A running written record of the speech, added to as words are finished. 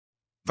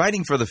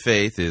Fighting for the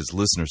Faith is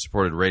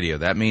listener-supported radio.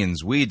 That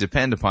means we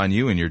depend upon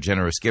you and your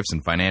generous gifts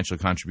and financial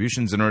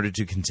contributions in order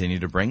to continue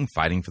to bring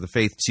Fighting for the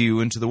Faith to you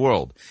and to the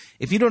world.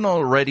 If you don't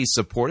already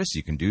support us,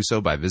 you can do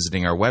so by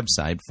visiting our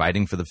website,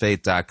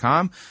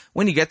 fightingforthefaith.com.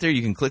 When you get there,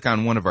 you can click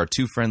on one of our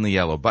two friendly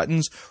yellow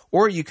buttons,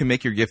 or you can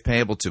make your gift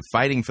payable to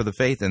Fighting for the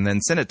Faith and then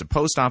send it to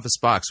Post Office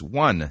Box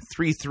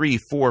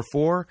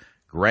 13344,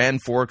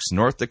 Grand Forks,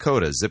 North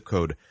Dakota, zip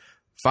code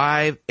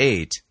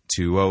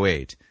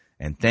 58208.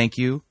 And thank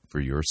you for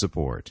your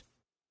support.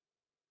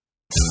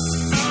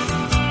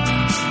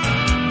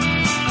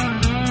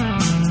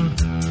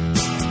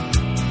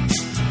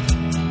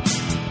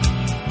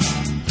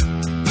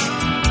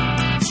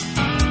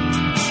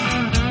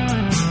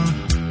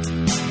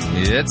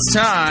 It's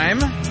time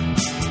for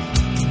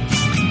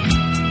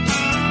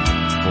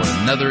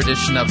another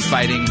edition of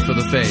Fighting for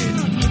the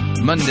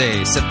Faith.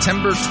 Monday,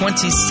 September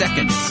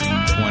 22nd,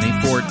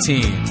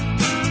 2014.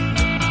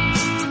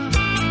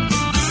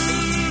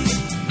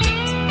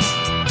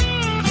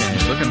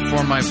 Looking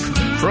for my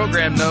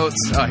program notes.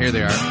 Oh, here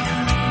they are.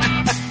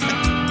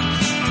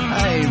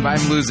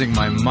 I'm losing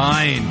my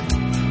mind.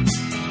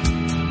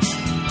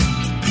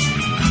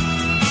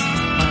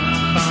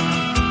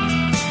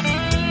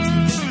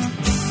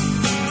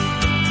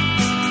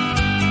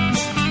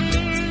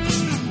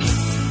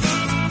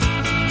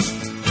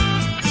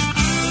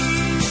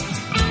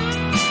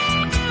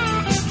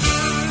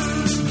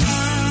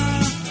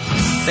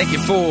 Thank you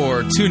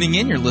for tuning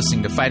in. You're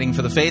listening to Fighting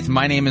for the Faith.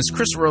 My name is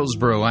Chris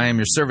Roseborough. I am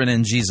your servant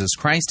in Jesus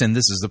Christ, and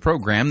this is the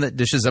program that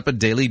dishes up a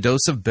daily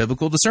dose of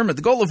biblical discernment,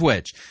 the goal of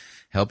which,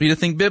 help you to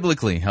think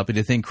biblically, help you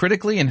to think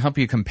critically, and help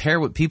you compare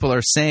what people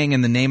are saying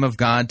in the name of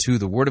God to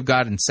the Word of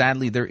God. And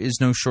sadly, there is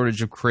no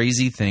shortage of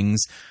crazy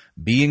things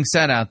being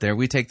said out there.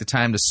 We take the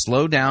time to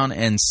slow down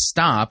and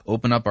stop,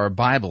 open up our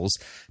Bibles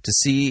to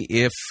see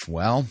if,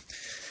 well,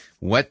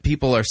 what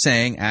people are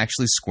saying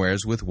actually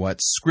squares with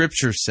what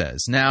Scripture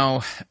says.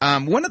 Now,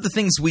 one of the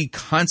things we're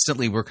kind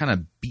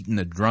of beating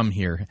the drum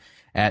here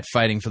at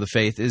Fighting for the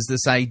Faith is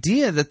this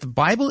idea that the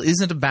Bible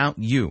isn't about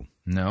you.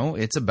 No,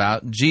 it's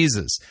about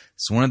Jesus.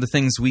 It's one of the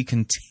things we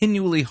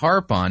continually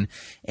harp on,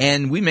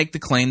 and we make the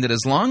claim that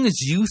as long as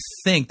you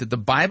think that the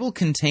Bible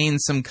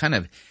contains some kind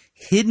of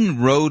hidden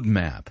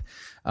roadmap,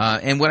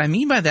 and what I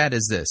mean by that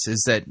is this,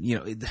 is that,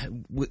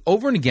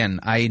 over and again,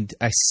 I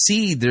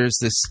see there's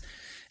this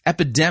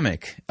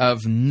epidemic of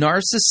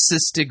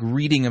narcissistic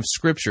reading of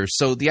Scripture.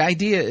 So the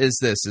idea is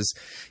this,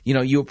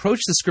 you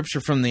approach the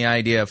Scripture from the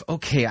idea of,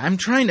 okay, I'm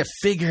trying to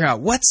figure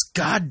out what's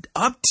God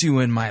up to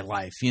in my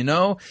life,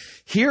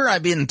 Here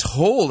I've been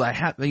told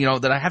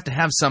that I have to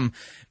have some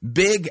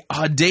big,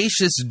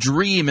 audacious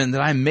dream and that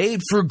I'm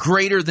made for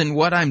greater than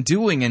what I'm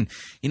doing. And,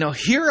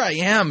 here I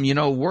am,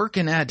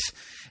 working at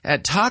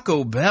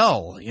Taco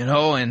Bell,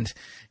 and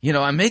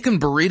I'm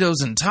making burritos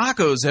and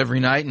tacos every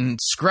night and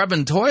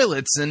scrubbing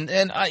toilets and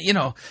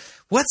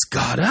what's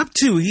God up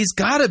to? He's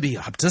got to be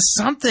up to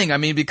something. I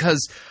mean,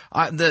 because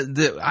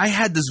I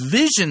had this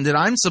vision that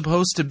I'm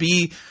supposed to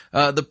be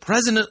the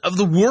president of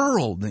the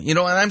world, and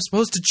I'm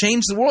supposed to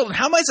change the world. And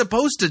how am I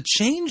supposed to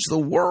change the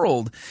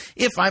world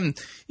if I'm,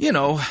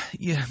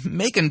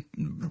 making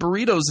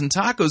burritos and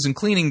tacos and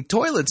cleaning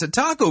toilets at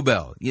Taco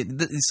Bell?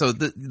 So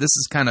this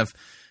is kind of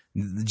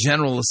the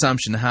general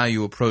assumption of how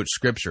you approach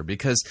Scripture,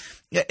 because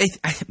this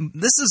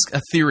is a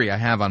theory I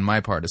have on my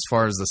part as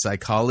far as the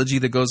psychology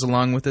that goes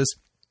along with this.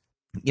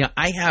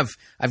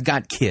 I've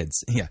got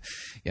kids.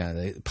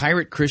 The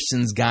Pirate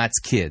Christian's got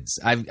kids.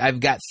 I've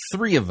got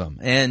 3 of them,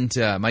 and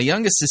my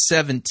youngest is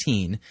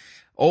 17.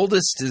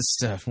 Oldest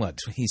is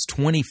he's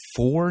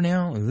 24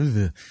 now.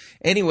 Ugh.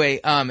 Anyway,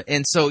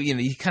 and so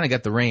you kind of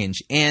got the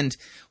range. And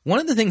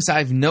one of the things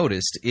I've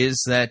noticed is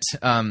that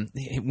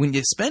when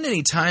you spend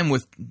any time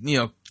with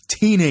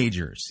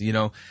teenagers,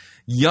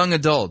 young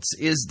adults,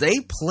 is they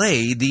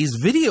play these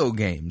video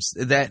games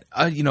that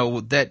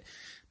that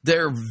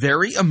they're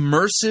very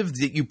immersive,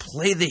 that you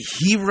play the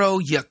hero,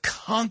 you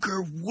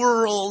conquer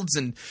worlds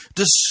and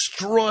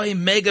destroy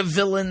mega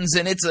villains,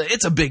 and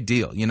it's a big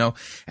deal,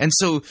 And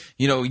so,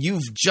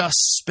 you've just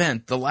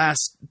spent the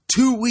last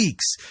 2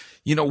 weeks,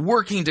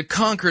 working to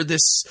conquer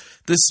this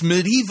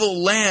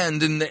medieval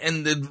land and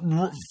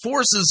the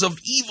forces of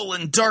evil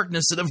and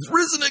darkness that have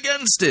risen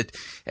against it.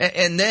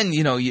 And then,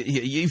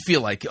 you feel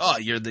like, oh,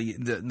 you're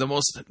the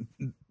most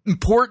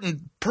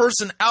important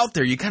person out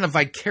there. You kind of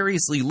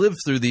vicariously live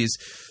through these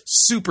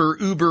super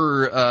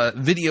uber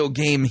video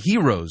game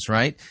heroes,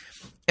 right?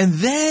 And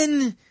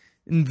then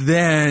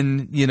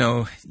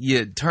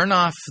you turn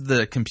off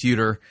the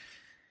computer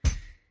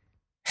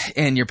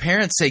and your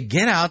parents say,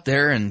 get out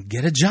there and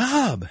get a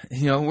job.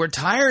 We're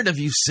tired of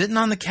you sitting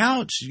on the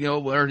couch,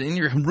 or in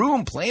your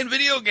room playing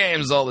video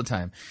games all the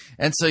time.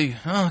 And so,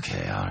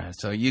 okay, all right.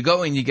 So you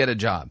go and you get a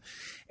job.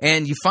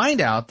 And you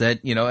find out that,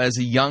 as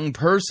a young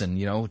person,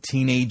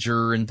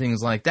 teenager and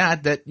things like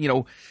that,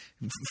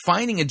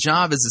 finding a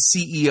job as a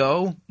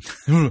CEO,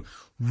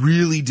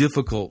 really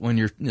difficult when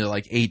you're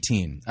like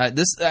 18.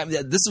 This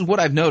is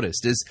what I've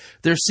noticed is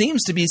there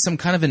seems to be some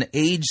kind of an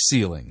age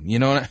ceiling,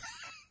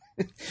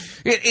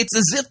 It's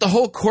as if the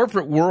whole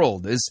corporate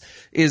world is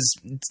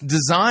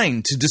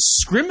designed to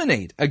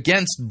discriminate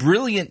against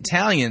brilliant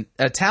talent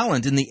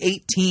in the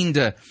 18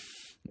 to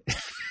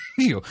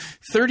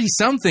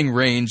 30-something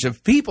range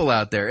of people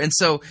out there. And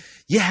so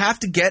you have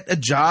to get a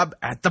job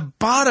at the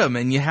bottom,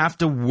 and you have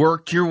to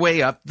work your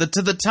way up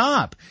to the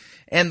top.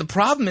 And the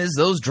problem is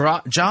those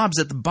jobs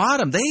at the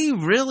bottom, they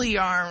really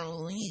are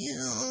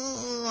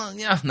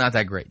not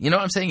that great. You know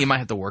what I'm saying? You might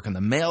have to work in the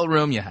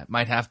mailroom. You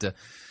might have to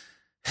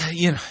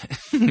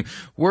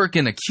work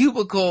in a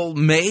cubicle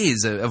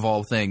maze of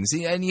all things.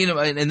 And,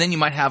 and then you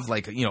might have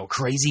like,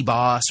 crazy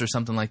boss or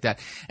something like that.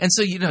 And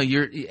so,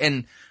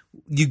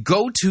 you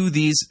go to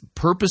these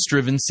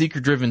purpose-driven,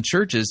 seeker-driven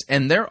churches,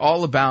 and they're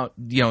all about,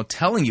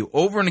 telling you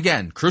over and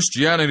again,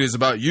 Christianity is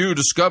about you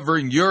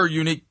discovering your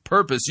unique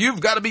purpose.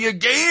 You've got to be a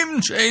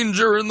game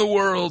changer in the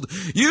world.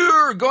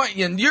 You're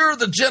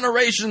the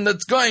generation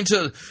that's going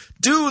to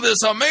do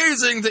this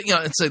amazing thing.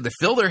 It's like they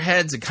fill their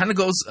heads. It kind of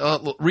goes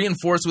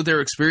reinforced with their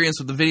experience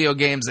with the video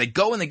games. They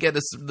go and they get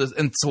this,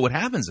 and so what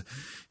happens? They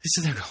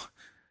sit there and go,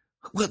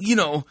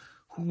 well,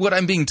 what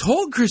I'm being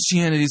told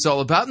Christianity is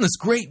all about, and this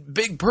great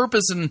big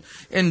purpose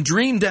and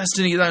dream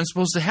destiny that I'm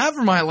supposed to have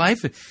for my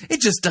life, it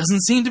just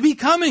doesn't seem to be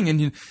coming.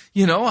 And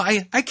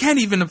I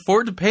can't even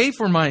afford to pay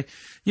for my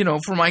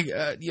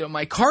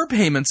my car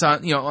payments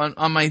on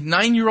my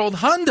 9-year-old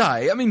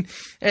Hyundai. I mean,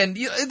 and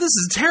this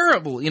is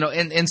terrible.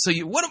 And so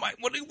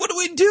what do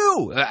we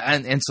do?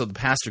 And so the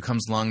pastor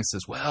comes along and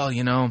says, well,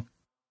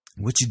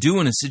 what you do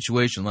in a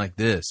situation like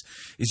this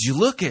is you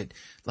look at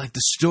like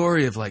the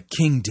story of like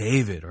King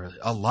David or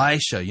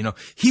Elisha.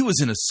 He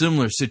was in a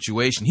similar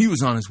situation. He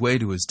was on his way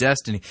to his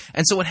destiny.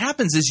 And so what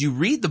happens is you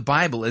read the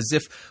Bible as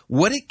if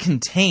what it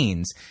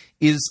contains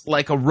is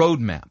like a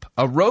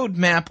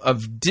roadmap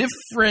of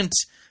different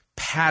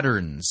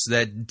patterns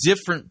that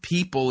different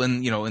people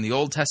in the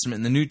Old Testament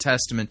and the New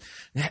Testament,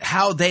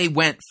 how they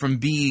went from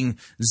being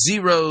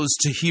zeros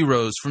to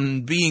heroes,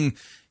 from being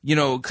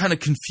kind of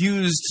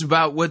confused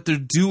about what they're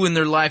doing in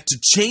their life to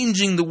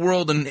changing the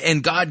world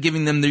and God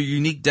giving them their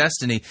unique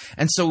destiny.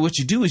 And so what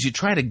you do is you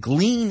try to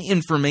glean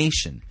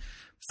information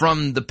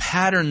from the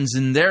patterns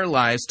in their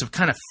lives to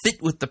kind of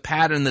fit with the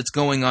pattern that's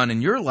going on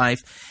in your life.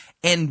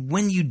 And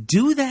when you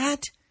do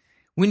that,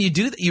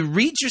 you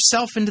read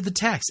yourself into the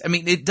text. I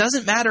mean, it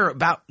doesn't matter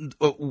about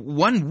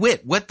one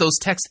whit what those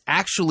texts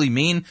actually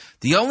mean.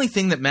 The only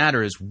thing that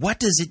matters is what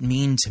does it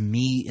mean to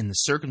me in the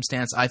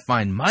circumstance I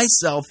find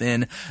myself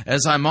in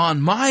as I'm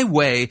on my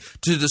way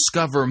to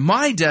discover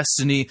my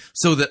destiny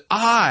so that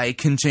I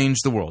can change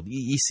the world.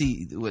 You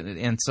see,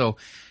 and so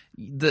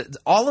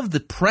all of the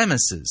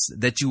premises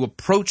that you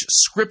approach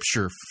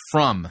Scripture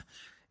from,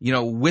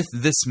 with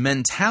this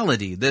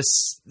mentality,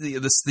 this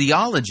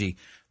theology,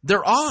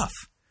 they're off.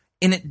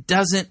 And it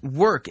doesn't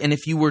work. And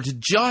if you were to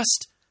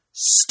just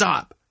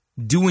stop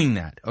doing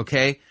that,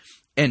 okay,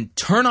 and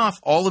turn off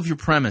all of your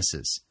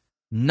premises,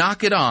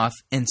 knock it off,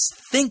 and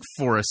think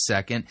for a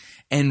second,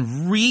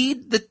 and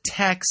read the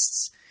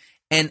texts,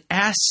 and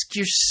ask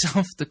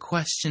yourself the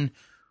question,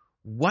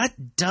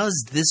 what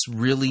does this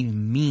really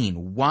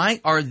mean?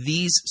 Why are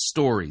these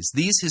stories,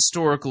 these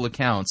historical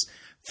accounts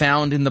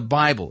found in the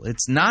Bible?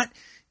 It's not...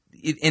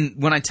 And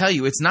when I tell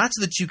you, it's not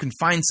so that you can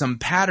find some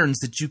patterns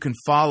that you can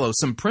follow,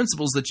 some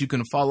principles that you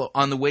can follow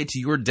on the way to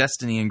your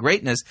destiny and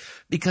greatness,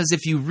 because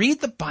if you read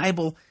the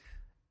Bible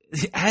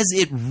as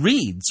it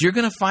reads, you're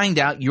going to find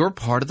out you're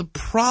part of the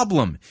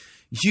problem.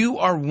 You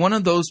are one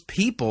of those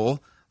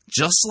people,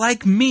 just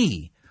like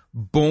me,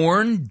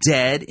 born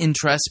dead in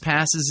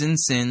trespasses and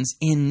sins,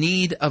 in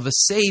need of a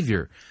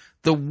Savior.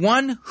 The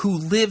one who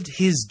lived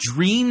his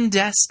dream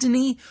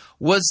destiny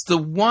was the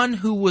one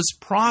who was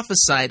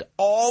prophesied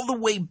all the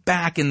way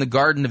back in the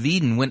Garden of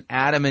Eden when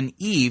Adam and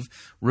Eve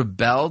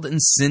rebelled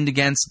and sinned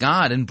against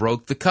God and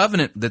broke the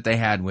covenant that they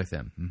had with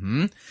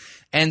him.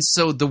 And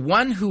so the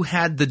one who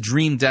had the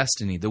dream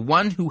destiny, the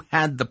one who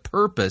had the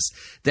purpose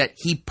that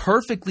he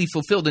perfectly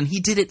fulfilled, and he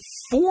did it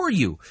for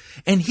you.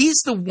 And he's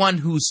the one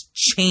who's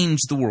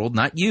changed the world,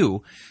 not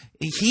you.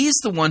 He's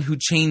the one who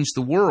changed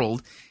the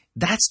world.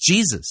 That's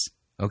Jesus.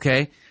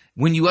 Okay?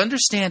 When you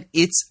understand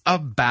it's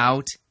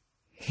about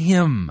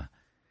him,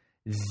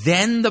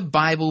 then the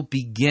Bible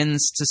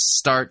begins to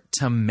start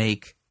to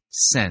make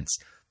sense.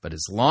 But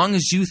as long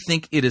as you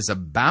think it is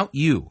about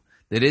you,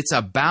 that it's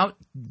about,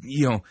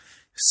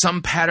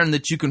 some pattern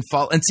that you can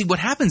follow. And see, what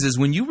happens is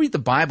when you read the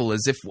Bible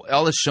as if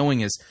all it's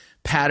showing is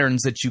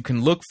patterns that you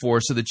can look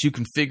for so that you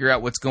can figure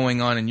out what's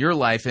going on in your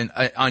life and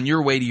on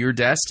your way to your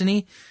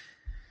destiny,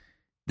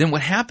 then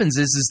what happens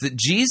is that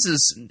Jesus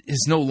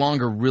is no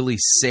longer really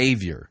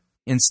Savior.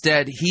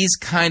 Instead, he's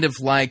kind of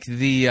like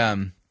the,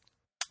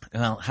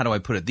 how do I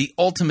put it? The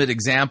ultimate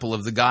example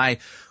of the guy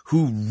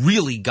who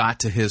really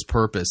got to his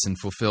purpose and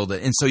fulfilled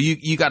it. And so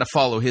you got to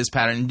follow his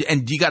pattern,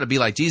 and you got to be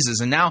like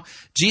Jesus. And now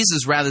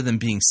Jesus, rather than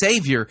being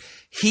Savior,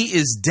 he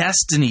is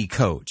destiny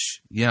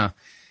coach. Yeah.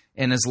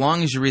 And as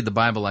long as you read the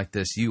Bible like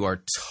this, you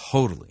are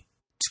totally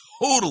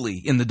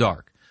in the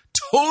dark.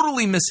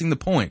 totally missing the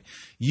point.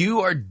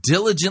 You are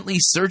diligently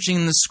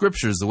searching the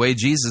Scriptures the way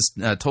Jesus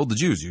told the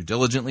Jews. You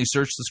diligently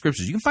search the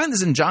Scriptures. You can find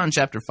this in John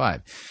chapter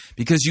 5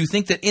 because you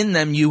think that in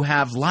them you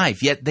have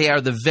life, yet they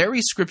are the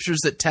very Scriptures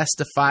that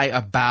testify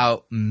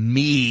about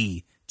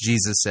me,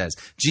 Jesus says.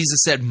 Jesus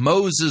said,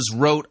 Moses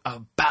wrote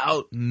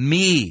about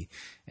me,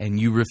 and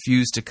you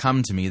refuse to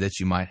come to me that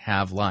you might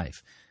have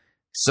life.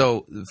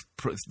 So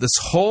this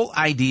whole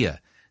idea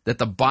that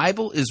the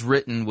Bible is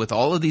written with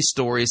all of these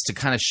stories to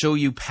kind of show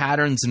you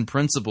patterns and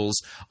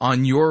principles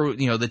on your,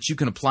 that you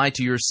can apply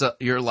to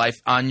your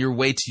life on your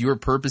way to your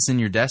purpose and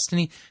your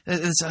destiny,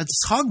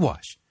 it's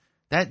hogwash.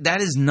 That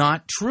is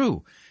not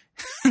true.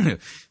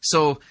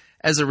 So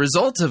as a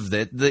result of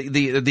that,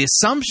 the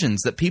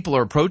assumptions that people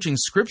are approaching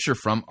Scripture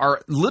from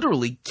are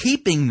literally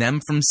keeping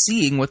them from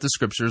seeing what the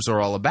Scriptures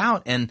are all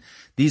about. And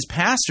these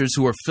pastors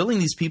who are filling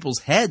these people's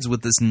heads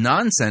with this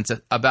nonsense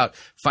about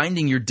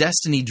finding your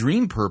destiny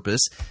dream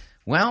purpose,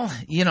 well,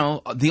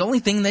 the only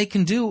thing they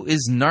can do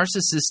is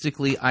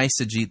narcissistically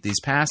eisegete these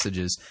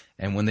passages,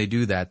 and when they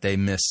do that, they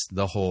miss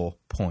the whole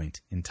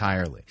point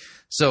entirely.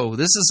 So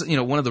this is,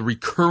 one of the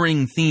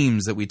recurring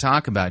themes that we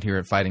talk about here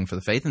at Fighting for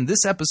the Faith. In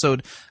this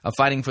episode of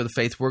Fighting for the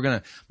Faith,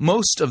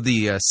 most of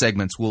the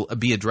segments will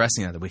be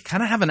addressing that. We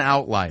kind of have an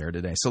outlier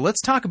today. So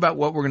let's talk about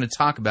what we're going to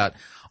talk about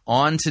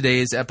on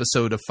today's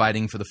episode of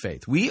Fighting for the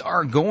Faith. We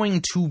are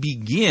going to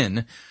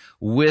begin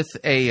with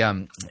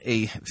a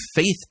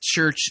Faith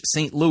Church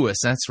St. Louis,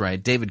 that's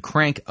right, David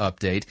Crank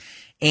update.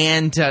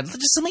 And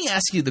just let me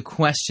ask you the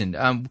question.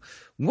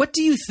 What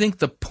do you think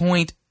the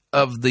point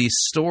of the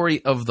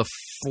story of the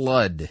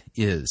flood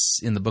is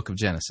in the book of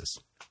Genesis?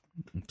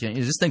 Can't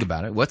you just think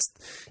about it? And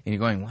you're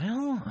going,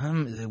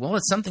 well,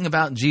 it's something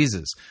about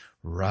Jesus.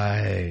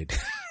 Right.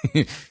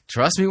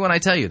 Trust me when I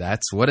tell you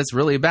that's what it's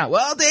really about.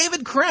 Well,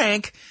 David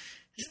Crank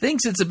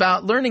thinks it's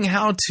about learning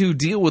how to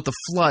deal with the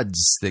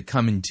floods that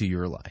come into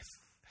your life.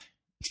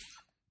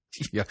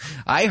 Yeah,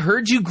 I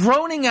heard you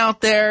groaning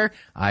out there.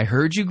 I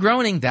heard you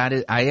groaning. That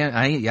is, I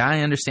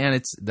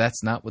understand.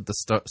 That's not what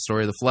the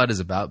story of the flood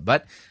is about.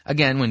 But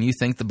again, when you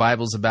think the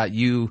Bible's about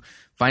you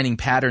finding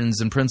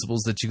patterns and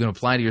principles that you can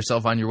apply to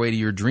yourself on your way to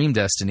your dream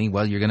destiny,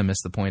 well, you're going to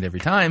miss the point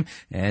every time.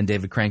 And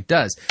David Crank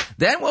does.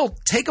 Then we'll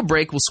take a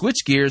break. We'll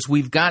switch gears.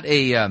 We've got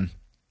a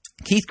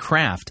Keith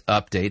Craft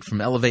update from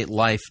Elevate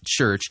Life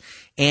Church.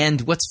 And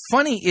what's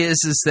funny is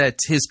that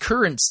his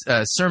current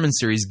sermon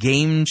series,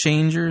 Game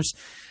Changers,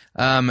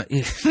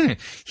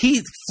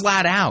 he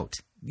flat out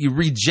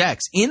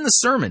rejects in the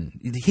sermon.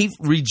 He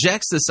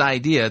rejects this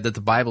idea that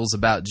the Bible's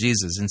about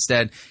Jesus.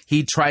 Instead,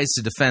 he tries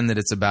to defend that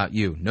it's about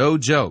you. No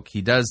joke.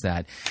 He does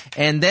that.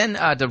 And then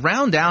to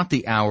round out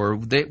the hour,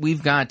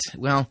 we've got,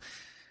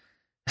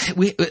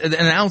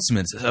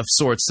 announcements of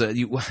sorts.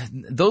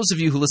 Those of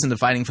you who listen to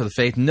Fighting for the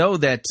Faith know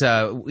that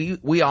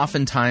we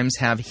oftentimes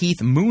have Heath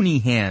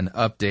Mooneyham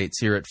updates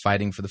here at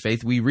Fighting for the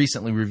Faith. We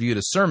recently reviewed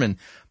a sermon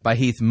by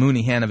Heath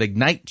Mooneyham of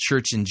Ignite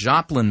Church in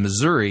Joplin,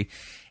 Missouri.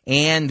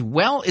 And,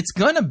 well, it's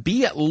going to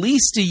be at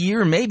least a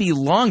year, maybe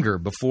longer,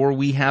 before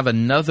we have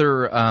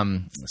another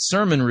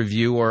sermon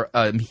review or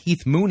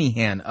Heath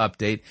Mooneyham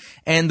update.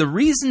 And the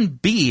reason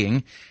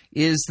being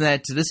is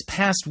that this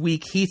past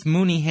week, Heath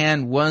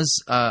Mooneyham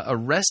was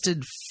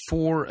arrested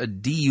for a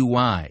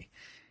DUI.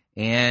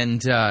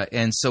 And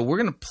so we're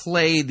going to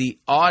play the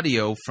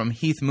audio from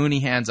Heath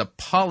Mooneyham's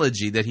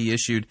apology that he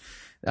issued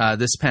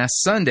this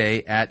past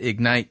Sunday at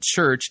Ignite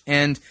Church.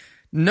 And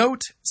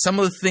note some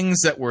of the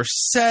things that were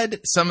said,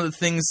 some of the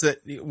things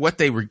what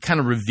they were kind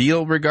of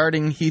reveal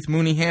regarding Heath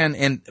Mooneyham.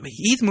 And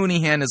Heath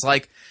Mooneyham is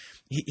like,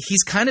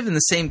 he's kind of in the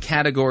same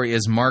category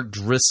as Mark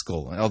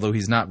Driscoll, although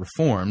he's not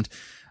Reformed.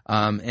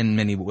 And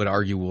many would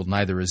argue, well,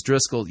 neither is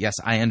Driscoll. Yes,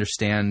 I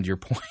understand your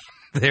point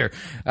there.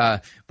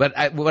 But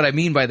what I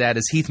mean by that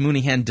is Heath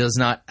Mooneyham does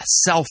not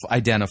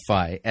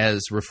self-identify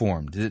as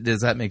Reformed.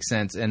 Does that make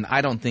sense? And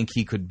I don't think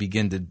he could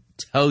begin to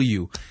tell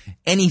you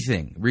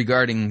anything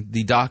regarding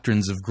the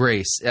doctrines of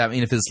grace. I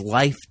mean, if his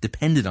life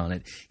depended on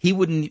it, he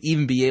wouldn't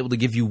even be able to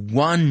give you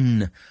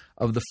one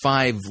of the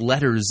 5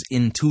 letters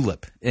in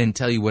TULIP and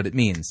tell you what it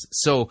means.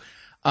 So,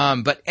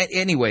 but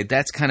anyway,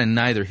 that's kind of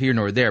neither here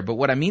nor there. But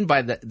what I mean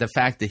by the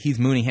fact that Heath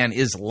Mooneyham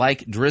is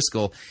like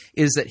Driscoll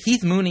is that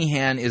Heath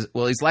Mooneyham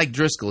he's like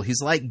Driscoll.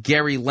 He's like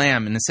Gary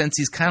Lamb. In a sense,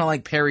 he's kind of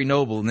like Perry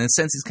Noble. In a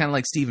sense, he's kind of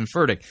like Stephen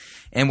Furtick.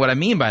 And what I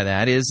mean by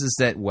that is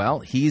that, well,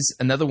 he's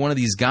another one of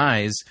these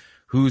guys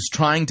who's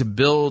trying to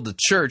build a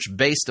church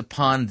based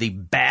upon the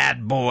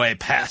bad boy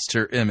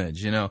pastor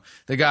image,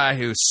 the guy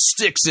who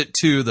sticks it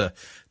to the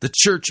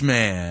church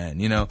man,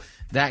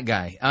 that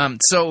guy.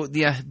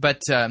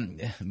 But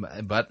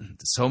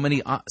so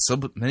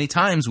many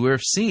times we're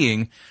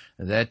seeing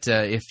that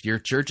if your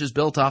church is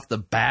built off the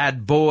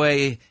bad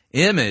boy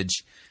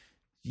image,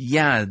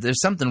 yeah,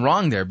 there's something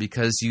wrong there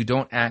because you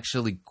don't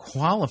actually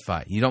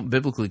qualify. You don't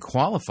biblically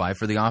qualify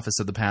for the office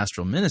of the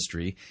pastoral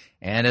ministry.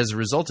 And as a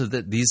result of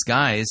that, these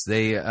guys,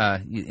 they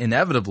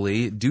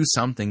inevitably do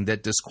something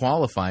that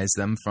disqualifies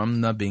them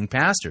from being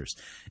pastors.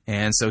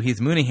 And so Heath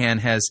Mooneyham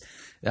has,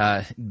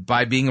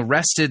 by being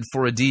arrested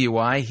for a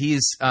DUI,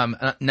 he's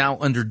now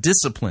under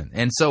discipline.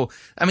 And so,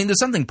 I mean, there's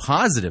something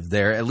positive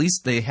there. At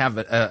least they have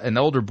an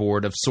elder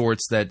board of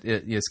sorts that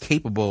is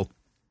capable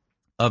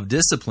of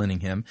disciplining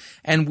him.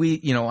 And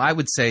I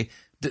would say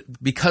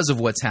because of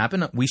what's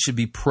happened, we should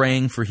be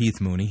praying for Heath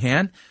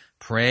Mooneyham,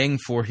 praying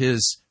for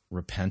his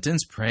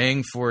repentance,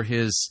 praying for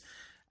his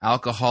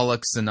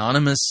Alcoholics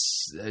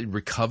Anonymous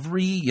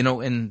recovery,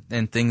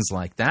 and things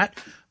like that.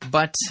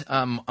 But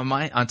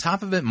on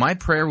top of it, my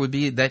prayer would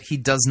be that he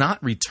does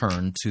not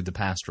return to the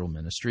pastoral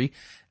ministry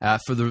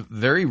for the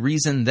very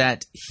reason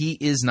that he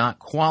is not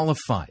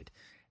qualified.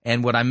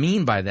 And what I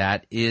mean by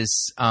that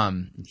is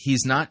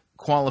he's not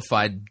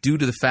qualified due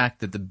to the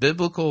fact that the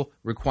biblical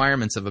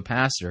requirements of a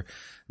pastor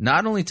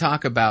not only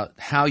talk about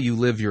how you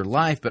live your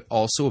life, but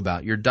also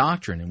about your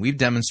doctrine. And we've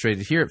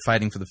demonstrated here at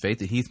Fighting for the Faith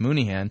that Heath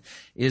Mooneyham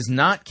is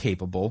not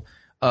capable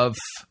of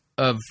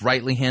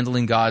rightly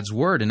handling God's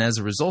word. And as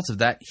a result of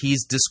that, he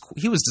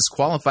was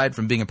disqualified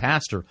from being a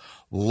pastor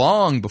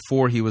long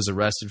before he was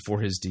arrested for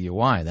his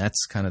DUI.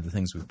 That's kind of the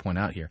things we point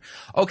out here.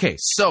 Okay,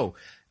 so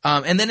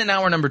and then in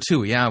hour number 2,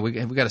 we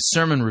got a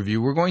sermon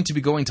review. We're going to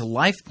be going to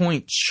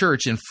LifePoint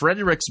Church in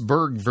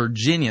Fredericksburg,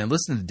 Virginia.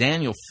 Listen to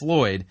Daniel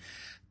Floyd.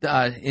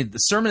 The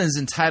sermon is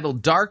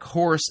entitled Dark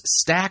Horse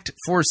Stacked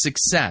for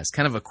Success,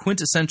 kind of a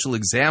quintessential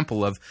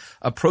example of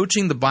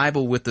approaching the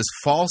Bible with this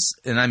false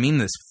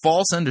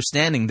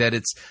understanding that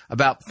it's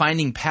about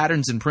finding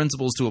patterns and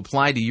principles to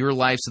apply to your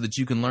life so that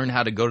you can learn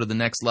how to go to the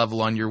next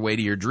level on your way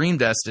to your dream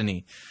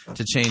destiny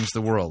to change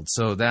the world.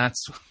 So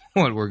that's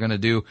what we're going to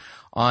do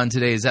on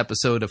today's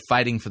episode of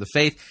Fighting for the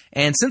Faith.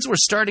 And since we're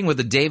starting with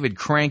a David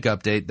Crank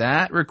update,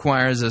 that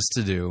requires us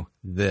to do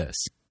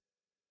this.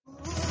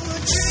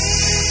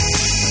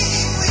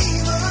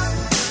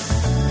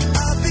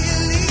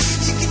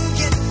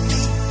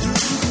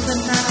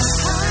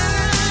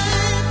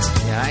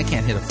 Yeah, I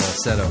can't hit a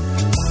falsetto.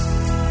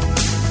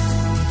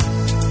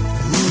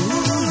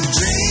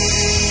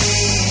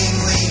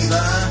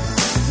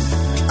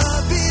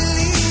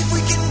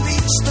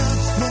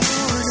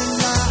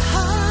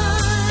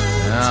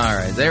 All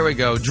right, there we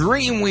go.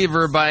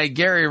 Dreamweaver by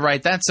Gary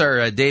Wright. That's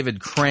our David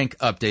Crank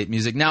update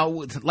music.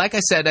 Now, like I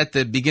said at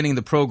the beginning of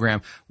the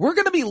program, we're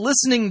going to be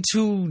listening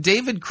to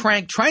David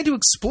Crank trying to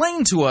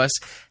explain to us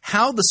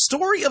how the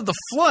story of the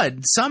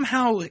flood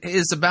somehow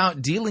is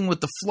about dealing with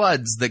the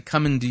floods that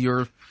come into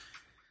your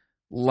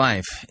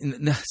life.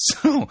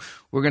 So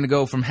we're going to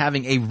go from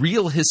having a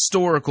real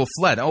historical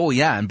flood. Oh,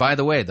 yeah, and by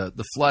the way,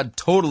 the flood,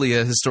 totally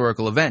a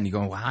historical event. You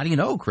go, well, how do you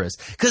know, Chris?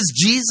 Because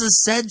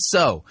Jesus said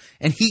so,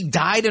 and he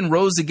died and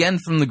rose again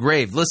from the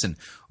grave. Listen,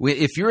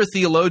 if you're a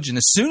theologian,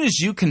 as soon as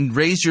you can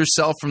raise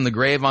yourself from the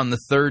grave on the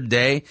third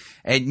day,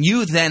 and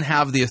you then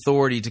have the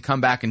authority to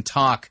come back and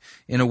talk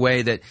in a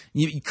way that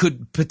you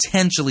could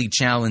potentially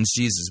challenge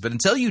Jesus. But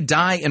until you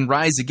die and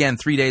rise again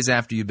 3 days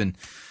after you've been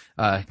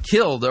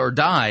killed or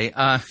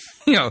die,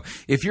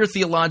 if your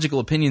theological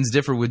opinions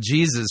differ with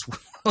Jesus,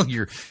 well,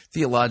 your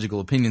theological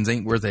opinions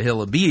ain't worth a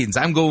hill of beans.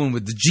 I'm going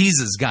with the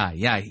Jesus guy.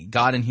 Yeah,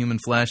 God in human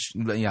flesh.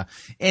 Yeah.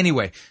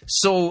 Anyway,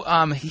 so,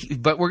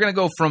 but we're going to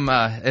go from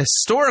a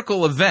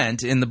historical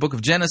event in the book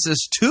of Genesis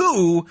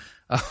to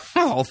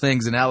all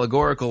things an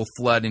allegorical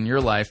flood in your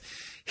life.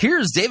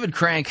 Here's David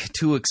Crank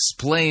to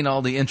explain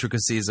all the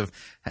intricacies of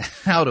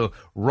how to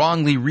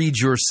wrongly read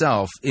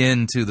yourself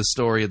into the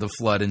story of the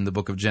flood in the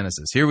book of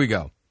Genesis. Here we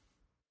go.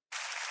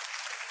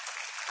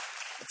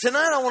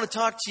 Tonight I want to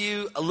talk to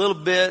you a little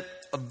bit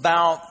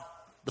about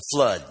the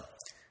flood.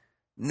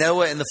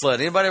 Noah and the flood.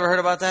 Anybody ever heard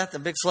about that? The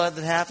big flood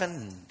that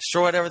happened and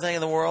destroyed everything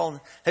in the world?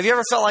 Have you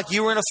ever felt like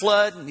you were in a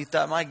flood and you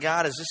thought, my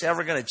God, is this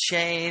ever going to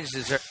change?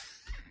 Is there...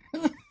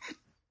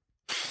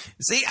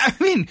 See, I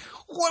mean,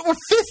 we're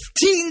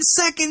 15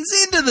 seconds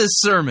into this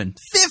sermon.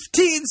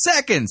 15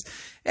 seconds.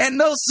 And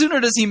no sooner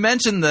does he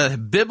mention the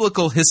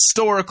biblical,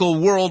 historical,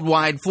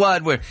 worldwide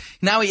flood, where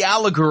now he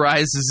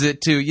allegorizes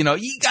it to, you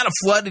got a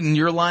flood in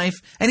your life.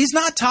 And he's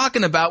not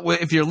talking about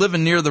if you're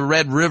living near the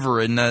Red River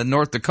in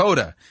North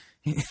Dakota.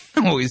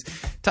 No, he's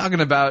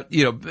talking about,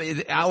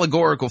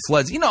 allegorical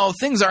floods.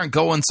 Things aren't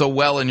going so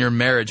well in your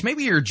marriage.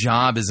 Maybe your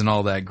job isn't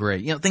all that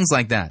great. Things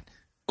like that.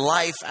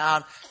 Life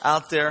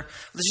out there.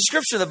 There's a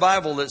scripture in the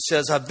Bible that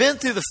says, I've been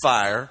through the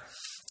fire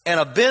and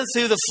I've been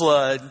through the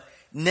flood.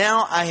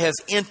 Now I have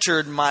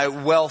entered my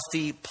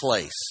wealthy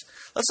place.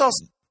 Let's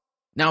also...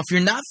 Now, if you're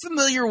not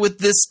familiar with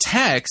this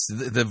text,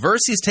 the verse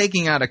he's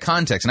taking out of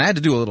context, and I had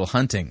to do a little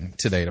hunting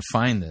today to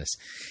find this.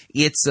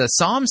 It's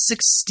Psalm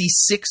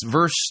 66,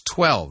 verse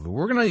 12.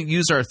 We're going to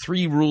use our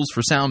 3 rules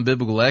for sound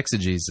biblical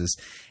exegesis.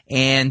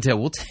 And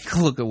we'll take a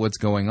look at what's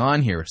going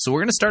on here. So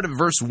we're going to start at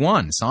verse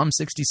 1, Psalm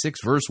 66,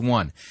 verse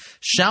 1.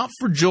 Shout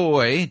for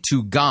joy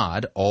to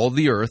God, all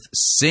the earth.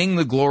 Sing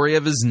the glory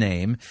of his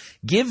name.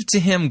 Give to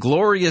him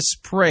glorious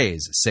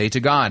praise. Say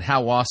to God,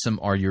 how awesome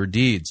are your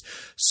deeds.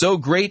 So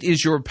great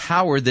is your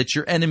power that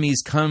your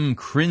enemies come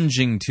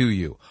cringing to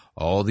you.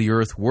 All the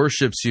earth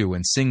worships you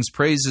and sings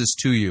praises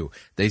to you.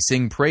 They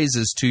sing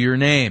praises to your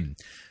name.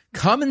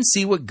 Come and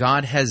see what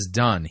God has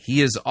done.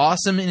 He is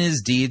awesome in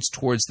his deeds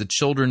towards the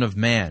children of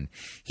man.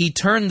 He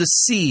turned the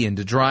sea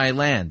into dry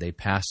land. They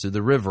passed through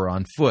the river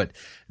on foot.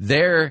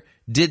 There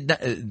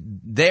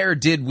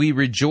did we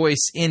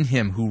rejoice in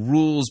him who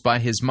rules by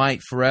his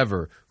might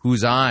forever,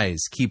 whose eyes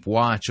keep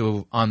watch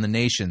on the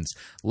nations.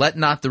 Let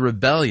not the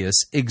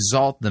rebellious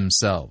exalt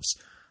themselves.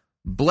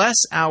 Bless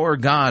our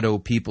God, O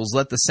peoples.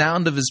 Let the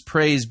sound of his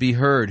praise be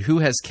heard, who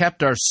has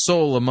kept our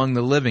soul among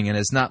the living and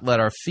has not let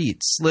our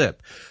feet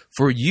slip.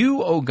 For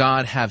you, O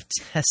God, have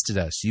tested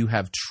us. You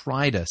have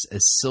tried us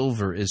as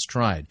silver is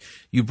tried.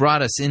 You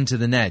brought us into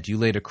the net. You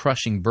laid a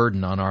crushing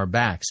burden on our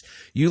backs.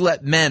 You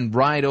let men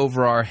ride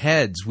over our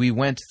heads. We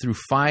went through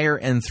fire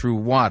and through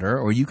water,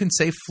 or you can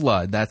say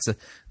flood. That's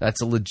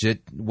a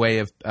legit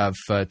way of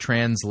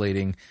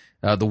translating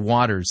the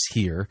waters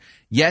here.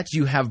 Yet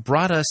you have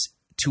brought us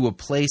to a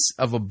place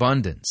of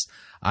abundance.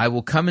 I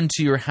will come into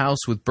your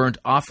house with burnt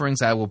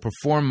offerings. I will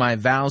perform my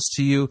vows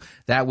to you,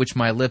 that which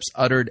my lips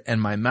uttered and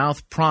my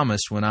mouth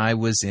promised when I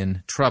was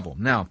in trouble.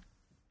 Now,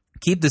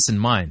 keep this in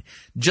mind.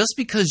 Just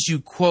because you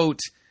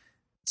quote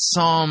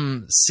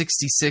Psalm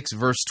 66,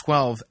 verse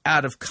 12,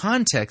 out of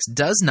context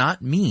does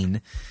not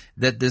mean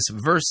that this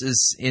verse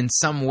is in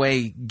some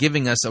way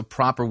giving us a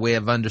proper way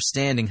of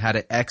understanding how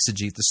to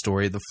exegete the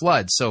story of the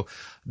flood. So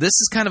this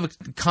is kind of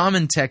a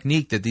common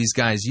technique that these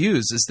guys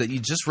use, is that you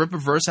just rip a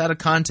verse out of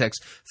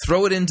context,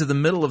 throw it into the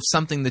middle of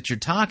something that you're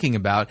talking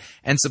about,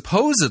 and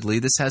supposedly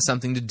this has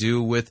something to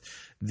do with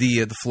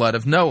the flood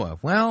of Noah.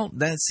 Well,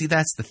 that's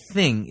the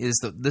thing, is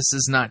that this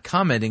is not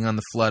commenting on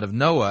the flood of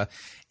Noah.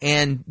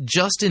 And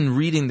just in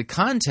reading the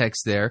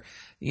context there,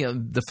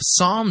 the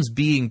Psalms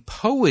being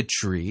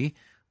poetry,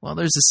 well,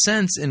 there's a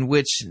sense in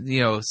which,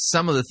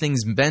 some of the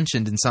things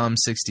mentioned in Psalm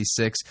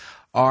 66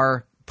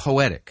 are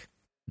poetic.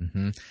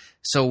 Mm-hmm.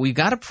 So we've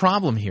got a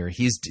problem here.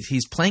 He's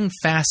playing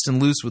fast and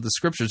loose with the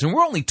scriptures, and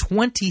we're only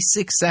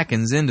 26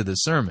 seconds into the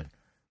sermon.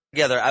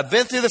 Together, I've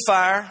been through the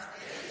fire,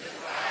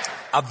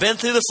 I've been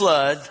through the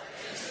flood,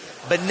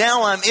 but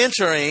now I'm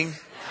entering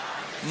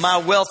my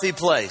wealthy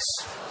place.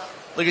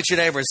 Look at your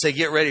neighbor and say,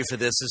 get ready for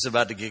this. This is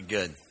about to get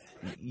good.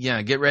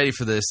 Yeah, get ready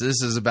for this.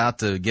 This is about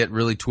to get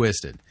really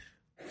twisted.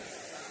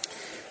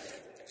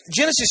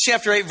 Genesis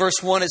chapter 8,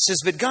 verse 1, it says,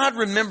 But God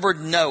remembered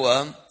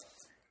Noah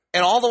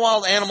and all the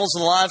wild animals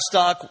and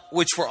livestock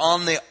which were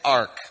on the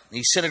ark.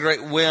 He sent a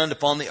great wind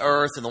upon the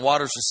earth, and the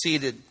waters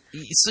receded.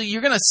 So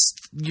you're gonna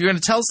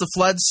tell us the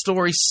flood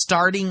story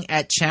starting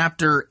at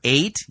chapter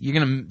 8? You're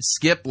gonna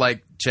skip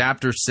like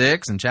chapter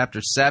 6 and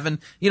chapter 7?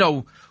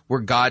 Where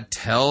God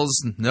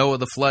tells Noah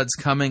the flood's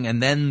coming,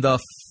 and then the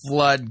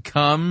flood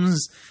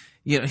comes.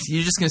 You're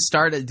just going to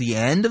start at the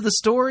end of the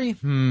story?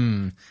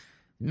 It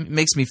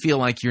makes me feel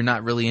like you're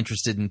not really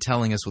interested in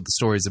telling us what the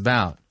story's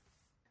about.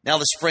 Now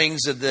the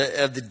springs of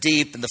the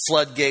deep and the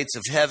floodgates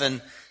of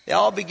heaven, they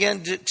all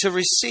began to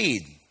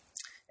recede.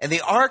 And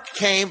the ark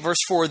came, verse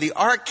 4, the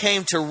ark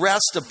came to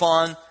rest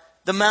upon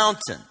the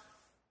mountain.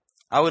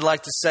 I would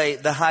like to say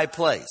the high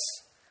place.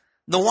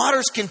 The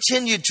waters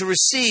continued to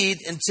recede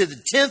into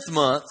the 10th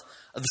month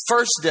of the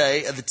first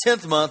day of the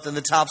 10th month, and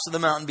the tops of the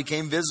mountain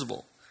became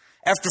visible.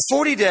 After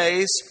 40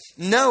 days,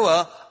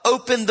 Noah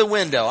opened the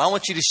window. I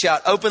want you to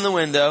shout, open the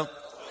window.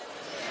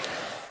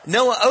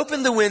 Noah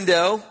opened the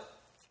window,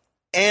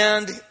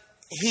 and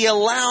he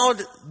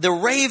allowed the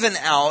raven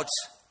out,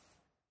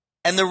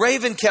 and the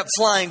raven kept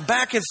flying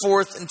back and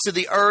forth until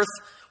the earth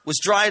was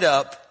dried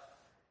up.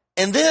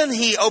 And then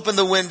he opened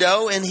the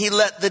window, and he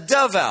let the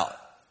dove out.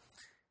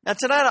 Now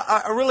tonight,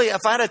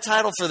 if I had a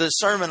title for this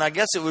sermon, I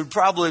guess it would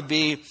probably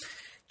be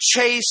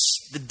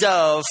Chase the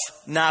Dove,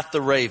 Not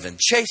the Raven.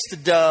 Chase the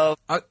Dove,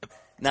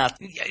 not...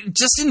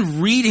 Just in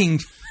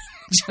reading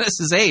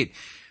Genesis 8,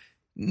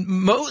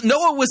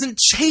 Noah wasn't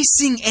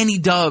chasing any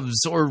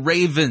doves or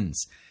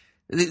ravens.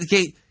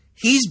 Okay,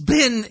 he's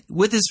been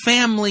with his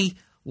family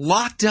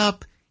locked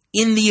up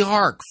in the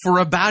ark for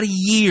about a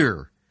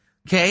year.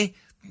 Okay,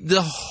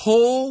 the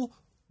whole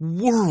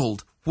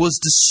world was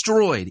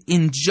destroyed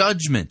in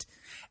judgment.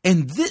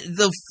 And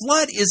the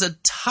flood is a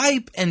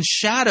type and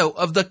shadow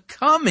of the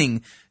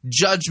coming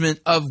judgment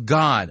of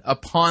God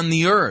upon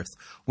the earth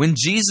when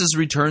Jesus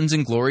returns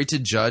in glory to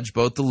judge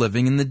both the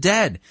living and the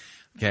dead.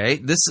 Okay,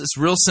 this is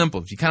real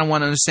simple. If you kind of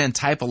want to understand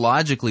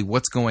typologically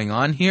what's going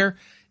on here,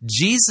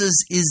 Jesus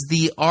is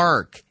the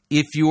ark.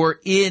 If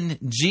you're in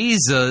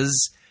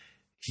Jesus,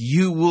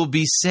 you will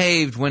be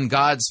saved when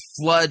God's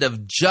flood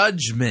of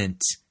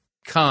judgment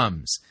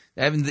comes.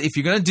 If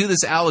you're going to do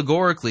this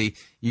allegorically,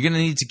 you're going to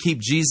need to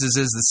keep Jesus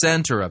as the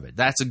center of it.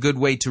 That's a good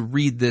way to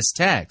read this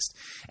text.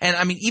 And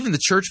I mean, even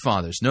the church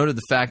fathers noted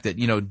the fact that,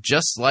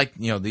 just like,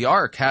 the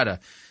ark had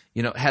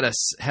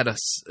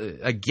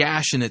a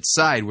gash in its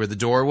side where the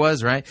door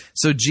was, right?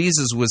 So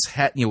Jesus was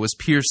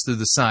pierced through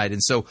the side,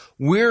 and so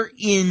we're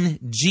in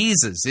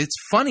Jesus. It's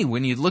funny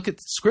when you look at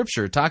the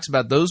Scripture; it talks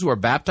about those who are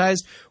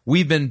baptized.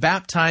 We've been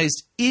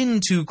baptized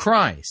into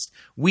Christ.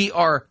 We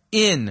are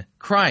in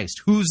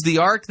Christ. Who's the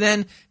ark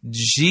then?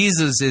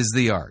 Jesus is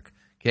the ark.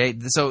 Okay,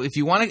 so if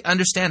you want to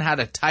understand how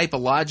to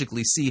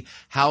typologically see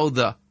how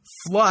the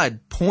flood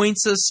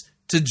points us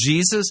to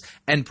Jesus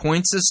and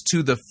points us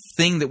to the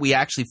thing that we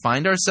actually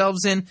find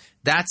ourselves in,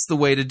 that's the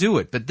way to do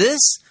it. But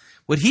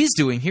what he's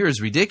doing here is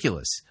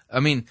ridiculous. I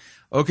mean,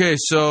 okay,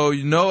 so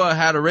Noah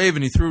had a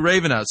raven, he threw a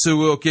raven out.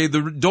 So, okay,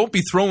 don't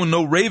be throwing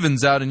no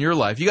ravens out in your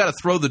life. You got to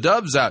throw the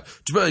doves out.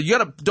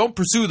 Don't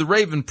pursue the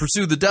raven,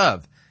 pursue the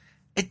dove.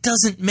 It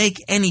doesn't make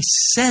any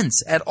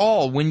sense at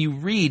all when you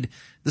read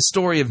the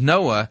story of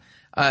Noah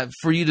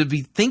for you to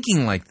be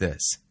thinking like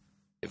this.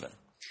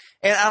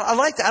 And I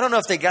like that. I don't know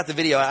if they got the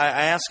video.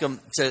 I asked them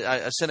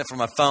I sent it from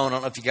my phone. I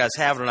don't know if you guys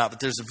have it or not, but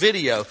there's a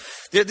video.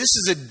 This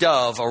is a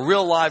dove, a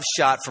real live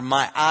shot from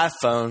my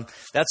iPhone.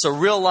 That's a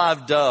real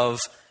live dove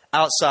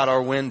outside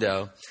our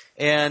window.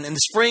 And in the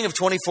spring of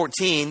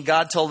 2014,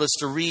 God told us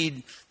to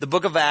read the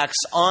book of Acts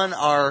on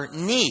our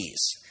knees.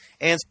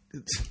 And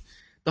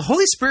the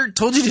Holy Spirit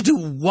told you to do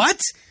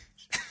what?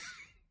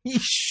 You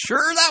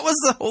sure that was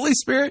the Holy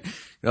Spirit?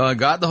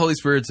 God, the Holy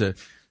Spirit said,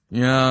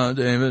 yeah,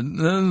 David,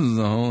 this is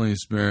the Holy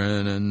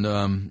Spirit, and,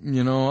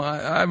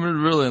 I would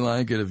really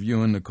like it if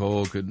you and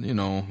Nicole could,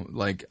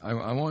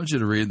 I want you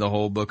to read the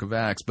whole book of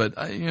Acts, but,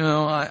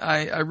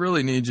 I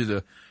really need you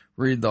to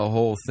read the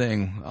whole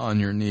thing on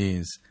your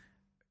knees.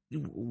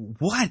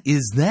 What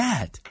is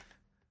that?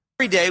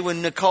 Every day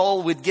when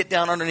Nicole would get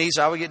down on her knees,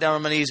 I would get down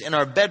on my knees in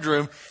our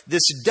bedroom,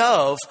 this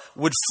dove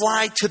would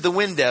fly to the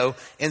window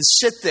and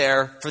sit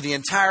there for the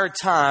entire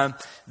time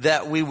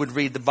that we would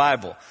read the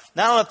Bible.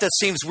 Now, I don't know if that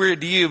seems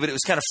weird to you, but it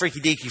was kind of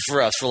freaky-deaky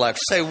for us. We're like,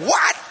 say,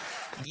 what?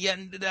 Yeah,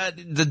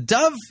 the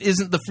dove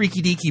isn't the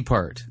freaky-deaky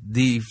part.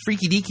 The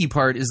freaky-deaky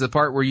part is the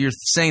part where you're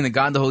saying that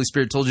God and the Holy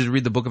Spirit told you to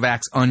read the book of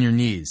Acts on your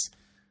knees.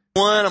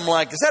 I'm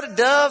like, is that a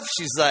dove?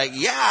 She's like,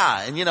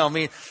 yeah.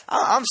 And,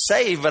 I'm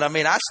saved, but,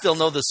 I still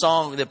know the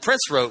song that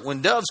Prince wrote,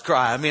 When Doves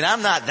Cry. I'm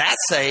not that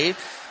saved.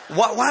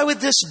 Why would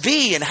this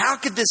be? And how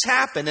could this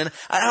happen? And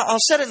I'll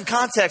set it in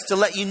context to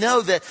let you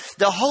know that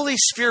the Holy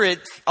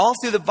Spirit, all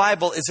through the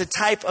Bible, is a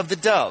type of the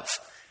dove.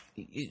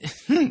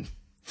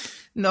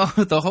 No,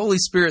 the Holy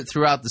Spirit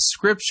throughout the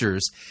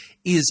Scriptures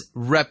is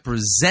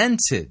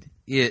represented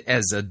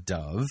as a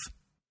dove.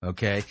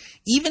 Okay,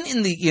 even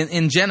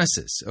in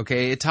Genesis,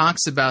 okay, it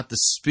talks about the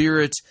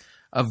Spirit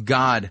of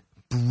God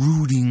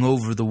brooding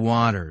over the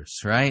waters,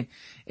 right?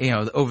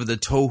 Over the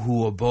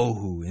tohu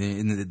abohu,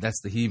 and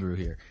that's the Hebrew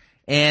here.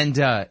 And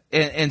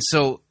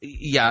so,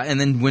 yeah,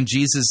 and then when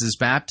Jesus is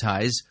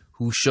baptized,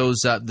 who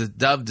shows up, the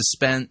dove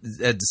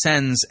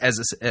descends as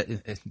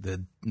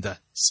the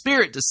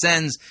Spirit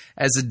descends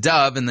as a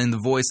dove, and then the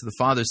voice of the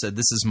Father said,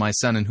 "This is my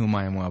Son in whom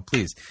I am well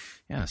pleased."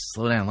 Yeah,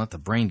 slow down, let the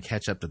brain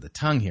catch up to the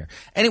tongue here.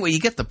 Anyway, you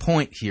get the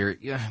point here.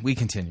 Yeah, we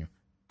continue.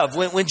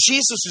 When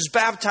Jesus was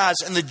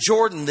baptized in the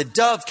Jordan, the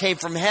dove came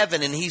from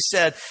heaven, and he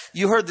said,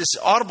 you heard this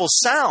audible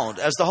sound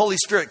as the Holy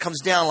Spirit comes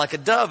down like a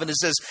dove, and it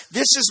says,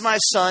 "This is my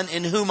Son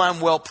in whom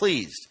I'm well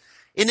pleased."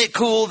 Isn't it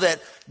cool that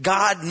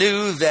God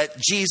knew that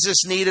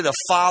Jesus needed a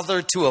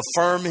father to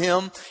affirm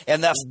him?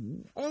 And that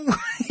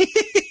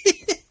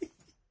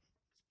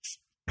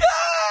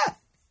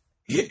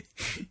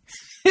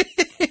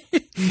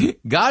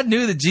God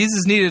knew that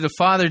Jesus needed a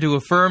father to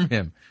affirm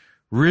him.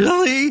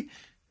 Really?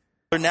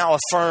 Now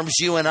affirms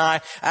you and I.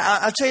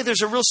 I'll tell you,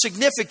 there's a real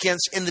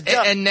significance in the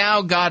dove. And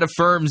now God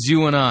affirms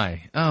you and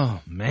I.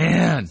 Oh,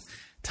 man.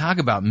 Talk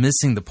about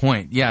missing the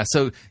point. Yeah,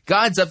 so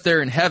God's up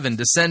there in heaven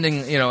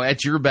descending,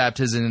 at your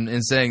baptism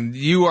and saying,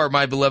 "You are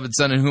my beloved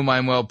Son in whom I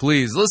am well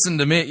pleased. Listen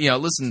to me.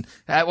 Listen.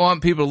 I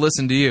want people to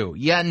listen to you."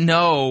 Yeah,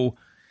 no.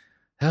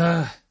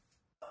 Not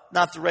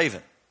the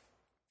raven.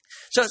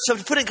 So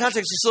to put it in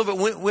context just a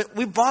little bit,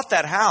 we bought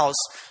that house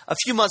a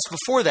few months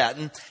before that,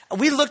 and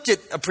we looked at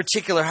a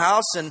particular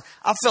house, and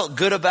I felt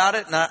good about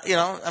it. And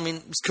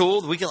it's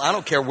cool. I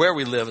don't care where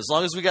we live, as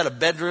long as we got a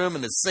bedroom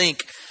and a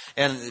sink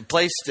and a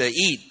place to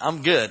eat,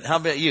 I'm good. How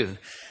about you?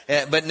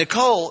 But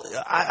Nicole,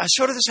 I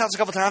showed her this house a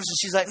couple times, and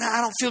she's like, "No, I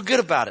don't feel good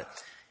about it."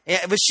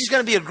 But she's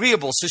going to be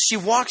agreeable, so she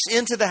walks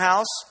into the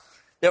house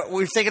that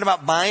we're thinking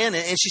about buying,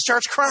 and she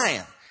starts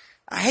crying.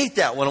 I hate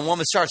that when a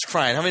woman starts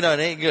crying. How many know it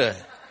ain't good?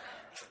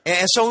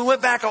 And so we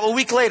went back a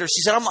week later.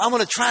 She said, I'm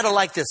going to try to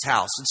like this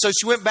house. And so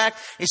she went back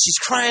and she's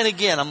crying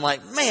again. I'm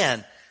like,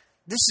 man,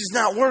 this is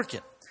not working.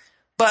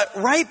 But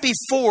right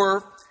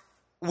before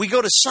we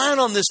go to sign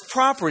on this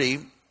property,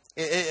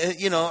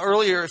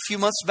 earlier, a few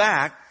months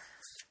back,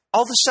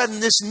 all of a sudden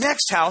this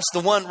next house, the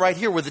one right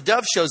here where the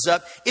dove shows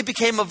up, it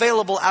became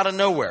available out of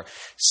nowhere.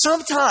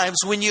 Sometimes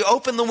when you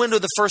open the window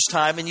the first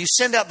time and you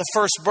send out the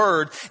first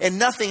bird and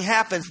nothing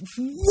happens,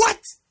 what?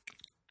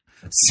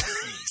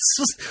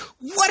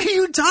 What are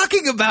you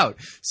talking about?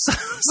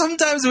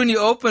 Sometimes when you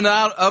open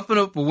up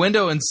a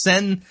window and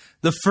send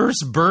the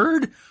first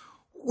bird,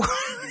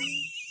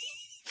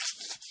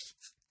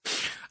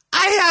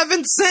 I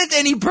haven't sent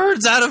any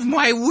birds out of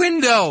my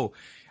window.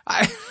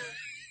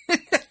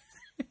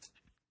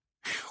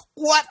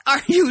 What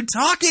are you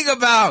talking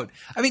about?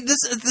 I mean, this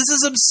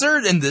is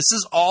absurd, and this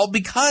is all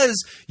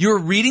because you're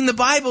reading the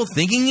Bible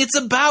thinking it's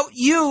about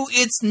you.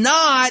 It's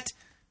not.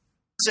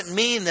 Doesn't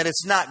mean that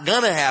it's not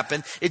going to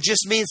happen. It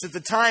just means that the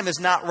time is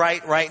not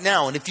right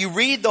now. And if you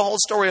read the whole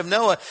story of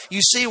Noah,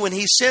 you see when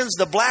he sends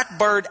the black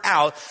bird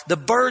out, the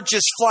bird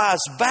just flies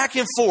back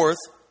and forth,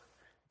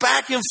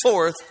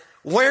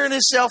 wearing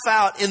himself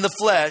out in the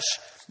flesh,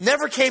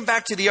 never came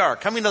back to the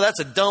ark. How many know that's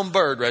a dumb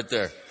bird right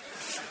there?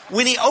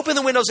 When he opened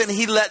the windows and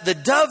he let the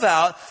dove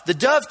out, the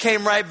dove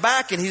came right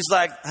back and he's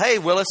like, hey,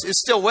 Willis,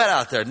 it's still wet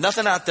out there.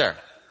 Nothing out there.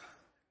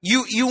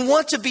 You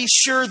want to be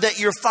sure that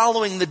you're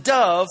following the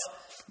dove,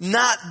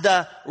 not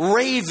the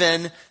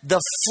raven,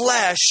 the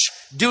flesh,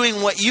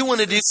 doing what you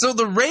want to do. So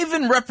the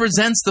raven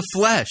represents the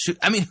flesh.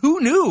 I mean, who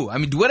knew? I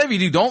mean, whatever you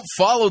do, don't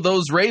follow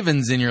those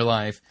ravens in your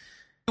life.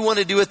 You want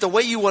to do it the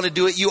way you want to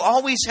do it. You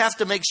always have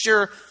to make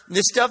sure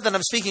this stuff that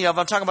I'm speaking of,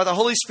 I'm talking about the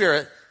Holy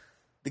Spirit,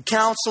 the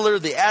counselor,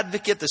 the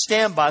advocate, the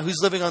standby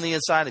who's living on the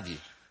inside of you.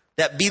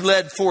 That be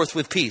led forth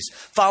with peace.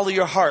 Follow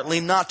your heart.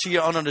 Lean not to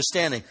your own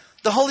understanding.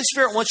 The Holy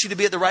Spirit wants you to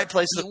be at the right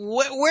place.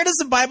 Where does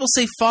the Bible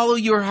say follow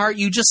your heart?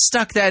 You just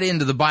stuck that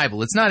into the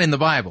Bible. It's not in the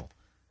Bible.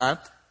 To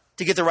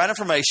get the right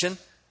information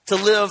to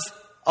live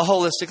a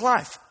holistic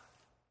life.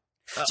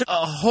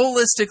 A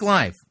holistic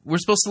life. We're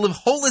supposed to live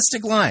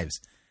holistic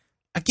lives.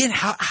 Again,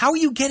 how are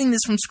you getting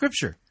this from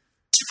Scripture?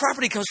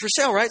 Property comes for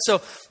sale, right?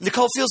 So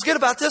Nicole feels good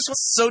about this one.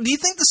 So do you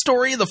think the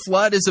story of the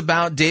flood is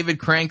about David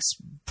Crank's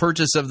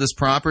purchase of this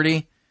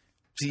property?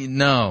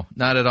 No,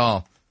 not at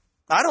all.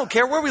 I don't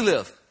care where we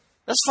live.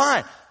 That's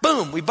fine.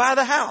 Boom, we buy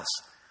the house.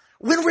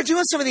 When we're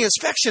doing some of the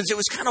inspections, it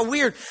was kind of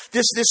weird.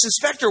 This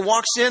inspector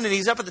walks in and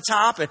he's up at the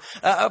top and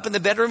up in the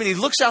bedroom and he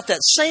looks out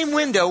that same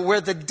window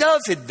where the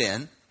dove had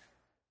been.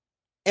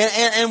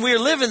 And we're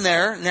living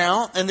there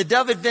now and the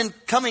dove had been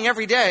coming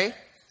every day.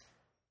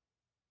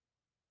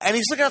 And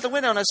he's looking out the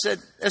window, and I said,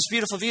 that's a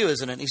beautiful view,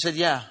 isn't it? And he said,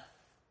 yeah.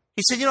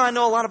 He said, I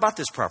know a lot about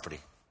this property.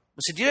 I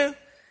said, you?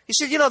 He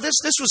said,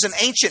 this was an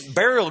ancient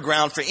burial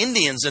ground for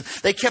Indians, and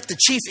they kept the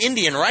chief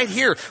Indian right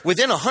here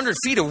within 100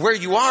 feet of where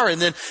you are.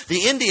 And then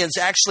the Indians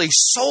actually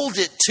sold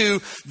it to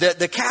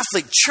the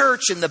Catholic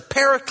Church and the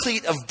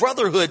Paraclete of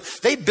Brotherhood.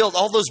 They built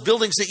all those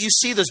buildings that you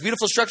see, those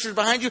beautiful structures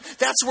behind you.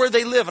 That's where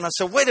they live. And I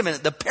said, wait a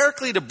minute, the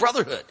Paraclete of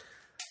Brotherhood.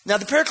 Now,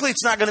 the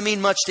Paraclete's not going to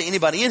mean much to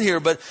anybody in here,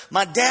 but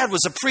my dad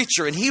was a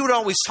preacher, and he would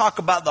always talk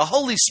about the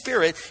Holy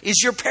Spirit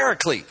is your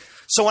Paraclete.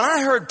 So when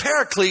I heard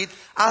Paraclete,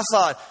 I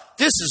thought,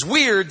 this is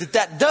weird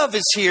that dove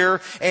is here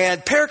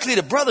and Paraclete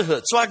of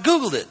Brotherhood. So I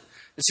Googled it.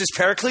 It says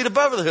Paraclete of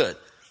Brotherhood.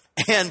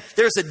 And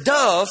there's a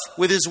dove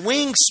with his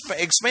wings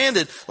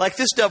expanded like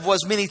this dove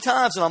was many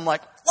times. And I'm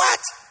like, what?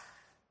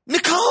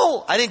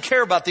 Nicole! I didn't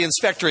care about the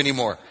inspector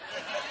anymore.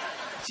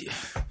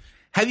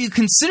 Have you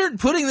considered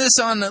putting this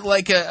on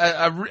like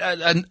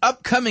an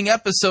upcoming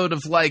episode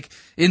of like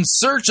In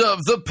Search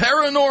of the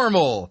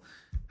Paranormal?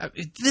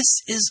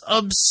 This is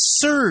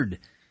absurd.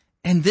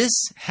 And this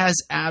has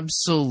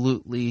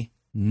absolutely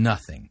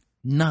nothing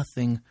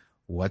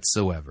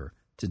whatsoever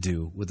to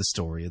do with the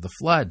story of the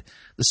flood.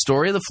 The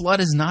story of the flood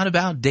is not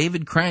about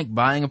David Crank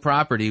buying a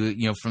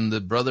property, from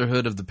the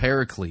Brotherhood of the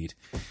Paraclete.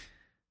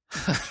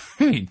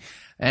 And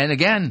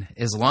again,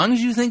 as long as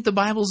you think the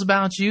Bible's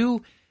about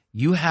you,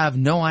 you have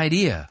no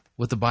idea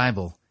what the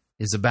Bible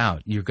is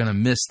about. You're going to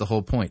miss the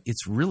whole point.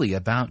 It's really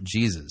about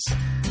Jesus.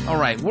 All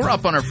right, we're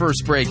up on our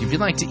first break. If you'd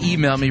like to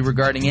email me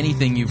regarding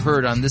anything you've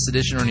heard on this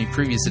edition or any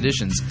previous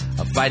editions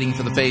of Fighting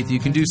for the Faith, you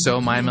can do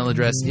so. My email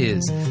address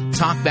is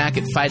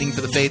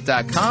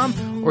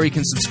talkback@fightingforthefaith.com, or you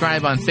can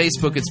subscribe on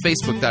Facebook. It's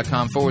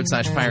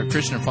facebook.com/Pirate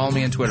Christian, or follow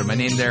me on Twitter. My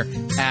name there,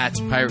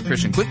 @Pirate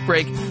Christian. Quick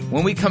break.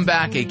 When we come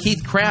back, a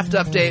Keith Craft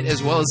update,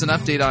 as well as an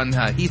update on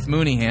Heath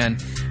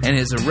Mooneyham and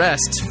his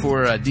arrest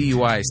for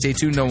DUI. Stay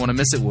tuned. Don't want to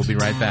miss it. We'll be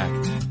right back.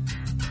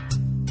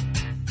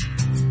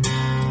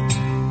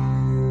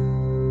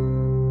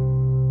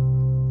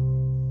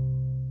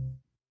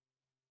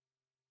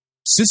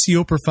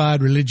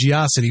 Sissy-oprified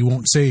religiosity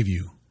won't save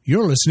you.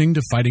 You're listening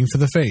to Fighting for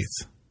the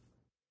Faith.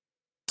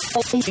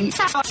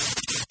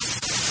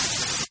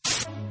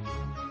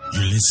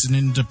 You're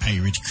listening to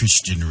Pirate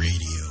Christian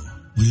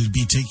Radio. We'll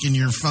be taking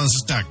your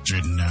false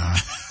doctrine now.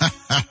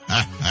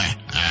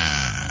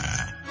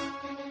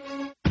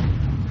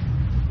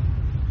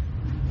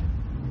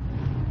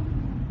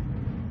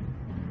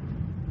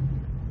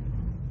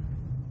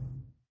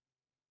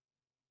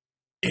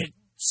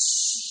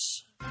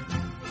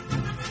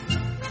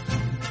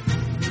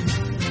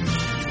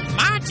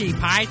 Monty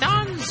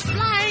Python's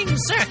Flying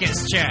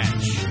Circus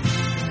Church.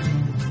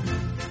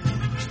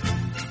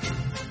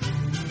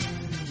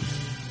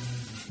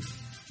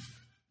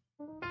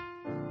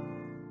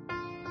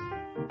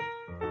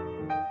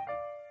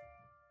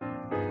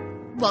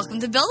 Welcome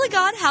to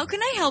Build-A-God. How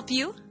can I help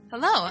you?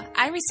 Hello,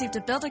 I received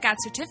a Build-A-God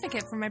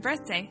certificate for my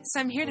birthday, so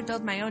I'm here to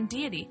build my own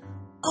deity.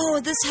 Oh,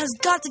 this has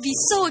got to be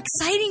so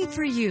exciting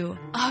for you.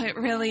 Oh, it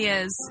really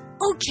is.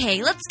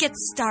 Okay, let's get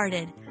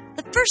started.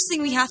 The first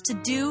thing we have to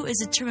do is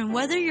determine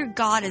whether your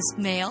God is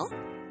male,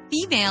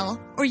 female,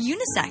 or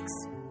unisex.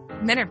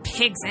 Men are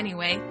pigs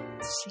anyway.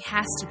 She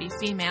has to be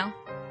female.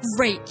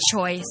 Great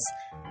choice.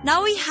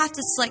 Now we have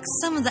to select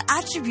some of the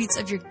attributes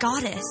of your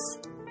goddess.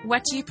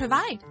 What do you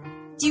provide?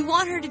 Do you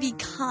want her to be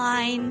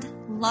kind,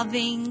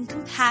 loving,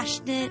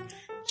 compassionate,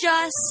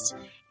 just,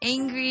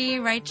 angry,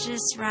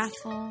 righteous,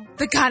 wrathful?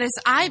 The goddess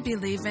I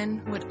believe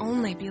in would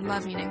only be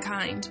loving and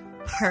kind.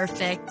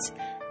 Perfect.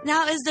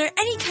 Now, is there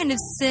any kind of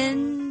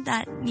sin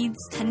that needs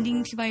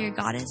tending to by your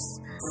goddess?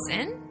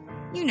 Sin?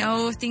 You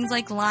know, things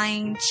like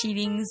lying,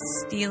 cheating,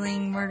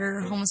 stealing,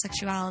 murder,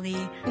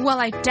 homosexuality. Well,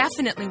 I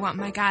definitely want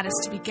my goddess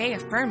to be gay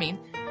affirming,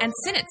 and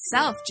sin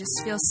itself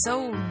just feels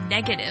so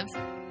negative.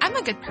 I'm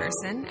a good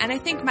person, and I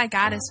think my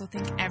goddess will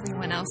think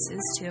everyone else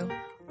is too.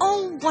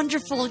 Oh,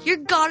 wonderful. Your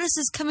goddess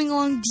is coming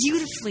along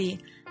beautifully.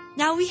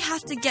 Now we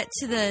have to get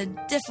to the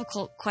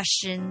difficult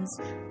questions.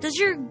 Does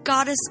your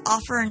goddess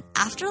offer an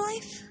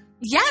afterlife?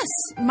 Yes,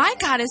 my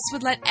goddess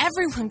would let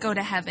everyone go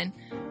to heaven,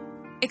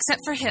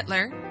 except for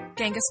Hitler,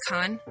 Genghis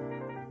Khan,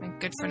 my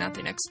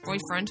good-for-nothing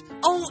ex-boyfriend.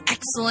 Oh,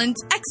 excellent,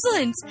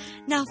 excellent.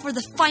 Now for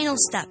the final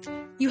step,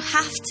 you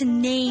have to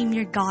name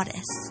your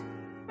goddess.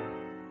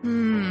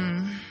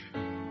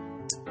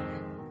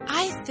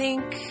 I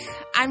think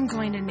I'm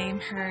going to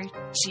name her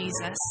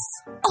Jesus.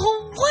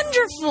 Oh,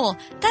 wonderful.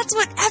 That's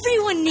what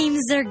everyone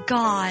names their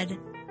god.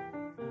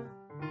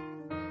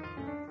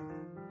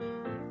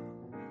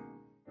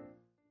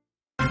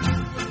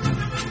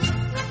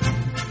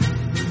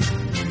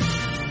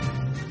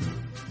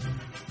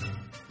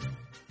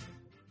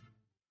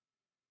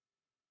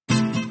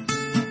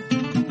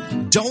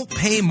 Don't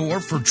pay more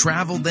for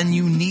travel than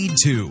you need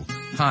to.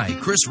 Hi,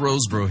 Chris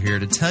Roseborough here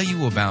to tell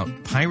you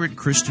about Pirate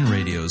Christian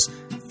Radio's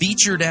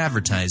featured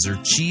advertiser,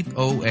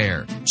 Cheap-O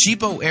Air.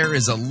 Cheap-O Air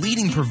is a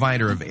leading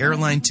provider of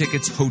airline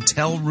tickets,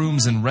 hotel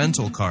rooms, and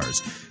rental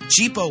cars.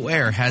 Cheap-O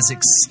Air has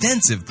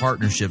extensive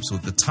partnerships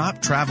with the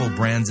top travel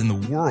brands in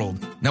the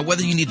world. Now,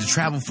 whether you need to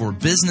travel for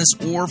business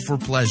or for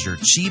pleasure,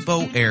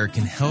 Cheap-O Air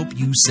can help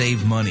you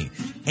save money.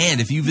 And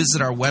if you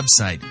visit our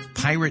website,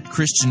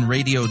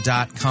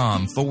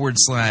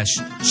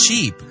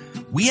 piratechristianradio.com/cheap,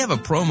 we have a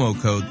promo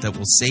code that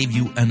will save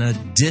you an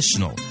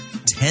additional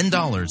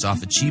 $10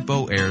 off of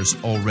Cheap-O Air's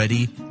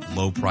already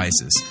low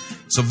prices.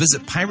 So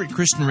visit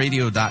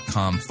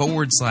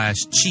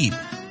piratechristianradio.com/cheap,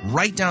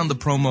 write down the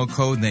promo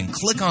code, then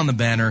click on the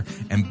banner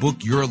and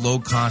book your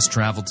low-cost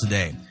travel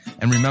today.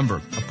 And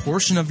remember, a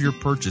portion of your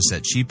purchase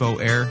at Cheap-O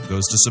Air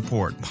goes to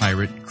support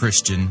Pirate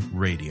Christian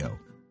Radio.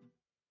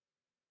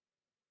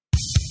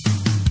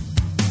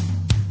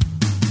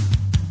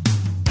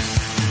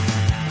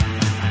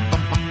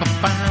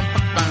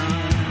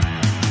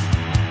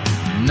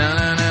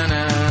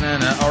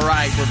 All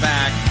right, we're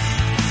back.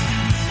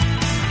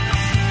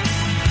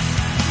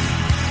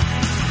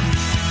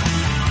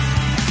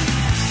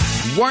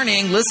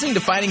 Warning, listening to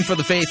Fighting for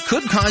the Faith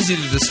could cause you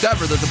to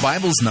discover that the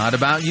Bible's not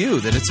about you,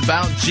 that it's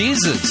about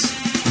Jesus.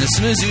 And as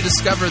soon as you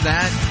discover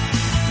that,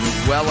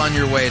 you're well on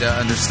your way to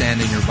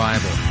understanding your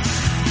Bible.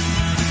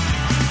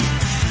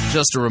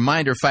 Just a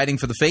reminder, Fighting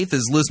for the Faith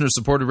is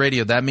listener-supported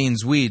radio. That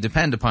means we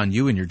depend upon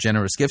you and your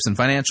generous gifts and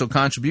financial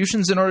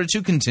contributions in order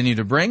to continue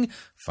to bring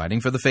Fighting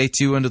for the Faith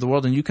to you into the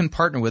world. And you can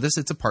partner with us.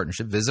 It's a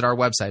partnership. Visit our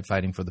website,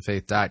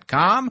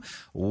 fightingforthefaith.com.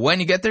 When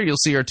you get there, you'll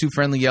see our two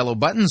friendly yellow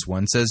buttons.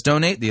 One says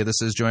donate. The other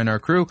says join our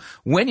crew.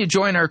 When you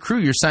join our crew,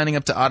 you're signing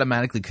up to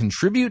automatically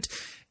contribute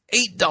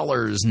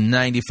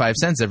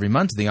 $8.95 every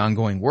month to the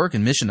ongoing work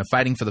and mission of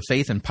Fighting for the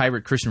Faith and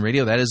Pirate Christian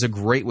Radio. That is a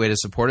great way to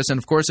support us. And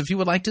of course, if you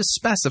would like to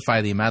specify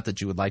the amount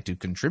that you would like to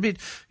contribute,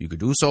 you could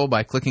do so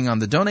by clicking on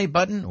the donate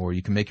button, or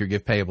you can make your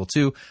gift payable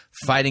to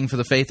Fighting for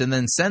the Faith and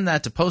then send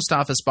that to Post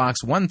Office Box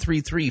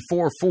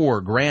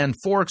 13344, Grand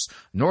Forks,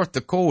 North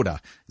Dakota,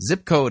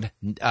 zip code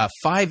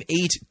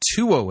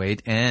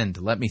 58208. And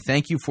let me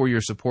thank you for your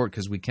support,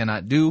 because we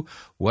cannot do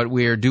what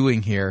we are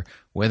doing here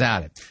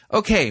without it.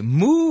 Okay,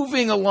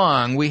 moving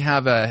along, we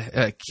have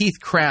a Keith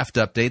Craft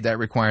update that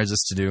requires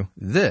us to do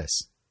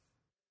this.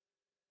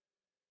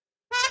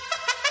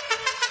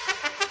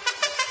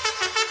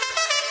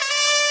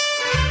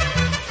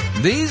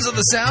 These are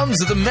the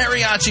sounds of the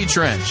Mariachi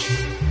Trench.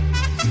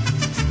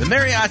 The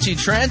Mariachi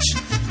Trench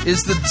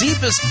is the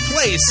deepest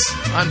place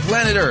on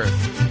planet Earth.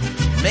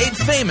 Made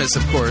famous,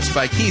 of course,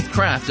 by Keith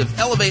Craft of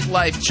Elevate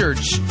Life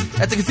Church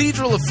at the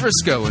Cathedral of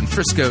Frisco in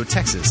Frisco,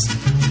 Texas.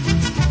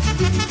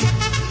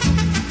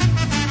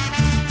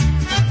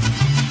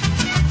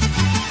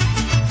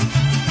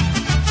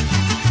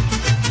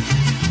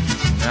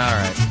 All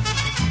right.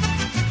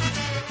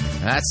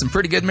 That's some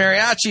pretty good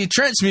Mariachi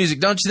Trench music,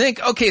 don't you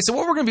think? Okay, so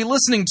what we're going to be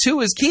listening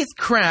to is Keith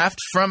Craft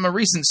from a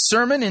recent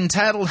sermon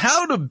entitled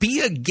How to Be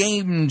a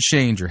Game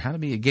Changer. How to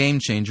Be a Game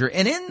Changer.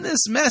 And in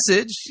this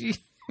message,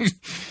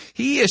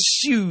 he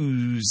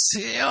eschews,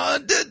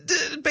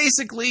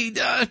 basically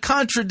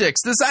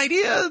contradicts this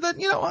idea that,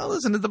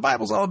 listen, the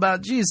Bible's all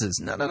about Jesus.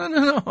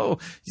 No.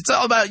 It's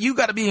all about you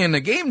got to be in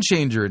a game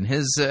changer. And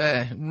his,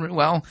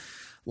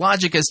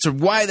 logic as to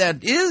why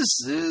that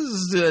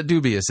is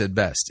dubious at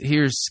best.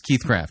 Here's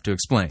Keith Craft to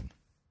explain.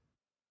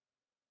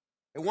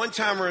 At one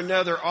time or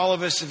another, all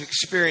of us have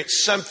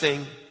experienced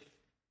something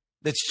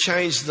that's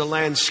changed the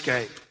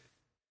landscape.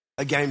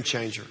 A game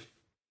changer.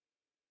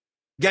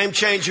 Game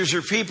changers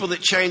are people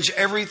that change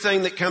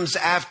everything that comes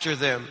after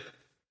them.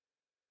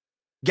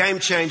 Game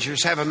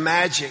changers have a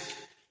magic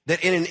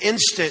that in an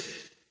instant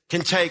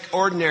can take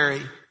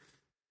ordinary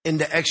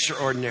into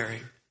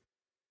extraordinary.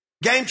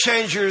 Game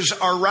changers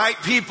are right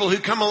people who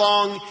come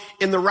along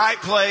in the right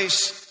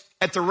place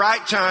at the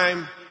right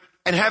time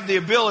and have the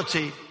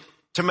ability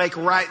to make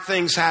right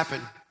things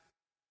happen.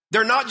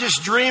 They're not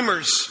just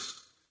dreamers.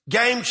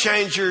 Game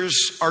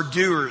changers are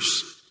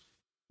doers.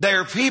 They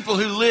are people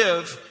who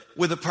live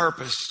with a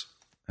purpose.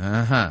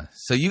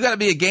 So you got to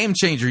be a game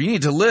changer. You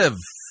need to live,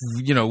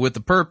 with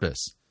the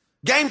purpose.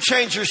 Game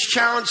changers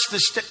challenge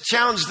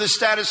the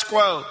status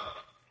quo.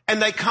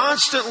 And they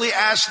constantly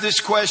ask this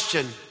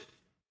question: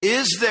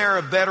 is there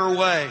a better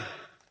way?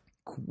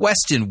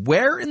 Question: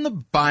 where in the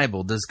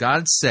Bible does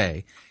God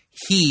say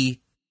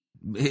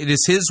it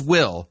is his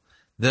will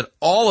that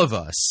all of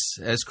us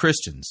as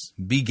Christians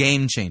be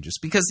game changers?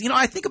 Because,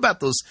 I think about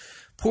those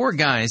poor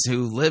guys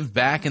who lived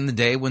back in the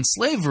day when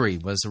slavery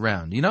was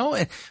around,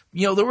 and,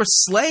 there were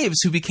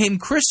slaves who became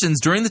Christians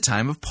during the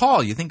time of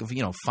Paul. You think of,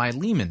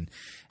 Philemon.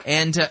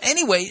 And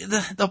anyway,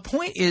 the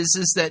point is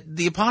that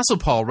the Apostle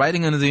Paul,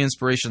 writing under the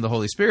inspiration of the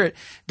Holy Spirit,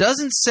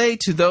 doesn't say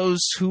to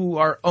those who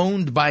are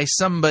owned by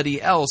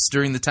somebody else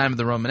during the time of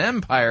the Roman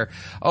Empire,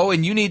 oh,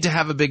 and you need to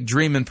have a big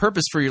dream and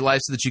purpose for your life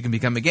so that you can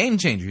become a game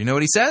changer. You know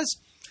what he says?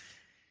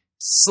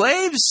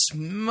 Slaves,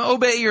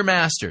 obey your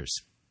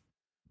masters.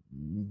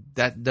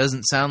 That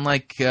doesn't sound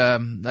like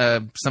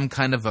some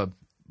kind of a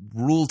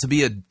rule to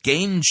be a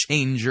game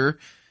changer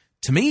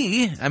to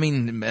me. I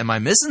mean, am I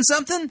missing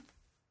something?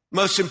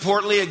 Most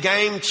importantly, a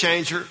game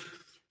changer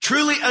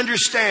truly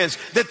understands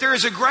that there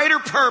is a greater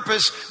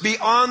purpose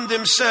beyond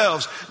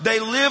themselves. They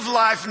live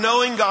life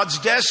knowing God's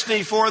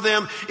destiny for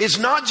them is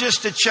not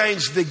just to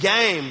change the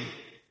game,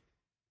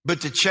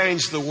 but to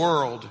change the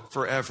world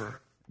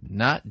forever.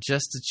 Not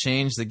just to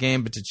change the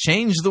game, but to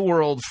change the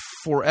world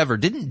forever.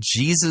 Didn't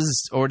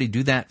Jesus already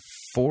do that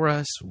for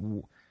us?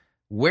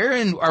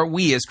 Wherein are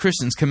we as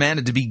Christians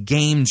commanded to be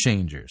game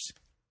changers?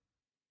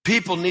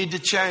 People need to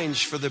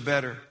change for the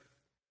better.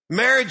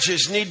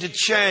 Marriages need to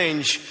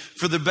change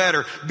for the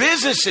better.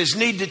 Businesses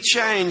need to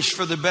change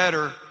for the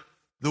better.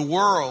 The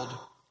world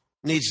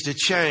needs to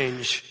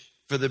change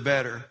for the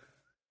better.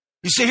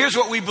 You see, here's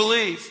what we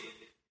believe.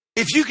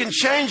 If you can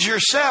change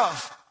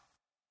yourself,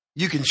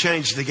 you can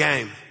change the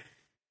game.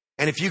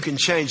 And if you can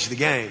change the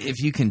game... If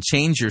you can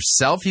change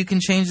yourself, you can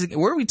change the game.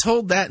 Where are we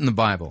told that in the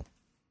Bible?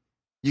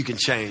 You can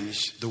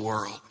change the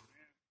world.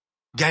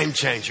 Game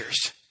changers.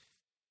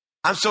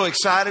 I'm so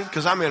excited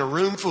because I'm in a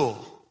room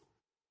full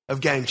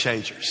of game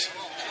changers.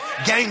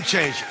 Game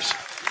changers.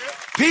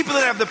 People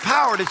that have the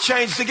power to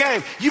change the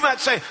game. You might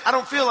say, I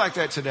don't feel like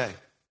that today.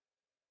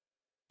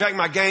 In fact,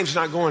 my game's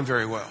not going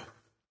very well.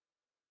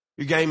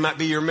 Your game might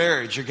be your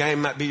marriage. Your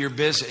game might be your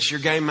business. Your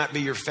game might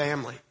be your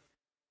family.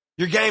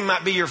 Your game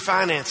might be your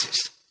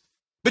finances.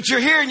 But you're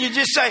here and you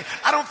just say,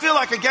 I don't feel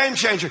like a game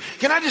changer.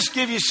 Can I just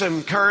give you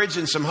some courage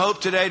and some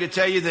hope today to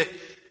tell you that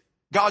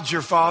God's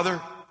your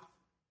Father?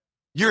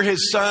 You're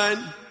His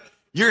Son.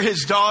 You're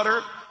His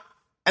daughter.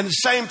 And the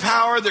same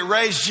power that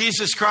raised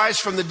Jesus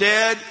Christ from the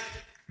dead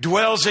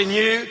dwells in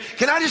you.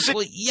 Can I just say...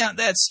 Well, yeah,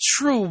 that's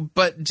true.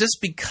 But just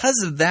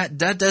because of that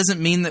doesn't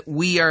mean that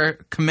we are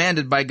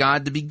commanded by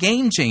God to be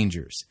game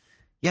changers.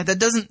 Yeah, that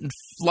doesn't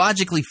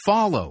logically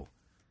follow.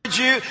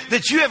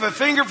 That you have a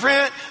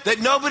fingerprint that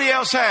nobody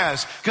else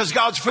has because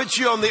God's put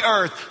you on the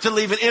earth to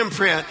leave an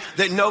imprint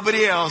that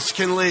nobody else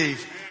can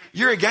leave.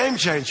 You're a game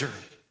changer.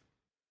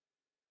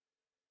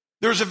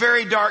 There was a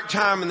very dark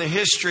time in the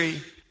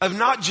history of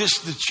not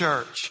just the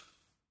church,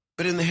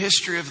 but in the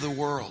history of the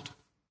world.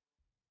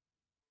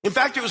 In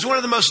fact, it was one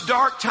of the most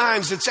dark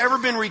times that's ever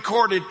been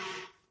recorded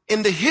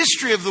in the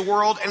history of the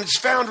world, and it's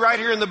found right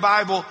here in the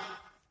Bible,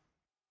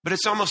 but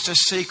it's almost a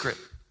secret.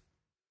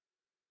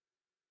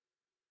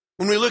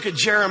 When we look at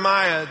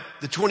Jeremiah,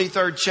 the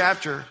 23rd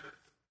chapter,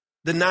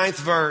 the 9th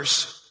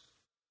verse,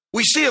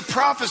 we see a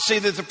prophecy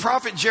that the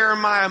prophet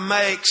Jeremiah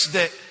makes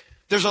that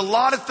there's a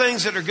lot of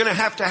things that are going to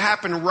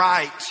happen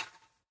right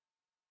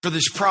for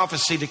this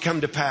prophecy to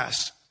come to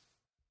pass.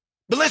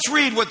 But let's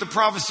read what the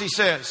prophecy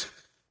says.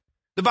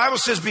 The Bible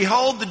says,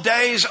 behold, the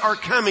days are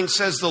coming,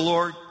 says the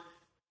Lord,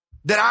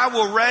 that I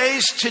will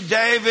raise to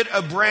David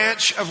a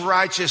branch of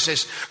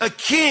righteousness, a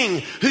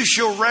king who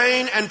shall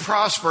reign and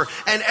prosper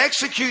and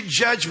execute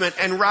judgment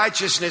and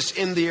righteousness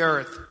in the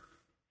earth.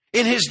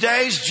 In his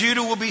days,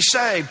 Judah will be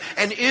saved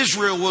and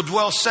Israel will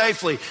dwell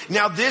safely.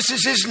 Now this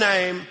is his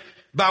name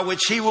by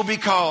which he will be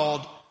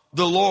called,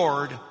 the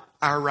Lord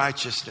our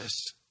righteousness.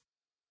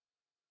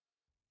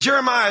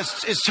 Jeremiah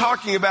is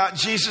talking about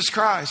Jesus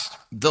Christ.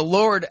 The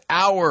Lord,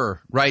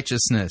 our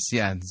righteousness.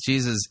 Yeah,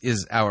 Jesus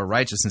is our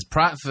righteousness.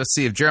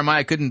 Prophecy of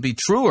Jeremiah couldn't be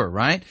truer,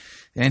 right?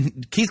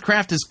 And Keith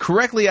Craft has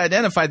correctly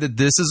identified that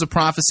this is a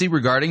prophecy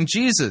regarding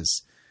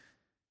Jesus.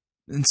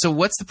 And so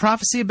what's the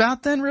prophecy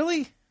about then,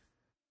 really?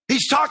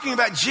 He's talking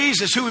about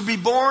Jesus, who would be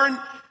born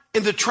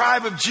in the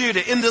tribe of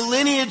Judah, in the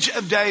lineage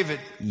of David.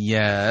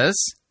 Yes.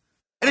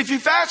 And if you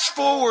fast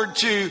forward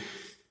to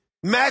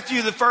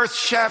Matthew, the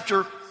first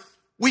chapter,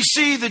 we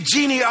see the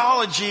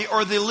genealogy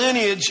or the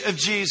lineage of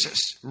Jesus.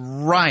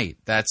 Right,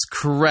 that's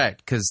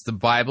correct, because the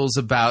Bible's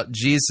about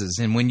Jesus.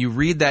 And when you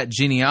read that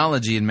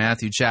genealogy in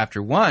Matthew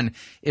chapter 1,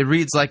 it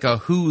reads like a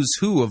who's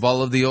who of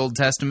all of the Old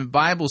Testament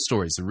Bible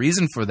stories. The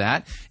reason for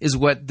that is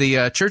what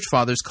the church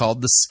fathers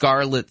called the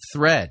scarlet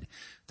thread.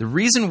 The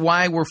reason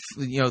why we're,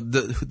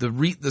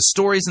 the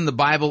stories in the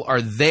Bible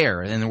are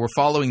there and we're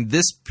following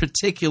this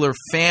particular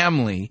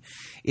family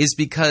is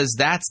because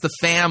that's the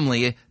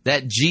family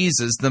that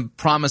Jesus, the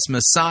promised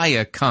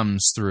Messiah,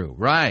 comes through,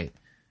 right?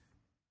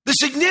 The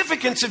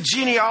significance of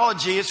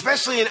genealogy,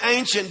 especially in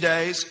ancient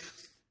days,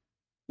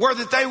 were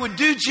that they would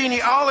do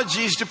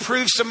genealogies to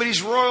prove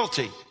somebody's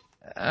royalty.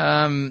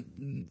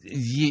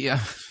 Yeah.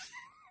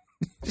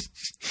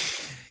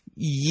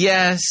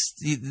 Yes,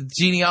 the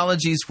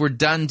genealogies were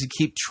done to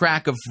keep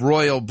track of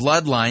royal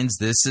bloodlines.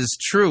 This is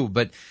true,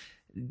 but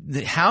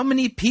how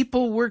many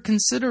people were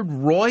considered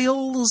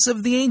royals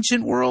of the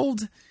ancient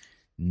world?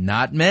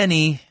 Not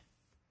many.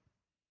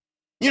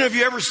 You know, have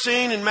you ever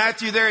seen in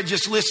Matthew there, it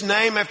just lists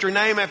name after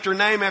name after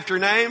name after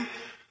name?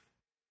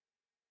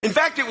 In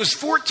fact, it was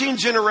 14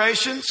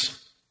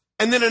 generations,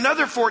 and then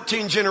another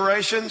 14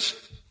 generations,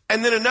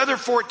 and then another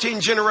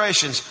 14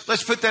 generations.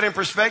 Let's put that in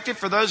perspective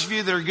for those of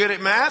you that are good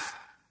at math.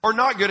 Or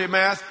not good at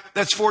math,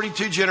 that's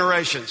 42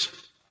 generations.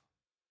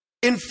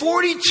 In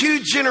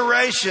 42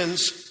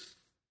 generations,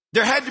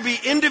 there had to be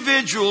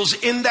individuals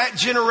in that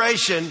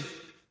generation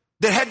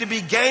that had to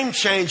be game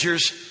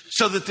changers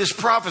so that this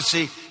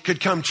prophecy could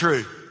come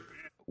true.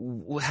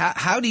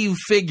 How do you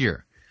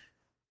figure?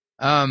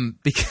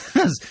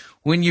 Because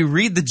when you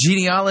read the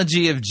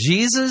genealogy of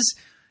Jesus,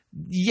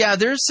 yeah,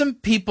 there's some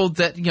people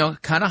that,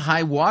 kind of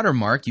high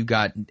watermark. You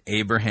got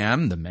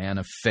Abraham, the man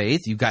of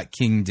faith. You got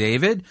King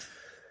David.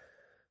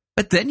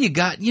 But then you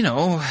got,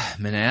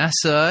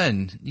 Manasseh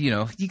and,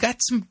 you got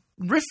some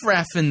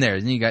riffraff in there.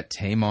 Then you got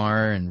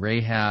Tamar and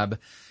Rahab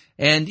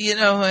and,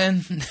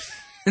 and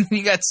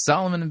you got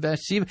Solomon and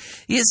Bathsheba.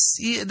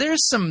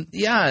 There's some,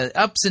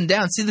 ups and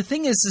downs. See, the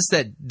thing is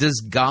that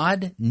does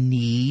God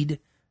need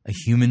a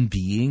human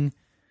being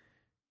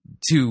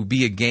to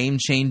be a game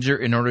changer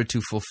in order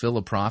to fulfill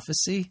a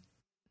prophecy?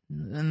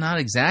 Not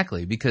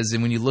exactly, because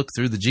when you look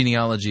through the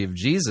genealogy of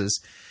Jesus,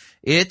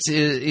 it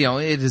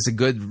is a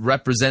good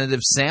representative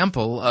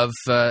sample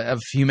of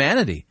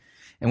humanity.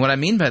 And what I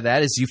mean by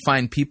that is you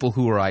find people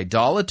who are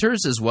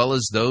idolaters as well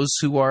as those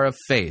who are of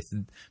faith.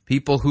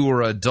 People who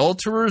are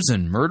adulterers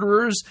and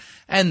murderers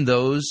and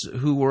those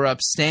who were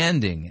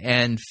upstanding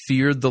and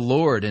feared the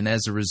Lord. And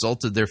as a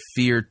result of their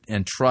fear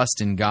and trust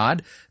in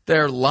God,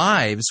 their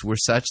lives were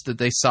such that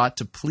they sought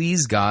to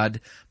please God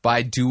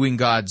by doing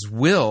God's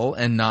will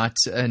and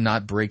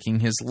not breaking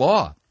his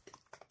law.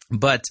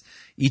 But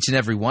each and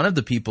every one of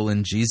the people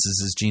in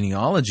Jesus'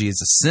 genealogy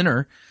is a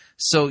sinner.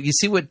 So you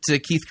see what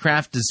Keith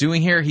Craft is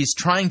doing here? He's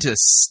trying to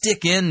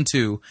stick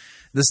into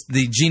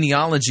the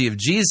genealogy of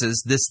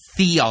Jesus, this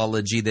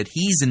theology that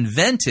he's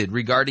invented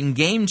regarding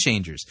game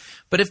changers.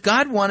 But if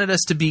God wanted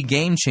us to be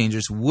game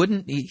changers,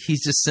 wouldn't he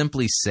just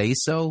simply say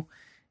so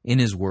in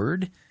his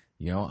word?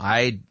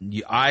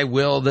 I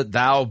will that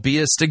thou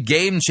beest a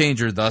game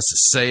changer, thus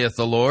saith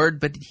the Lord.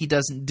 But he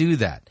doesn't do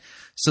that.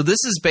 So this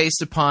is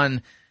based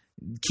upon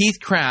Keith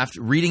Craft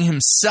reading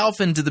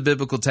himself into the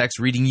biblical text,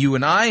 reading you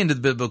and I into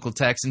the biblical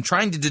text, and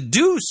trying to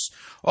deduce,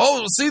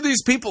 see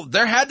these people,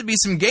 there had to be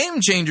some game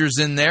changers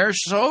in there,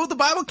 so the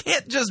Bible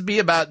can't just be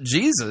about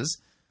Jesus.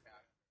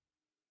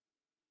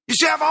 You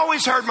see, I've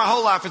always heard my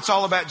whole life it's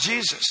all about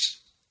Jesus.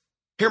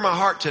 Hear my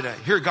heart today.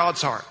 Hear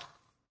God's heart.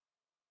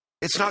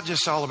 It's not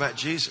just all about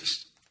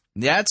Jesus.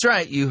 Yeah, that's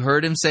right. You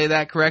heard him say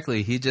that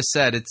correctly. He just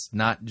said it's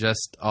not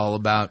just all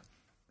about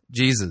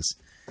Jesus.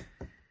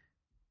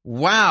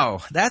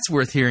 Wow, that's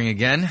worth hearing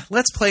again.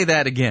 Let's play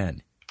that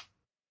again.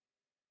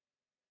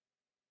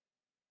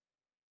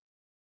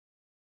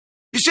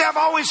 You see, I've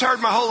always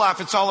heard my whole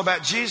life it's all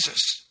about Jesus.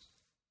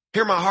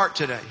 Hear my heart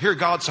today. Hear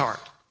God's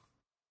heart.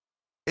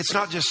 It's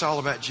not just all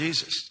about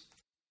Jesus.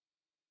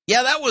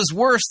 Yeah, that was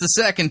worse the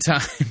second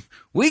time.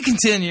 We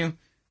continue.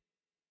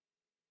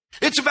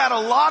 It's about a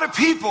lot of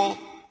people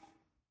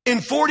in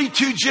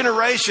 42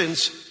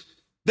 generations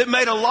that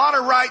made a lot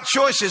of right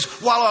choices,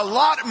 while a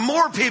lot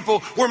more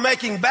people were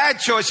making bad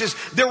choices.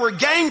 There were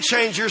game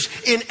changers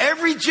in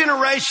every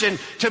generation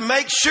to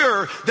make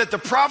sure that the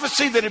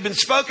prophecy that had been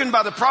spoken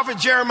by the prophet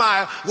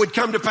Jeremiah would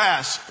come to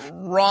pass.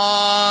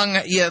 Wrong.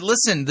 Yeah,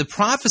 listen, the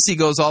prophecy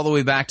goes all the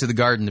way back to the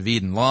Garden of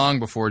Eden, long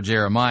before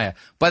Jeremiah.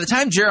 By the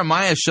time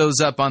Jeremiah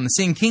shows up on the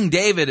scene, King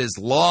David is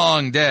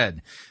long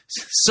dead.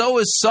 So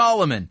is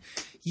Solomon.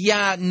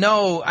 Yeah,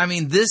 no, I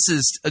mean, this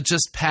is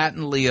just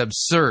patently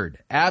absurd.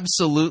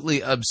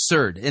 Absolutely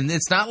absurd. And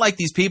it's not like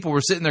these people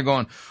were sitting there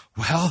going,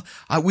 well,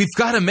 we've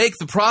got to make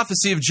the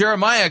prophecy of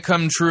Jeremiah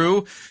come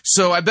true,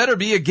 so I better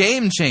be a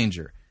game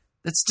changer.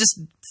 That's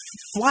just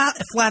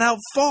flat out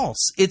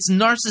false. It's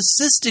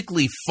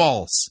narcissistically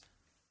false.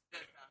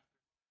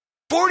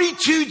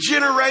 42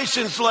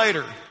 generations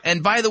later.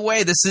 And by the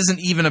way, this isn't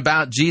even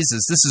about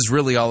Jesus. This is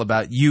really all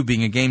about you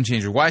being a game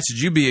changer. Why should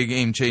you be a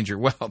game changer?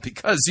 Well,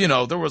 because,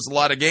 there was a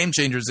lot of game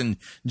changers in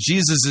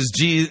Jesus'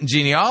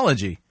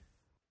 genealogy.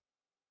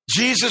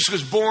 Jesus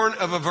was born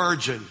of a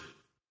virgin.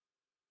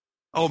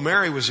 Oh,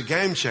 Mary was a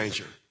game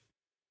changer.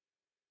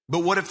 But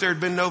what if there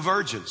had been no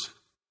virgins?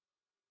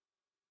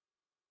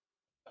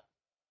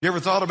 You ever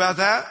thought about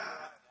that?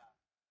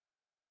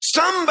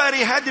 Somebody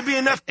had to be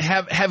enough.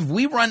 Have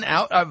we run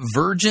out of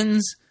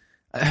virgins?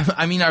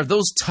 I mean, are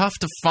those tough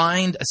to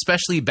find,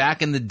 especially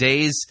back in the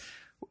days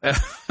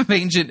of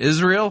ancient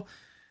Israel?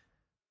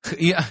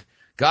 Yeah,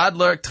 God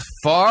looked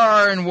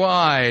far and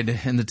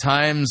wide in the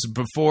times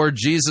before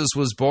Jesus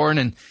was born,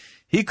 and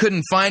he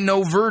couldn't find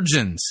no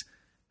virgins.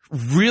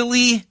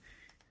 Really?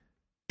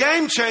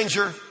 Game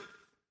changer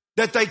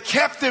that they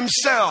kept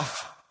themselves,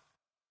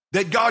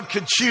 that God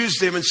could choose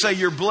them and say,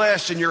 you're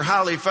blessed and you're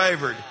highly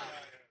favored.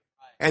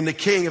 And the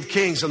King of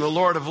Kings and the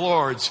Lord of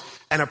Lords,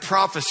 and a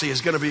prophecy is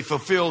going to be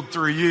fulfilled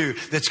through you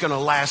that's going to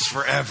last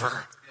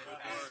forever.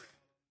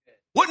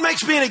 What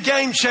makes being a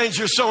game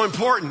changer so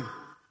important?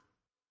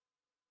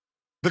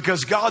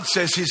 Because God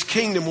says his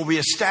kingdom will be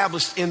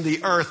established in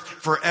the earth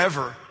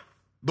forever,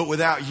 but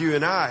without you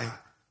and I,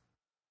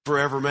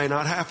 forever may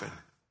not happen.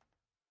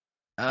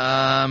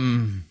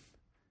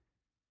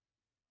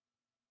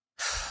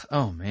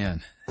 Oh,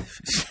 man.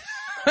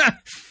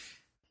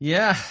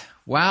 Yeah.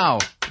 Wow,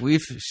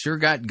 we've sure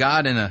got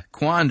God in a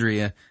quandary,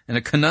 in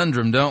a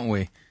conundrum, don't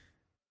we?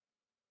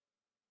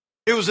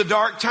 It was a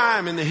dark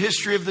time in the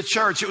history of the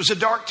church. It was a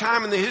dark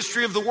time in the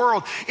history of the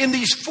world. In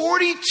these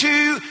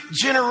 42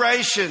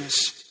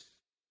 generations,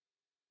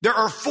 there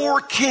are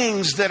 4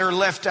 kings that are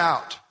left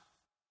out.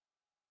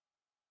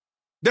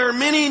 There are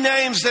many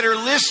names that are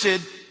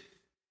listed,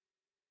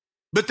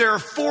 but there are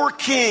 4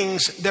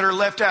 kings that are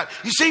left out.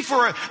 You see,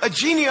 for a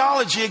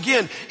genealogy,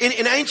 again,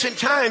 in ancient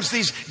times,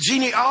 these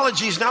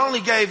genealogies not only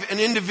gave an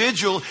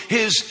individual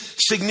his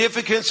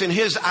significance and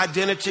his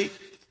identity.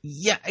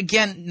 Yeah,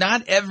 again,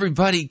 not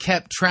everybody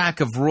kept track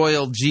of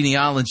royal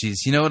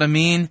genealogies. You know what I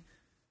mean?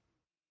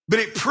 But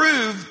it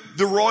proved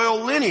the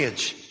royal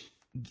lineage.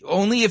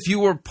 Only if you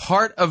were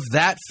part of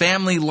that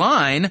family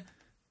line.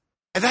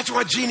 And that's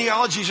why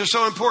genealogies are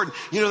so important.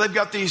 They've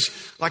got these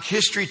like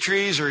history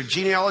trees or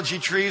genealogy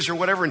trees or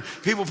whatever, and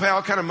people pay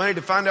all kind of money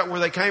to find out where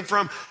they came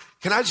from.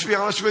 Can I just be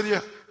honest with you?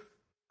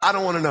 I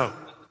don't want to know.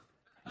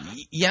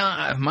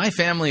 Yeah, my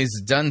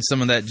family's done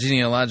some of that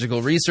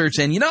genealogical research,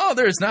 and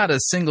there's not a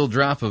single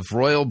drop of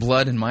royal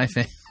blood in my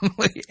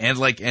family, and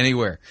like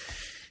anywhere.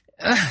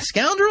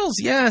 Scoundrels,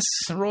 yes.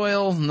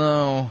 Royal,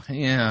 no.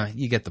 Yeah,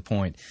 you get the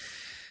point.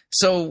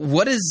 So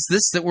what is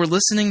this that we're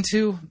listening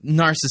to?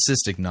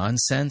 Narcissistic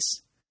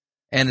nonsense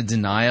and a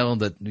denial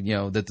that,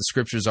 that the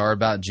scriptures are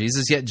about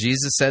Jesus. Yet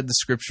Jesus said the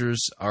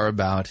scriptures are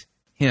about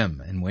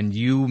him. And when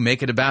you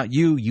make it about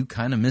you, you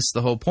kind of miss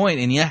the whole point.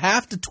 And you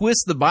have to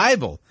twist the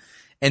Bible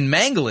and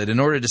mangle it in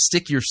order to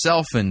stick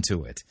yourself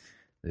into it,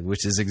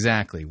 which is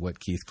exactly what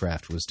Keith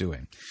Craft was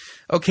doing.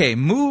 Okay,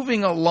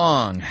 moving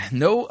along.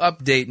 No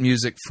update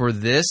music for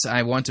this.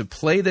 I want to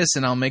play this,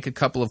 and I'll make a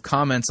couple of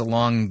comments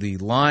along the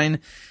line.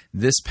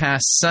 This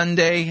past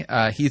Sunday,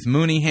 Heath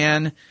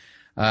Mooneyham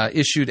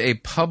issued a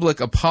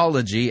public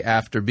apology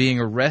after being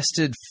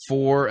arrested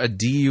for a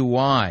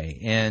DUI,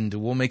 and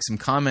we'll make some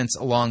comments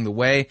along the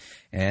way,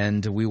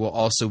 and we will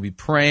also be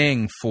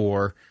praying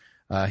for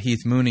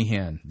Heath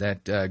Mooneyham,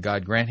 that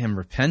God grant him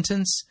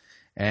repentance,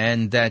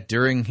 and that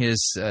during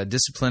his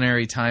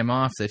disciplinary time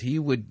off, that he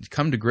would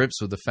come to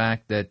grips with the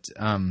fact that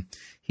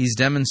he's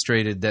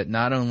demonstrated that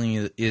not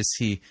only is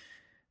he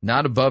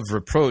not above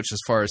reproach as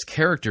far as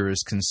character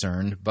is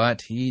concerned,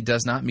 but he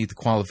does not meet the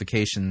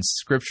qualifications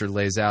Scripture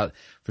lays out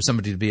for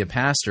somebody to be a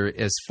pastor,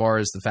 as far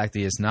as the fact that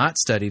he has not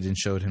studied and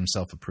showed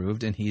himself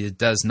approved, and he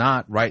does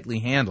not rightly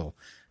handle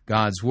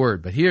God's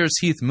Word. But here's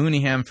Heath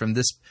Mooneyham from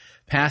this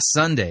past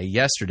Sunday,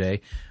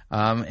 yesterday,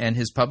 and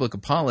his public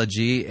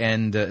apology,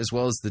 and as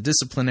well as the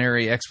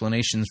disciplinary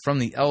explanations from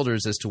the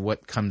elders as to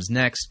what comes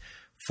next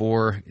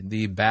for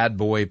the bad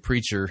boy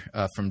preacher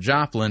from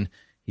Joplin,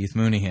 Heath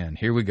Mooneyham.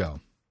 Here we go.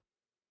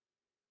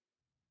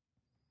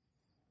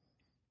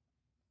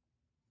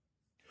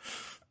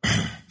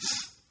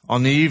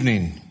 On the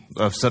evening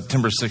of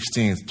September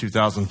 16th,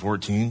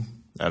 2014,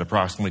 at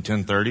approximately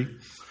 10:30,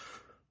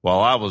 while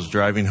I was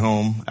driving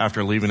home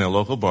after leaving a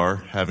local bar,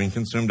 having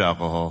consumed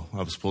alcohol,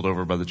 I was pulled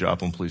over by the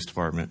Joplin Police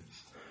Department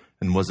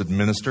and was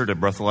administered a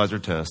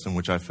breathalyzer test in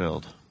which I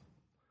failed.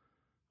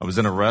 I was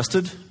then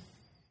arrested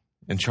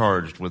and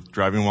charged with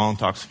driving while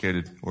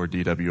intoxicated, or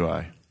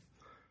DWI.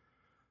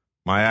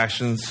 My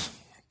actions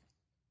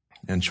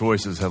and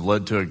choices have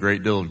led to a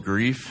great deal of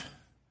grief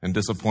and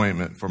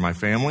disappointment for my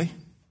family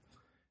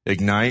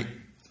Ignite,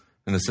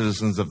 and the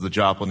citizens of the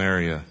Joplin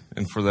area.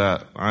 And for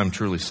that, I'm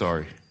truly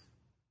sorry.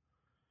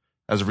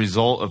 As a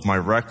result of my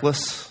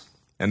reckless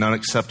and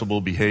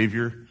unacceptable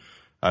behavior,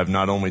 I've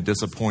not only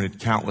disappointed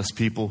countless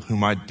people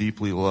whom I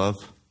deeply love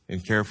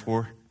and care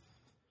for,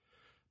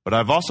 but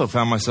I've also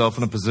found myself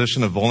in a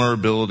position of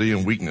vulnerability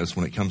and weakness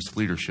when it comes to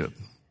leadership.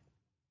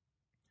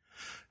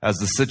 As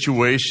the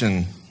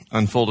situation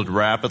unfolded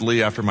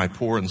rapidly after my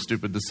poor and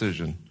stupid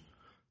decision,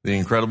 the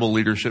incredible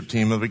leadership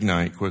team of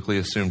Ignite quickly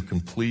assumed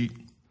complete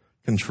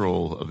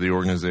control of the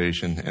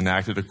organization and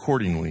acted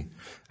accordingly,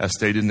 as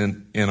stated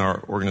in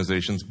our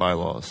organization's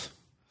bylaws.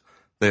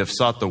 They have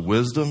sought the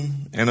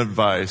wisdom and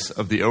advice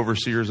of the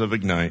overseers of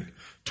Ignite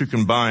to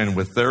combine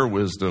with their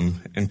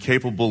wisdom and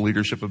capable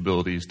leadership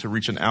abilities to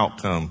reach an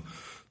outcome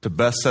to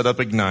best set up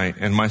Ignite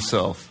and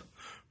myself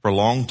for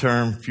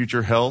long-term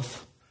future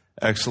health,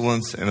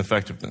 excellence, and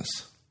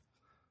effectiveness.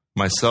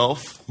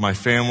 Myself, my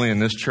family,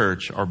 and this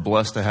church are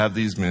blessed to have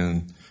these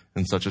men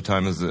in such a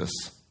time as this.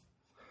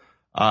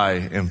 I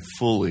am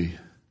fully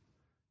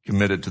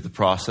committed to the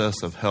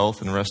process of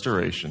health and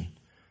restoration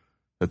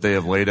that they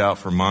have laid out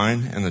for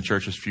mine and the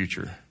church's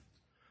future.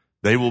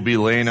 They will be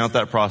laying out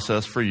that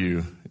process for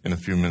you in a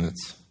few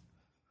minutes.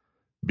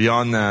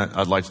 Beyond that,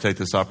 I'd like to take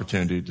this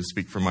opportunity to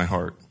speak from my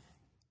heart.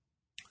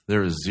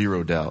 There is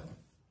zero doubt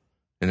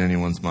in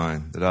anyone's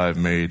mind that I have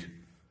made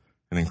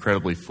an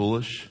incredibly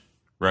foolish,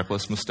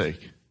 reckless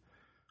mistake.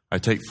 I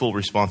take full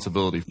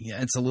responsibility.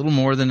 Yeah, it's a little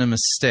more than a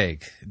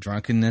mistake.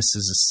 Drunkenness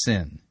is a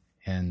sin.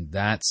 And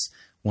that's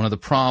one of the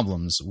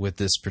problems with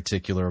this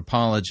particular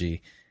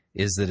apology,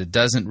 is that it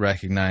doesn't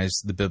recognize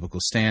the biblical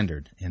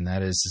standard. And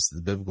that is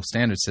the biblical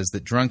standard says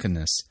that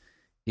drunkenness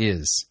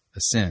is a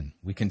sin.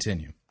 We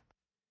continue.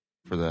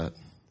 For that.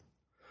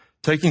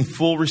 Taking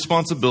full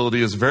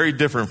responsibility is very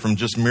different from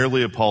just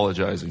merely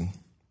apologizing.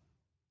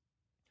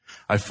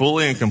 I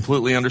fully and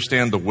completely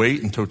understand the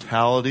weight and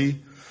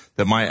totality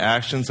that my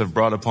actions have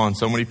brought upon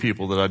so many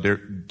people that I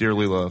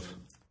dearly love.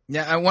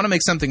 Yeah, I want to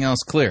make something else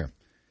clear.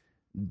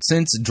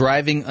 Since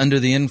driving under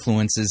the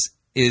influences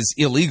is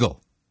illegal,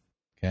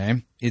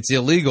 okay? It's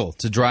illegal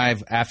to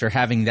drive after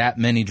having that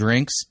many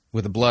drinks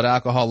with a blood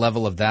alcohol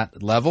level of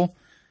that level.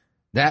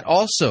 That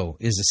also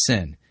is a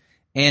sin.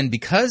 And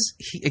because,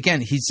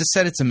 he's just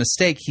said it's a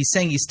mistake, he's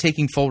saying he's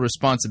taking full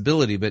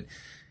responsibility, but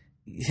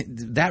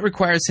that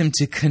requires him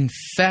to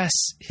confess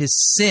his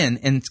sin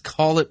and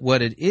call it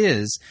what it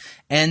is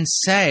and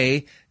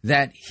say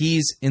that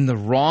he's in the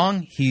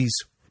wrong, he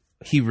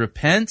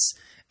repents,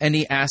 and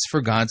he asks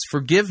for God's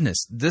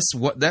forgiveness.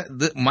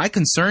 My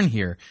concern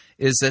here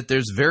is that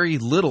there's very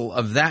little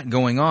of that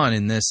going on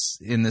in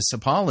this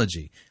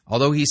apology.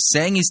 Although he's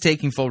saying he's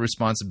taking full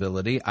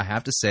responsibility, I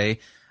have to say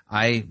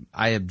I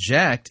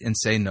object and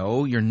say,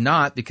 no, you're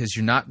not, because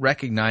you're not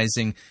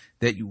recognizing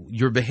that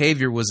your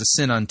behavior was a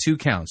sin on two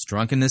counts.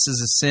 Drunkenness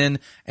is a sin,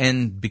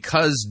 and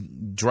because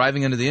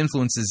driving under the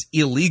influence is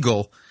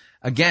illegal,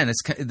 again,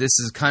 this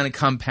is kind of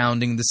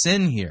compounding the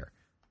sin here.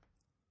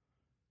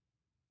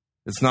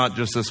 It's not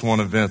just this one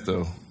event,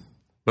 though,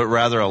 but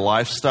rather a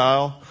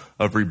lifestyle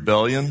of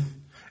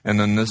rebellion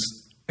and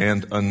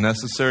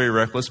unnecessary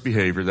reckless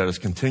behavior that has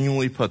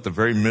continually put the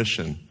very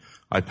mission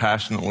I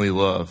passionately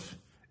love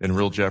in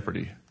real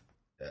jeopardy.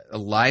 A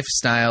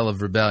lifestyle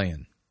of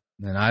rebellion.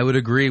 And I would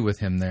agree with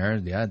him there.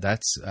 Yeah,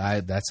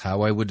 that's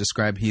how I would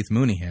describe Heath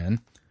Mooneyham.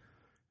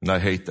 And I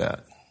hate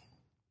that.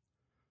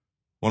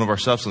 One of our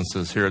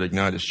substances here at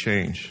Ignite is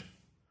change.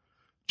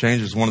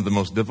 Change is one of the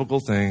most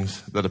difficult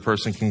things that a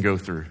person can go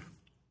through.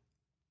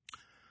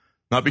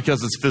 Not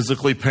because it's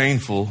physically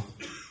painful,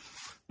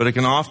 but it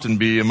can often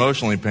be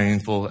emotionally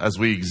painful as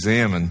we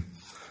examine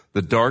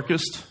the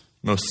darkest,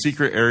 most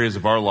secret areas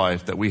of our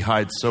life that we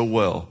hide so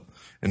well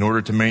in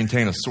order to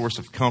maintain a source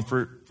of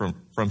comfort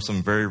from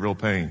some very real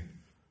pain.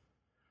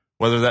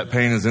 Whether that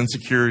pain is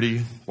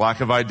insecurity,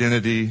 lack of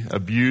identity,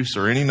 abuse,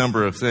 or any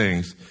number of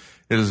things,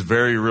 it is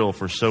very real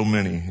for so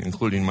many,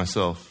 including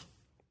myself.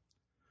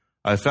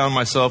 I found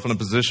myself in a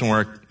position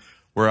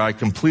where I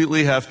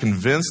completely have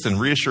convinced and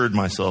reassured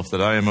myself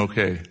that I am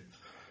okay.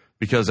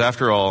 Because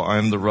after all, I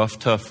am the rough,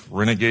 tough,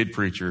 renegade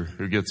preacher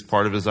who gets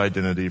part of his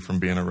identity from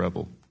being a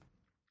rebel.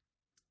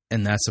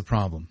 And that's a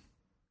problem.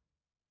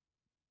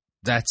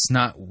 That's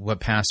not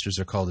what pastors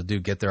are called to do,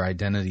 get their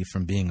identity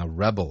from being a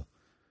rebel.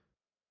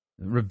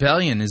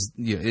 Rebellion is,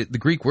 the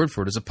Greek word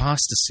for it is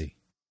apostasy.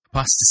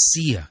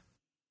 Apostasia.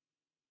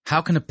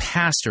 How can a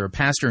pastor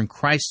in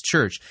Christ's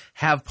church,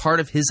 have part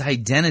of his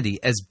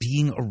identity as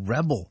being a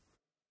rebel?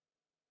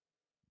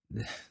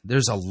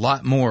 There's a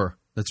lot more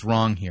that's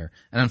wrong here.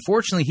 And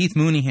unfortunately, Heath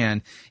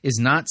Mooneyham is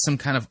not some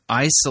kind of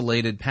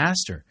isolated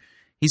pastor.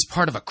 He's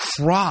part of a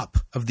crop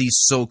of these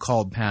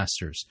so-called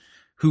pastors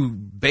who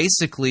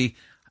basically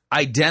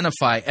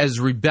identify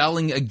as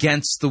rebelling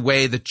against the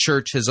way the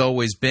church has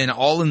always been,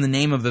 all in the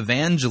name of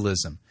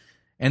evangelism.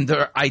 And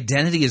their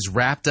identity is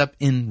wrapped up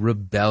in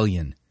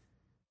rebellion.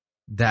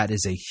 That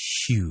is a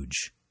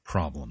huge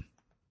problem.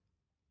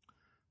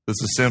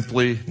 This is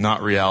simply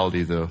not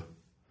reality, though.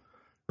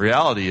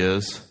 Reality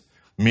is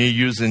me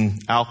using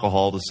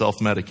alcohol to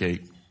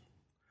self-medicate.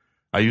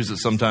 I use it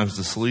sometimes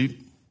to sleep,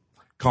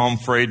 calm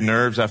frayed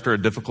nerves after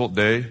a difficult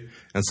day,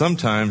 and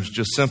sometimes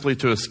just simply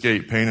to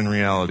escape pain and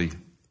reality.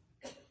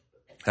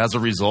 As a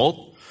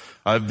result,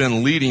 I've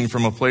been leading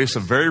from a place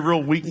of very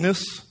real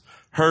weakness,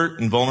 hurt,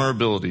 and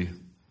vulnerability.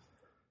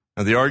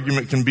 Now, the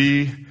argument can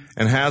be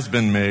and has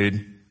been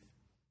made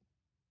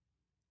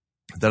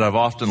that I've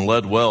often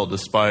led well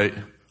despite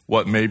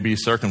what may be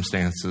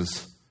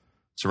circumstances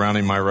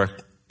surrounding my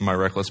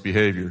reckless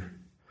behavior.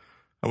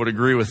 I would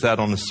agree with that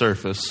on the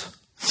surface,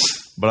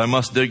 but I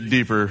must dig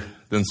deeper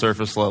than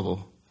surface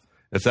level.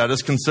 If that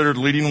is considered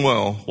leading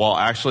well while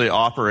actually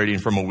operating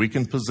from a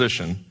weakened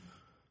position,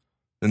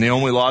 then the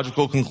only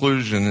logical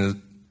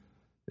conclusion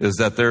is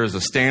that there is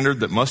a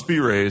standard that must be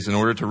raised in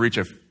order to reach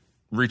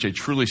a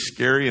truly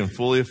scary and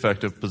fully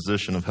effective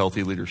position of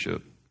healthy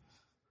leadership.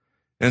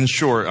 In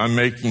short, I'm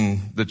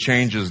making the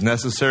changes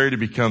necessary to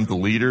become the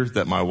leader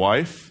that my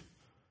wife,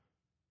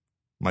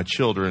 my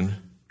children,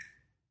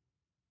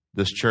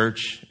 this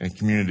church, and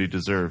community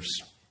deserves.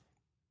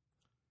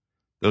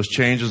 Those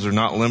changes are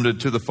not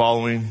limited to the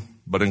following,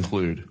 but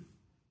include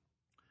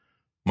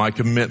my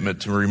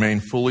commitment to remain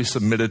fully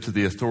submitted to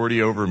the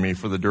authority over me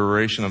for the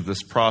duration of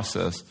this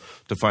process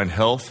to find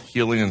health,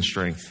 healing, and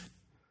strength.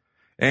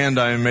 And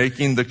I am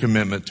making the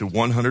commitment to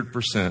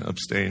 100%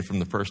 abstain from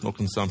the personal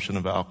consumption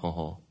of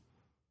alcohol.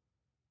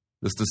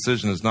 This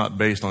decision is not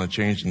based on a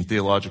change in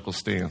theological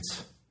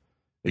stance.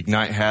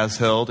 Ignite has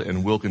held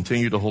and will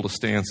continue to hold a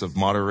stance of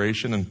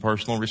moderation and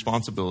personal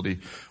responsibility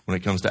when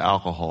it comes to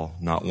alcohol,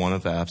 not one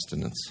of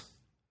abstinence.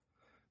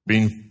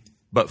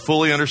 But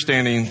fully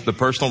understanding the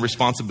personal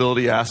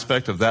responsibility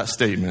aspect of that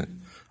statement,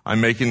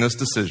 I'm making this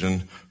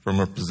decision from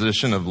a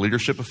position of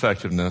leadership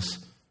effectiveness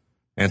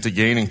and to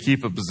gain and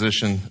keep a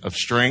position of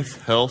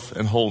strength, health,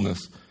 and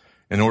wholeness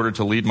in order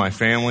to lead my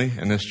family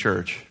and this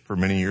church for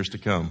many years to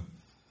come.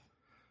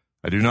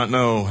 I do not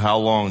know how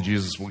long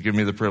Jesus will give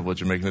me the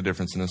privilege of making a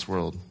difference in this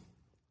world,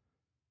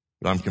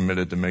 but I'm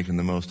committed to making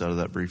the most out of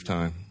that brief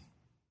time.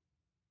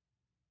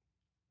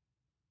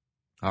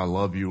 I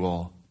love you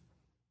all.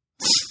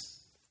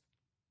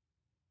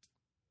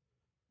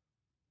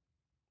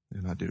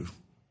 And I do.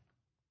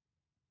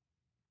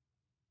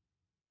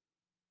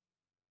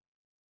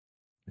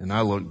 And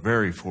I look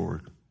very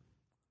forward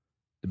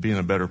to being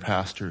a better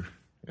pastor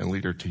and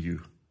leader to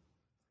you,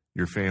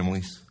 your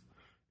families,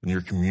 and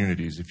your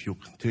communities. If you'll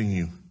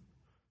continue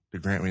to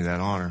grant me that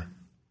honor,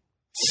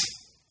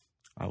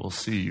 I will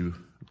see you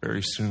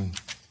very soon.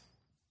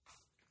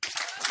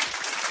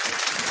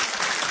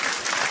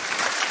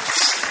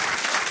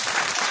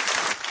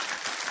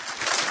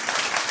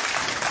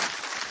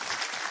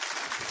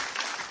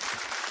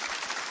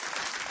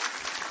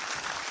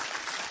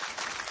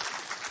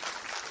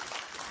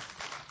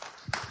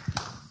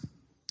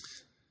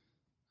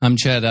 I'm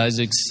Chad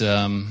Isaacs,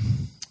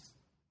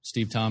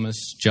 Steve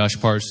Thomas, Josh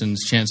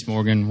Parsons, Chance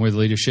Morgan. We're the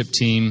leadership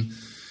team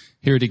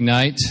here at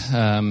Ignite,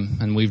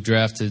 and we've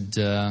drafted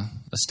a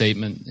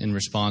statement in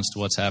response to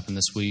what's happened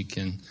this week,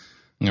 and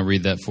I'm going to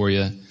read that for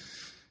you.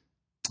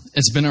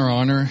 It's been our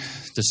honor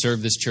to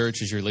serve this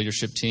church as your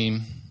leadership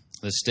team.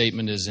 The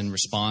statement is in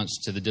response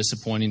to the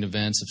disappointing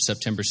events of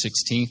September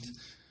 16th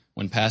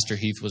when Pastor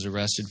Heath was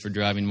arrested for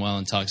driving while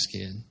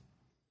intoxicated.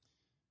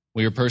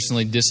 We are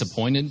personally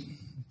disappointed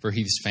for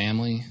Heath's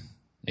family,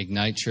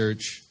 Ignite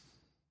Church,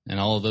 and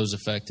all of those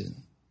affected.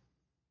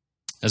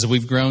 As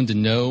we've grown to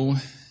know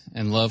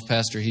and love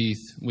Pastor Heath,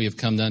 we have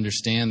come to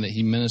understand that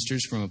he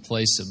ministers from a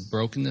place of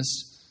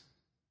brokenness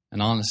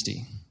and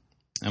honesty.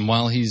 And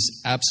while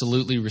he's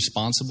absolutely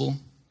responsible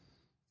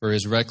for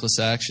his reckless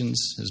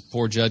actions, his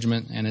poor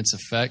judgment, and its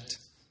effect,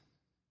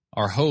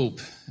 our hope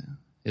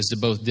is to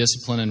both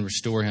discipline and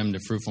restore him to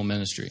fruitful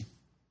ministry.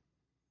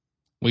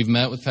 We've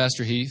met with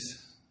Pastor Heath.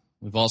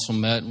 We've also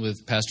met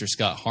with Pastor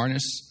Scott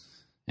Harness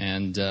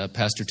and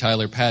Pastor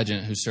Tyler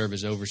Pageant, who serve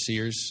as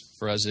overseers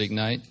for us at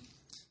Ignite.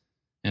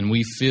 And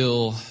we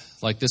feel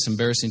like this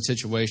embarrassing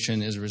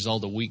situation is a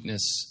result of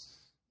weakness,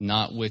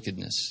 not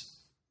wickedness.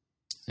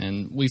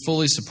 And we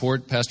fully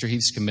support Pastor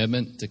Heath's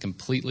commitment to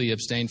completely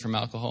abstain from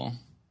alcohol.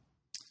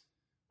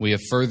 We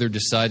have further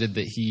decided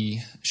that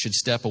he should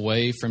step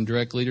away from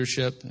direct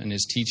leadership and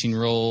his teaching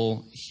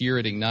role here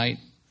at Ignite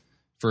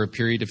for a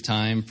period of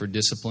time for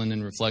discipline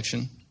and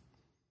reflection.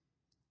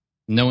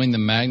 Knowing the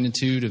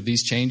magnitude of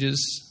these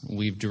changes,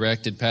 we've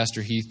directed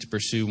Pastor Heath to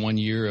pursue 1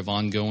 year of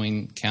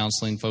ongoing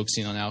counseling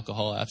focusing on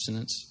alcohol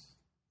abstinence.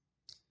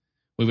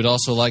 We would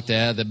also like to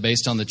add that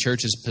based on the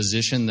church's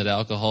position that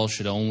alcohol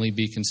should only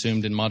be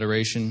consumed in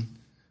moderation,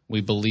 we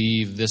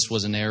believe this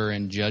was an error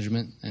in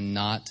judgment and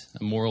not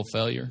a moral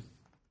failure.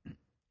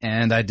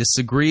 And I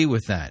disagree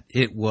with that.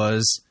 It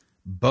was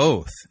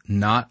both,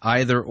 not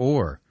either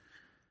or.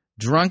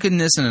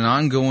 Drunkenness and an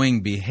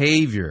ongoing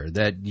behavior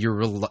that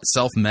you're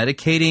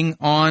self-medicating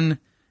on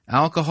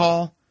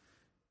alcohol,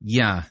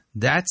 yeah,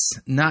 that's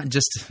not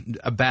just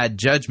a bad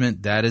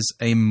judgment, that is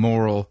a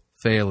moral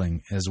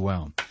failing as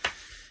well.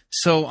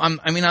 So, on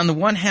the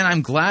one hand,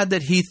 I'm glad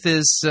that Heath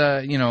is,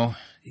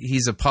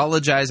 he's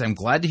apologized. I'm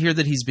glad to hear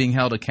that he's being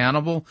held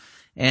accountable.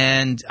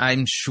 And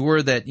I'm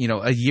sure that,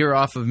 a year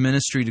off of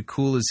ministry to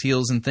cool his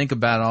heels and think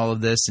about all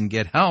of this and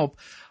get help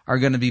are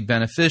going to be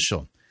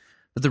beneficial.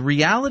 But the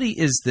reality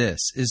is this,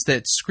 is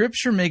that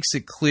Scripture makes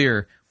it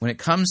clear when it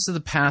comes to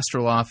the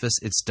pastoral office,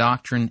 it's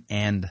doctrine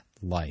and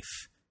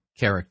life,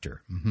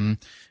 character.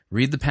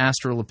 Read the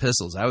pastoral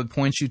epistles. I would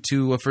point you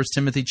to 1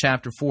 Timothy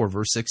chapter 4,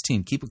 verse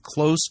 16. Keep a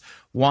close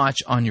watch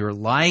on your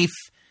life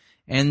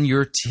and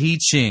your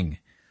teaching.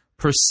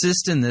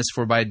 Persist in this,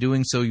 for by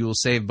doing so you will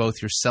save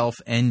both yourself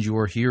and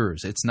your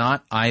hearers. It's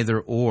not either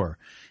or.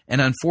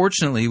 And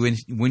unfortunately,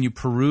 when you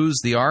peruse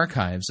the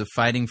archives of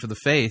Fighting for the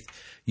Faith,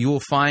 you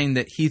will find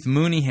that Heath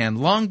Mooneyham,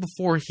 long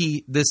before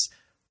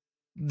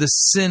the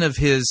sin of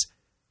his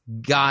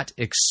got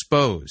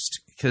exposed,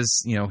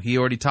 because he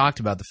already talked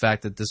about the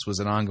fact that this was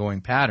an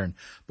ongoing pattern.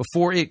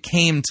 Before it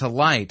came to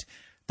light,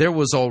 there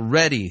was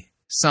already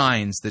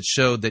signs that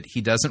showed that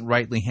he doesn't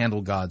rightly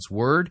handle God's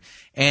word,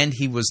 and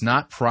he was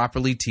not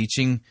properly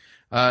teaching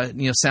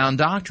sound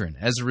doctrine.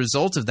 As a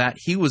result of that,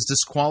 he was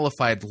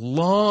disqualified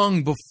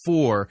long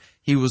before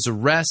he was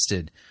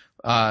arrested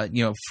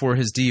for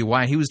his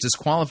DUI. He was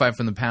disqualified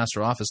from the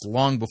pastoral office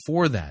long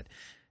before that.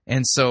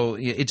 And so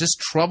it just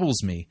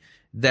troubles me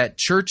that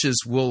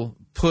churches will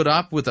put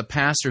up with a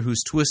pastor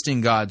who's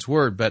twisting God's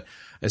word, but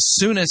as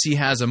soon as he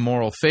has a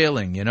moral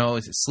failing,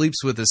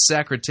 sleeps with his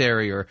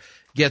secretary or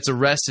gets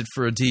arrested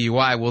for a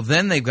DUI, well,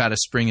 then they've got to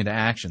spring into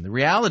action. The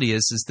reality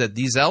is that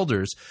these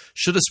elders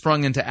should have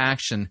sprung into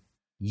action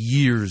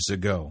years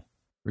ago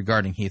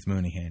regarding Heath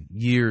Mooneyham,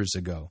 years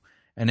ago.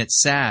 And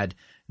it's sad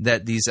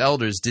that these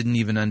elders didn't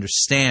even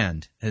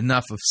understand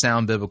enough of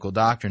sound biblical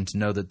doctrine to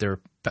know that their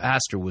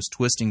pastor was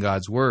twisting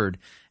God's word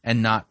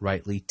and not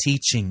rightly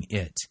teaching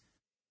it.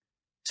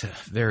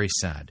 Very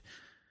sad.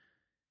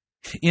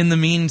 In the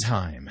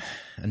meantime,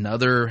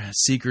 another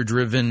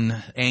seeker-driven,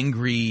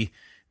 angry,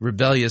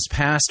 rebellious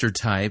pastor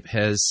type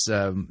has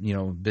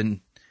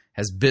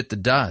bit the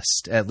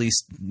dust. At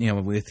least,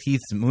 with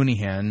Heath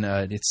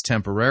Mooneyham, it's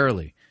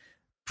temporarily.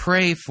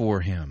 Pray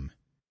for him.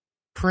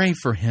 Pray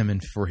for him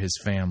and for his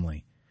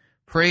family.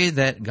 Pray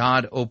that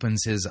God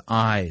opens his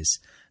eyes,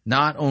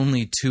 not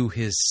only to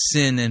his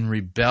sin and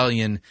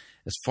rebellion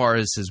as far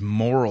as his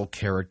moral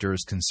character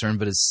is concerned,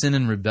 but his sin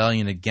and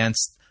rebellion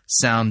against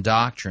sound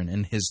doctrine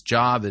and his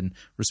job and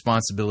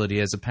responsibility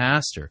as a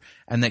pastor,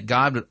 and that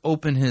God would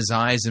open his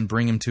eyes and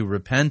bring him to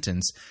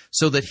repentance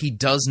so that he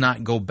does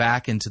not go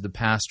back into the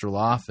pastoral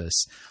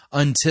office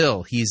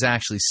until he's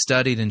actually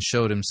studied and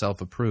showed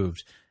himself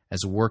approved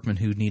as a workman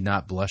who need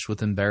not blush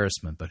with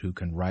embarrassment, but who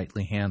can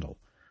rightly handle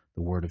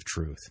the word of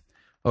truth.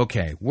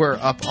 Okay, we're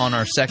up on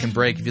our second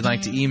break. If you'd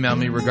like to email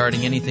me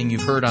regarding anything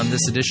you've heard on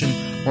this edition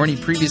or any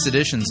previous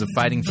editions of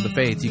Fighting for the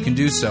Faith, you can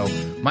do so.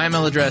 My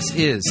email address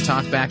is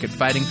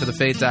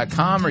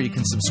talkback@fightingforthefaith.com, or you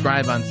can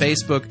subscribe on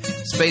Facebook.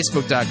 It's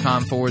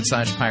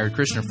facebook.com/Pirate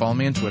Christian, or follow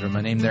me on Twitter.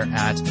 My name there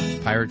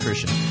 @Pirate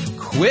Christian.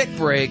 Quick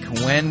break.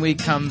 When we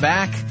come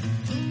back,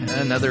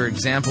 another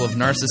example of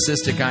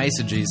narcissistic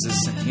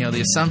eisegesis.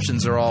 The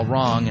assumptions are all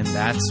wrong, and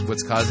that's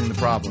what's causing the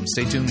problem.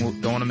 Stay tuned.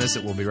 Don't want to miss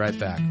it. We'll be right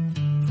back.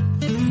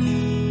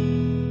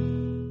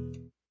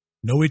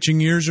 No itching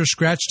ears are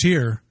scratched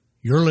here.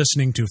 You're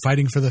listening to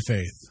Fighting for the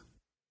Faith.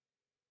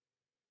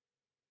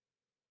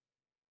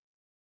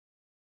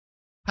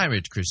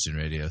 Pirate Christian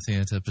Radio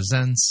Theater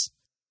presents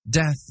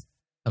Death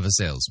of a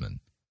Salesman.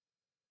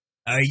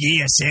 Are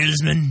ye a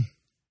salesman?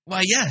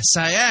 Why, yes,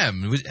 I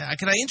am.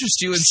 Can I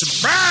interest you in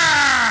some...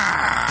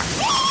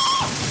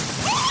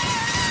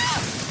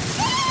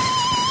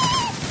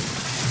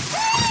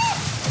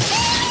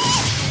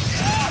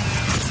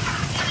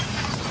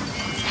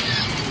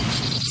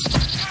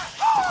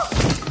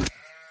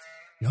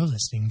 You're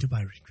listening to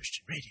Pirate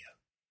Christian Radio.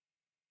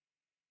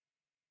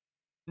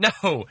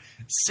 No,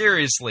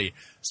 seriously.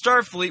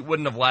 Starfleet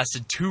wouldn't have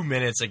lasted 2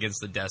 minutes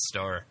against the Death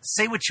Star.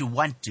 Say what you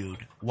want,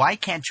 dude. Why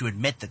can't you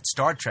admit that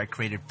Star Trek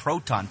created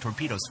proton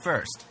torpedoes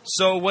first?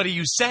 So what are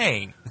you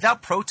saying?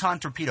 Without proton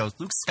torpedoes,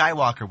 Luke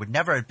Skywalker would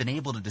never have been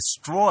able to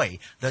destroy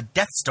the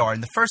Death Star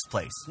in the first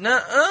place.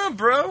 Nuh-uh,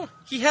 bro.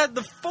 He had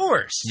the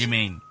Force. You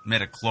mean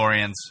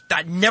midichlorians?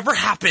 That never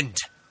happened.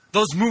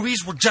 Those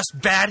movies were just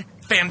bad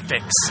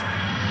fanfics.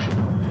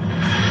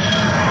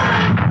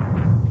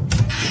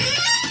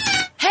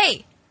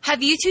 Hey!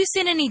 Have you two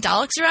seen any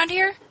Daleks around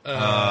here?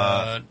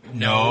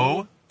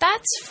 No.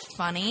 That's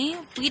funny.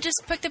 We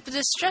just picked up a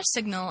distress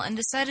signal and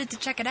decided to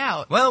check it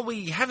out. Well,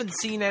 we haven't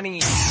seen any...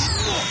 Come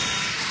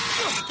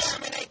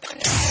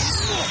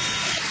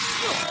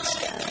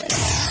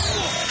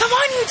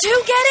on, you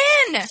two, get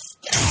in!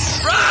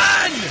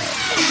 Run!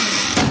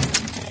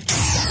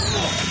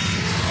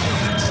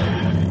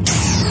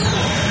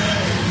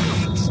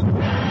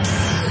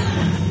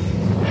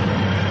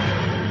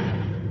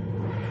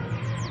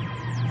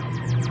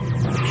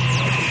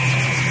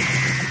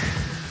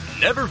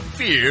 Never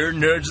fear,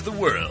 nerds of the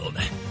world.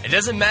 It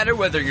doesn't matter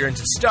whether you're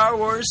into Star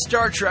Wars,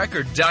 Star Trek,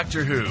 or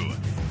Doctor Who.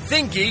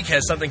 Think Geek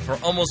has something for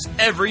almost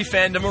every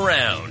fandom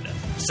around.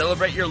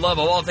 Celebrate your love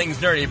of all things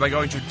nerdy by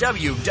going to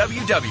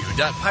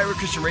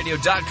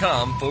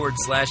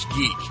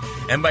www.piratechristianradio.com/geek.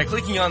 And by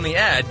clicking on the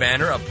ad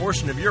banner, a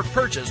portion of your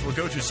purchase will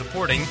go to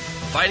supporting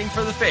Fighting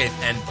for the Faith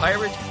and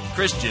Pirate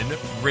Christian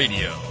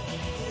Radio.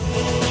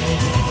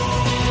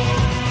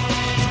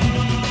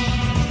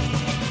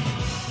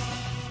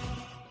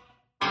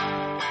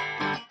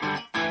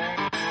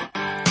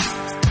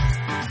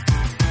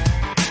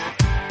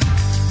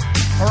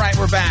 All right,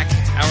 we're back.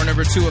 Hour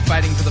number 2 of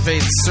Fighting for the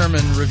Faith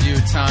sermon review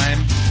time.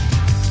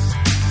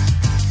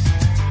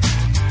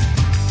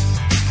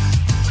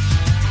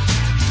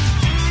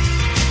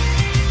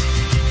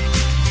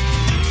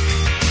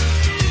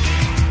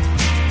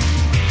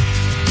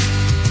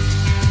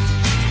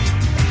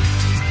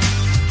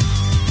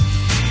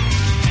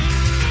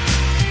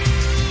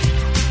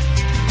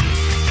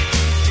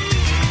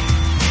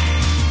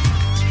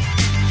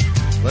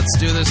 Let's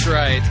do this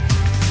right.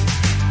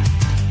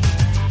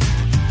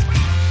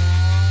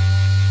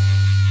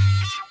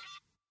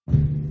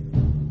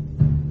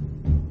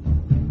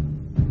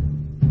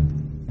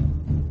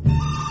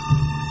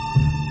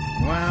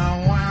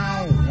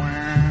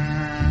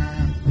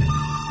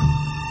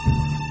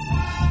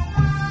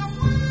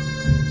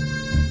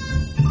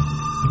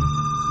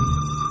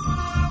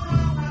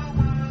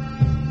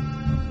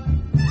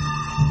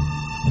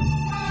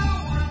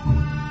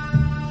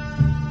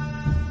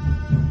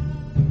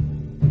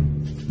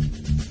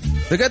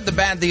 The good, the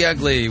bad, the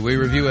ugly. We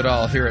review it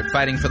all here at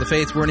Fighting for the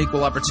Faith. We're an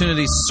equal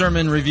opportunity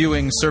sermon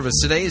reviewing service.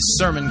 Today's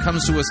sermon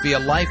comes to us via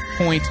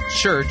LifePoint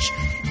Church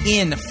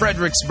in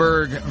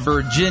Fredericksburg,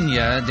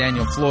 Virginia.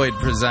 Daniel Floyd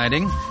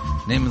presiding.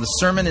 The name of the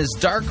sermon is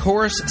Dark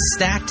Horse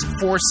Stacked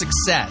for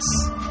Success.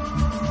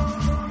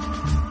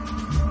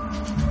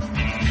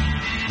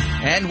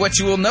 And what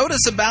you will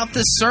notice about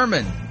this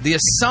sermon, the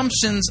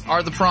assumptions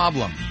are the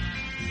problem.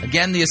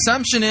 Again, the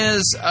assumption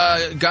is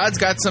God's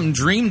got some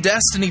dream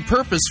destiny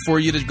purpose for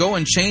you to go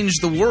and change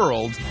the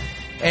world.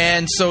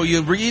 And so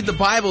you read the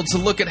Bible to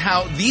look at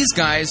how these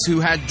guys who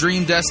had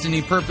dream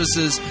destiny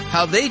purposes,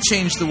 how they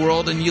changed the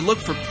world, and you look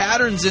for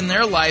patterns in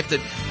their life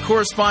that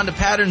correspond to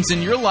patterns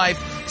in your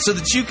life so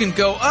that you can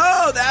go,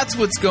 oh, that's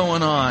what's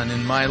going on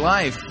in my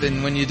life.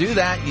 And when you do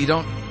that, you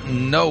don't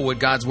know what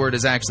God's Word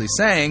is actually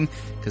saying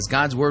because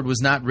God's Word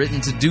was not written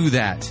to do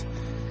that.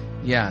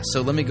 Yeah, so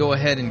let me go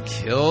ahead and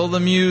kill the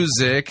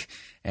music.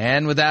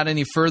 And without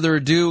any further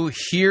ado,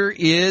 here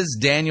is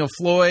Daniel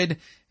Floyd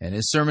and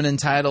his sermon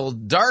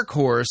entitled Dark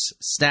Horse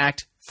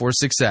Stacked for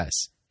Success.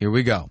 Here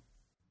we go. I want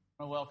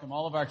to welcome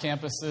all of our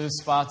campuses,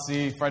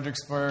 Spotsy,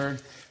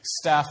 Fredericksburg,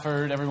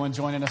 Stafford, everyone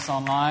joining us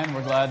online.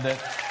 We're glad that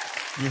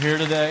you're here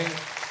today.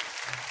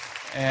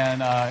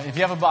 And if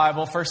you have a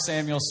Bible, 1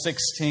 Samuel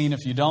 16.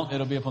 If you don't,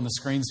 it'll be up on the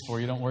screens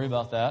for you. Don't worry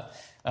about that.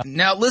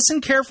 Now,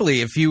 listen carefully.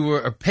 If you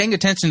were paying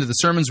attention to the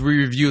sermons we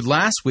reviewed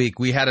last week,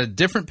 we had a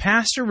different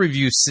pastor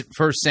review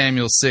 1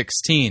 Samuel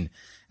 16.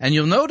 And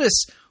you'll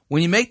notice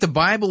when you make the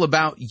Bible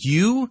about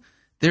you,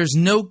 there's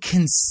no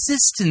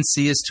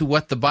consistency as to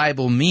what the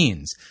Bible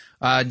means.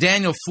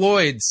 Daniel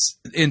Floyd's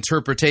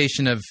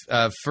interpretation of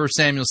 1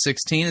 Samuel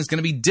 16 is going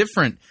to be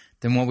different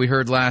than what we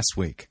heard last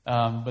week.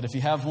 But if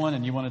you have one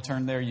and you want to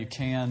turn there, you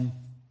can.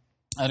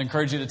 I'd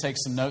encourage you to take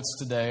some notes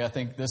today. I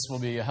think this will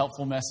be a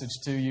helpful message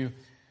to you.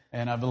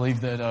 And I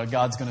believe that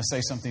God's going to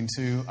say something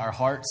to our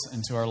hearts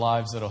and to our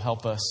lives that will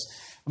help us.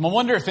 I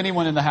wonder if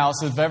anyone in the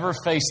house has ever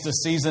faced a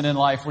season in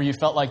life where you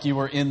felt like you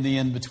were in the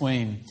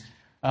in-between.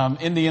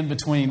 In the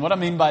in-between. What I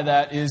mean by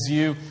that is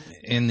you...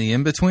 In the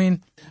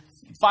in-between?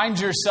 Find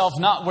yourself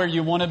not where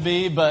you want to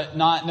be, but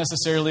not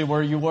necessarily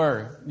where you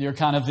were. You're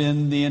kind of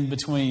in the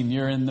in-between.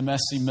 You're in the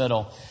messy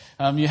middle.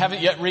 You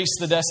haven't yet reached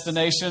the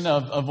destination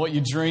of what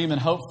you dream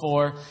and hope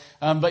for,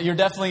 but you're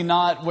definitely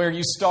not where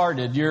you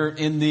started. You're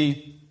in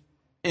the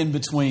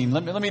in-between.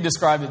 Let me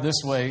describe it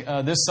this way.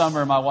 This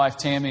summer, my wife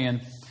Tammy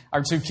and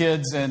our 2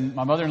 kids and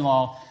my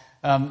mother-in-law,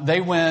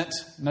 they went,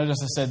 notice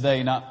I said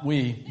they, not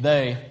we,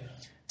 they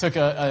took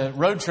a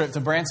road trip to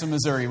Branson,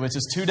 Missouri, which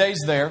is 2 days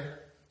there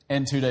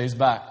and 2 days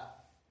back.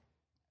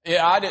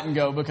 Yeah, I didn't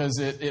go because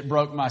it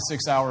broke my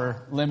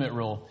 6-hour limit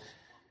rule.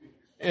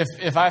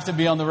 If I have to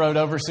be on the road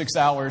over 6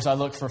 hours, I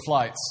look for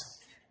flights.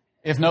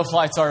 If no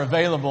flights are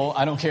available,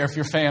 I don't care if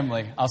you're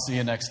family. I'll see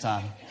you next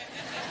time.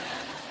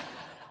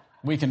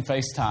 We can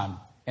FaceTime,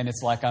 and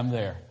it's like I'm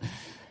there.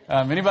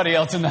 Anybody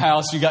else in the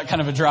house, you got kind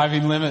of a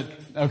driving limit?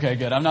 Okay,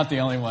 good. I'm not the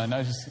only one.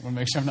 I just want to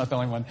make sure I'm not the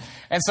only one.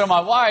 And so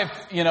my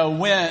wife,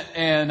 went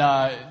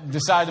and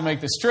decided to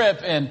make this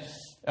trip, and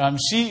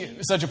she,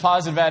 such a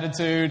positive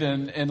attitude,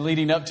 and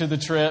leading up to the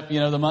trip,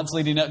 the months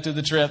leading up to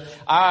the trip,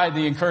 I,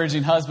 the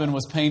encouraging husband,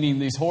 was painting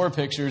these horror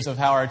pictures of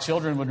how our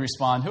children would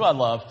respond, who I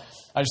love.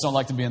 I just don't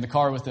like to be in the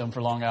car with them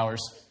for long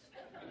hours.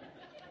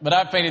 But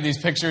I painted these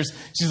pictures.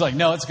 She's like,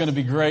 no, it's going to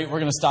be great.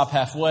 We're going to stop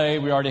halfway.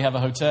 We already have a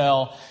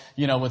hotel,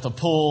 with a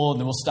pool, and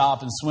then we'll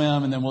stop and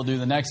swim, and then we'll do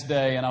the next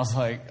day. And I was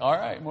like, all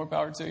right, more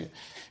power to you.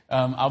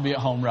 I'll be at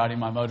home riding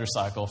my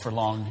motorcycle for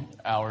long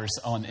hours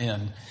on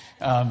end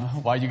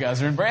while you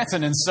guys are in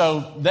Branson. And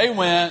so they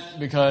went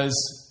because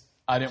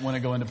I didn't want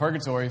to go into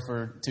purgatory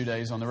for 2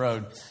 days on the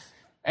road.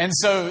 And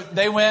so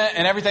they went,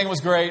 and everything was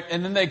great.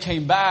 And then they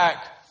came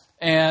back,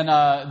 And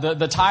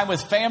the time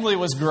with family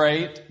was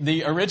great,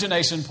 the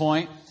origination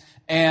point,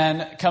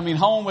 and coming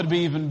home would be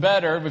even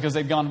better because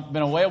they'd been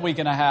away a week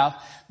and a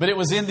half. But it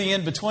was in the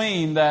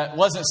in-between that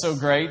wasn't so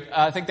great.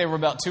 I think they were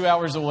about 2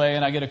 hours away,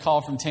 and I get a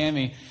call from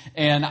Tammy,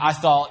 and I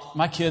thought,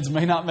 my kids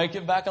may not make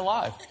it back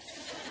alive.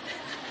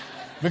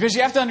 Because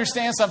you have to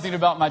understand something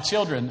about my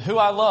children, who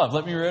I love.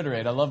 Let me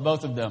reiterate, I love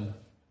both of them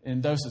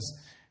in doses.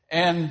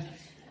 And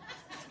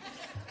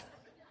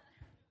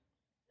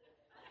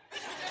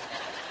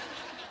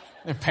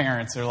their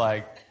parents are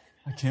like,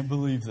 I can't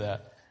believe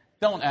that.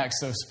 Don't act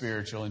so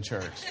spiritual in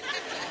church.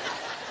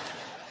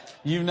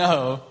 You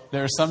know,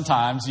 there are some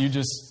times you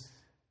just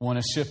want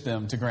to ship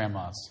them to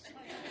grandma's.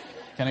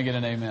 Can I get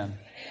an amen?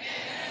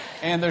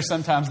 And there's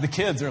sometimes the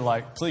kids are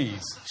like,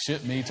 please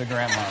ship me to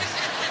grandma's.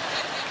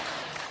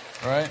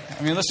 Right?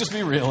 I mean, let's just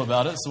be real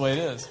about it. It's the way it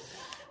is.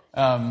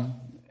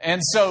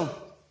 And so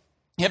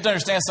you have to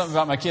understand something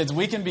about my kids.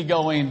 We can be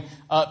going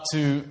up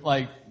to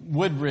like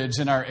Woodbridge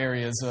in our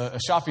areas, a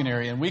shopping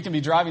area, and we can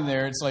be driving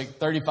there. It's like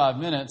 35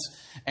 minutes,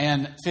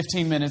 and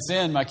 15 minutes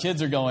in, my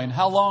kids are going,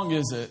 how long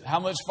is it? How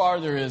much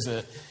farther is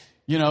it?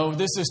 You know,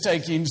 this is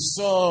taking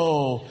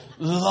so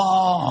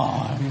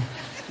long.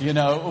 You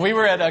know, we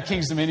were at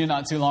King's Dominion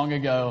not too long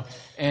ago,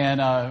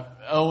 and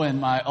Owen,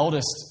 my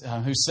oldest,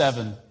 who's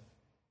 7,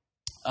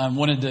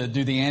 wanted to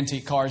do the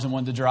antique cars and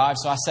wanted to drive,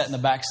 so I sat in the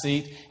back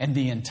seat, and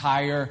the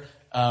entire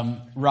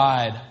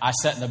ride, I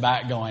sat in the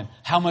back going,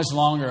 how much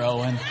longer,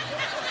 Owen?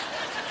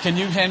 Can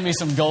you hand me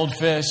some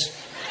goldfish?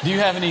 Do you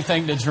have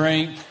anything to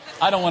drink?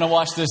 I don't want to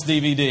watch this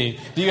DVD.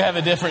 Do you have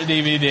a different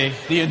DVD?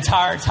 The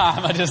entire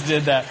time I just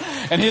did that.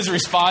 And his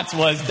response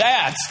was,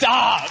 Dad,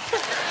 stop!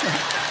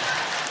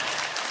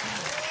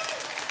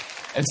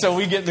 And so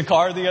we get in the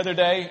car the other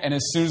day, and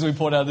as soon as we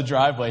pulled out of the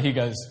driveway, he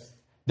goes,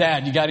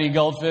 Dad, you got any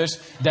goldfish?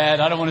 Dad,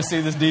 I don't want to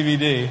see this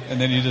DVD. And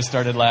then he just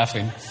started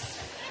laughing.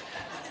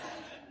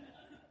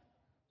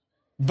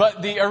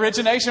 But the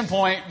origination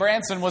point,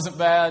 Branson, wasn't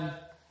bad.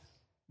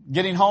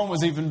 Getting home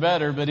was even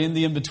better, but in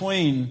the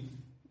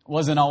in-between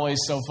wasn't always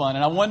so fun.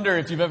 And I wonder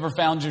if you've ever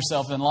found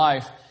yourself in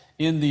life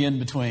in the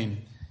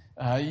in-between.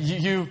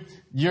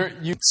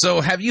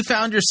 So have you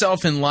found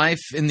yourself in life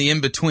in the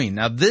in-between?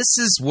 Now, this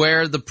is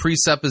where the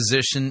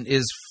presupposition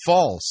is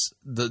false.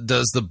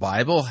 Does the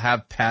Bible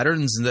have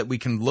patterns that we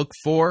can look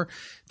for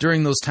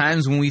during those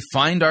times when we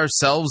find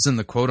ourselves in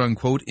the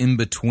quote-unquote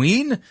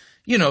in-between?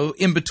 You know,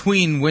 in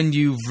between when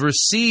you've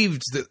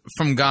received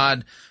from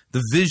God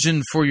the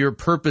vision for your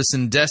purpose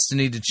and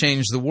destiny to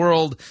change the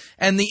world,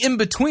 and the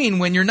in-between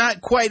when you're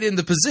not quite in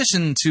the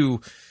position to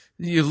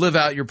live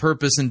out your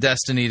purpose and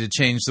destiny to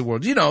change the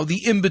world. You know, the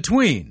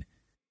in-between.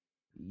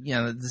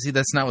 Yeah, see,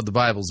 that's not what the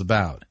Bible's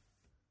about.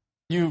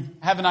 You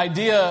have an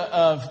idea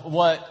of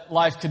what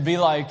life could be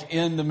like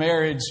in the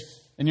marriage,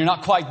 and you're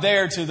not quite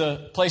there to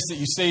the place that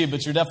you see,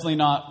 but you're definitely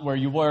not where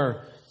you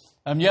were.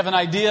 You have an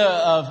idea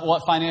of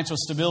what financial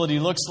stability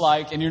looks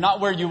like, and you're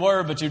not where you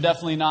were, but you're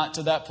definitely not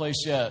to that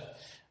place yet.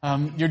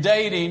 You're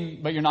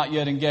dating, but you're not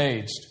yet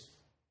engaged.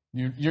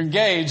 You're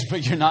engaged,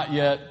 but you're not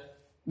yet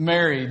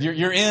married.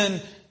 You're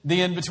in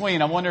the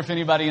in-between. I wonder if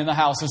anybody in the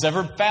house has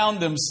ever found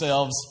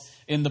themselves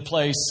in the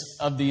place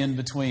of the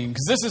in-between.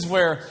 Because this is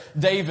where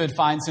David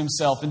finds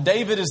himself. And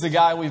David is the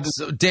guy we've been...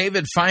 So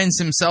David finds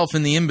himself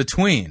in the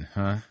in-between,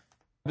 huh?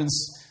 Been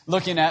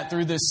looking at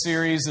through this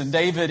series, and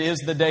David is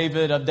the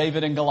David of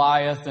David and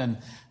Goliath, and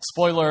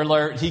spoiler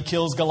alert, he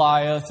kills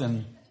Goliath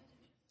and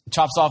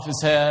chops off his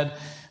head.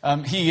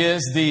 He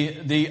is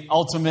the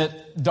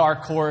ultimate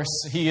dark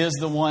horse. He is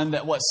the one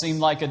that what seemed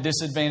like a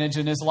disadvantage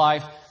in his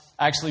life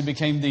actually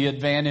became the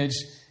advantage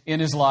in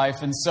his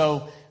life. And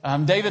so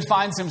David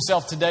finds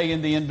himself today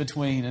in the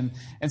in-between.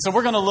 And so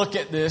we're going to look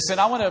at this, and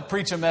I want to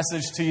preach a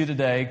message to you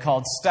today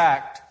called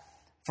Stacked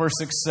for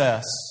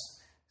Success.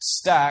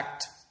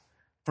 Stacked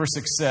for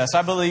Success.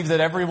 I believe that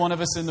every one of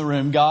us in the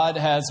room, God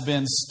has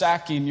been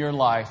stacking your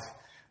life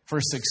for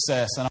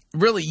success. And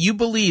really, you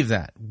believe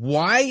that?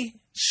 Why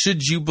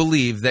should you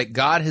believe that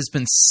God has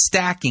been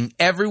stacking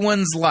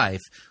everyone's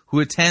life who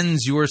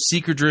attends your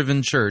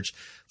seeker-driven church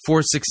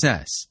for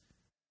success?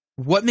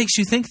 What makes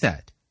you think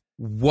that?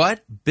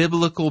 What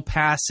biblical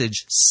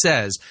passage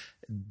says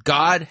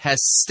God has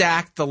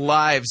stacked the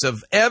lives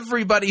of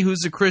everybody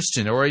who's a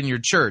Christian or in your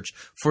church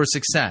for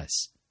success?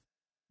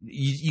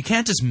 You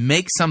can't just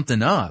make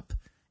something up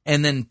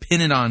and then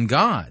pin it on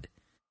God.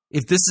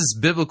 If this is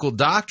biblical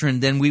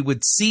doctrine, then we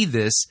would see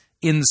this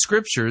in the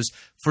Scriptures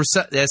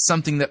as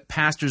something that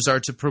pastors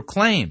are to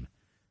proclaim.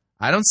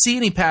 I don't see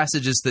any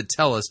passages that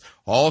tell us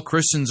all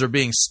Christians are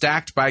being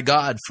stacked by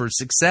God for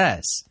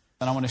success.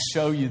 And I want to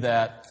show you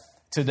that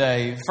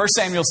today. 1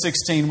 Samuel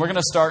 16, we're going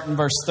to start in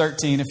verse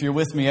 13. If you're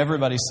with me,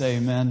 everybody say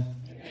amen.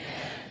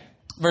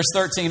 Verse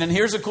 13, and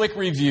here's a quick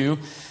review.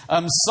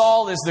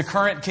 Saul is the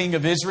current king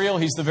of Israel.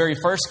 He's the very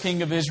first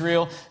king of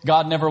Israel.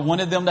 God never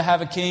wanted them to have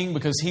a king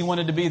because he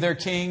wanted to be their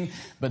king,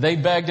 but they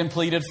begged and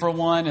pleaded for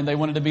one, and they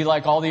wanted to be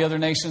like all the other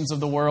nations of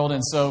the world,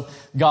 and so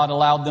God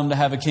allowed them to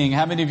have a king.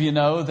 How many of you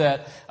know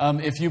that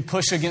if you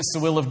push against the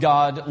will of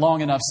God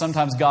long enough,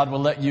 sometimes God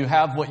will let you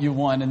have what you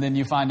want, and then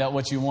you find out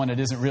what you wanted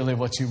isn't really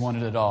what you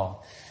wanted at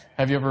all?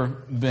 Have you ever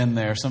been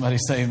there? Somebody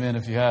say amen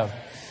if you have.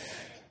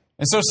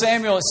 And so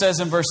Samuel, it says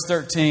in verse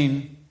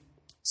 13,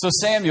 so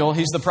Samuel,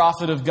 he's the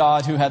prophet of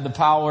God who had the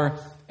power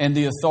and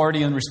the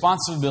authority and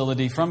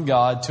responsibility from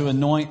God to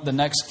anoint the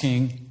next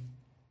king.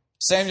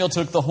 Samuel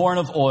took the horn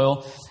of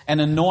oil and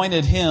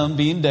anointed him,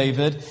 being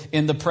David,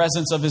 in the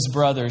presence of his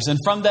brothers. And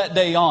from that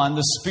day on,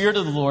 the Spirit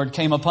of the Lord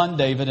came upon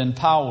David in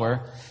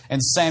power,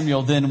 and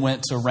Samuel then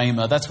went to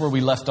Ramah. That's where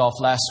we left off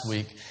last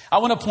week. I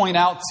want to point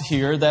out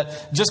here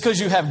that just because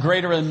you have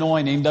greater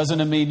anointing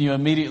doesn't mean you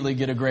immediately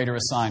get a greater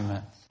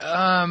assignment.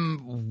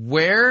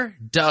 Where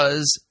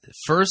does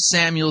 1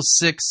 Samuel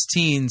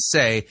 16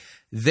 say,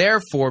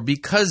 therefore,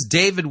 because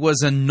David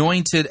was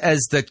anointed as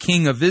the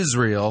king of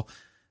Israel,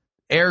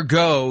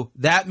 ergo,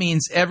 that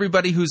means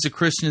everybody who's a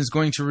Christian is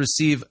going to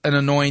receive an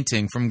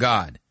anointing from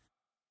God,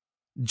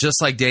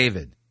 just like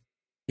David?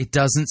 It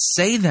doesn't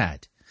say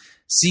that.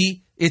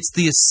 See, it's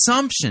the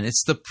assumption,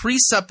 it's the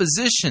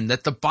presupposition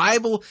that the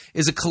Bible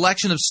is a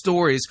collection of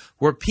stories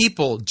where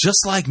people,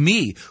 just like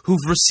me, who've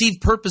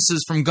received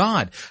purposes from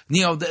God,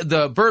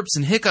 the burps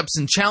and hiccups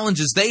and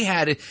challenges they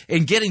had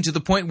in getting to the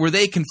point where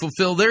they can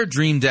fulfill their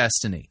dream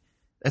destiny.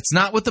 That's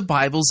not what the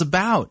Bible's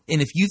about.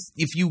 And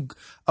if you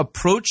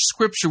approach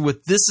Scripture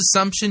with this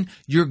assumption,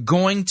 you're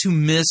going to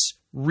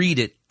misread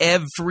it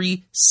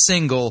every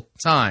single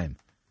time.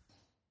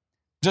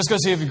 Just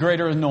because you have a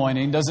greater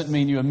anointing doesn't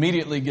mean you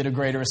immediately get a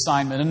greater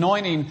assignment.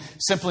 Anointing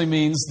simply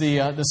means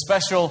the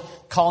special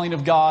calling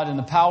of God and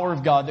the power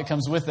of God that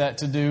comes with that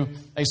to do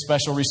a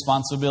special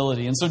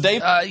responsibility. And so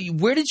David...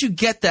 where did you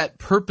get that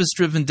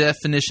purpose-driven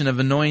definition of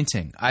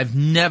anointing? I've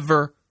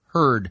never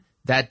heard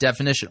that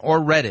definition or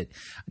read it.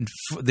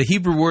 The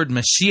Hebrew word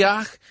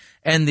Mashiach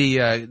and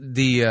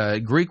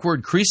the Greek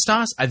word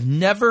Christos, I've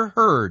never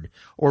heard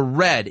or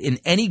read in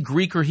any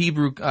Greek or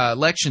Hebrew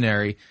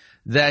lectionary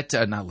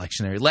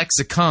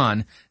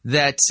lexicon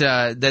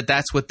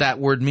that's what that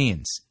word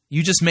means.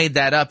 You just made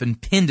that up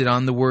and pinned it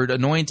on the word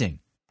anointing.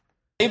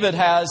 David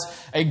has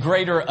a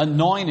greater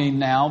anointing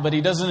now, but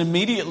he doesn't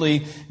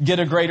immediately get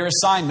a greater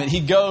assignment.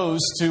 He goes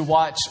to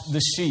watch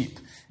the sheep.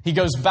 He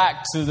goes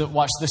back to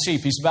watch the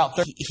sheep. He's about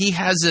 30. He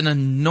has an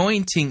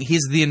anointing.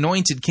 He's the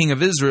anointed king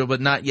of Israel,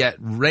 but not yet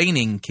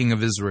reigning king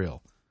of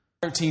Israel.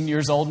 13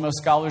 years old, most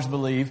scholars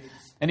believe.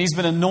 And he's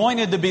been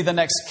anointed to be the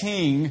next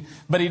king,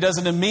 but he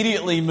doesn't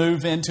immediately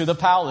move into the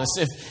palace.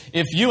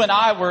 If you and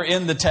I were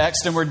in the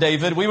text and were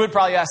David, we would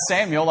probably ask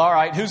Samuel, all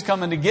right, who's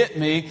coming to get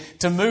me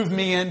to move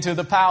me into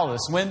the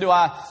palace? When do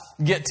I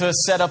get to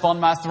set up on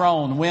my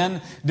throne?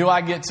 When do I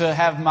get to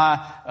have my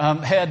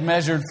head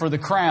measured for the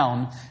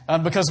crown?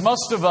 Because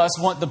most of us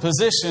want the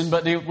position,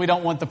 but we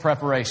don't want the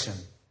preparation.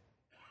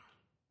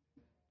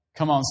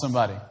 Come on,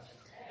 somebody.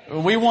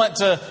 We want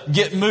to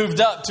get moved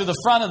up to the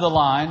front of the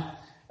line,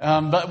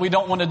 but we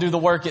don't want to do the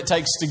work it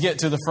takes to get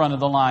to the front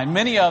of the line.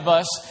 Many of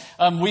us,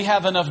 we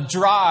have enough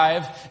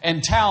drive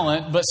and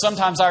talent, but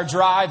sometimes our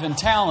drive and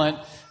talent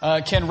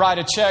can write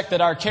a check that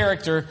our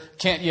character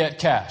can't yet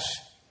cash.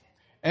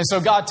 And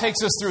so God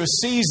takes us through a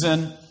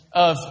season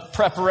of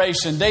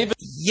preparation. David.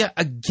 Yeah,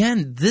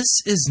 again, this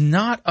is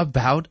not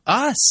about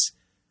us.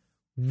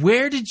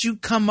 Where did you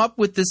come up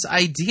with this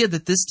idea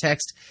that this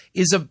text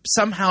is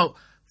somehow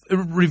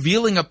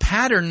revealing a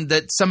pattern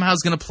that somehow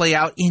is going to play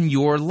out in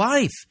your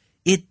life?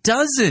 It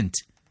doesn't.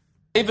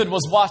 David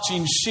was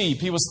watching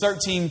sheep. He was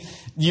 13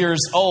 years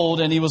old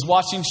and he was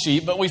watching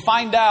sheep. But we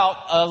find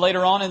out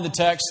later on in the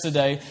text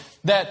today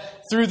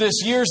that through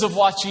this years of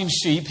watching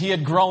sheep, he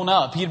had grown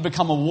up. He had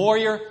become a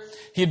warrior.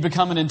 He had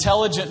become an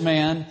intelligent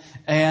man.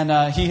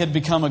 And he had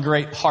become a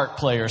great harp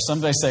player.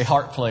 Somebody say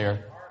harp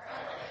player.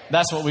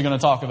 That's what we're going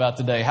to talk about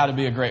today, how to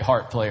be a great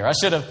harp player. I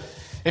should have,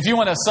 if you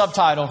want a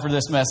subtitle for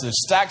this message,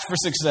 Stacked for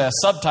Success,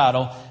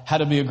 subtitle, how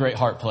to be a great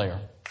harp player.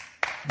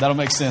 That'll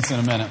make sense in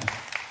a minute.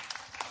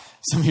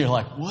 Some of you are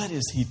like, what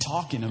is he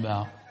talking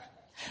about?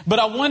 But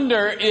I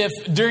wonder if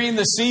during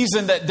the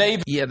season that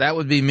David... Yeah, that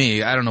would be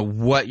me. I don't know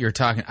what you're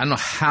talking... I don't know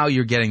how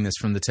you're getting this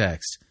from the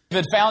text.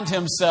 David found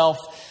himself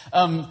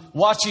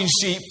watching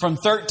sheep from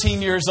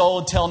 13 years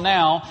old till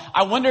now.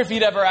 I wonder if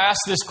he'd ever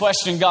asked this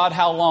question, God,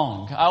 how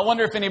long? I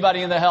wonder if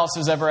anybody in the house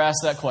has ever asked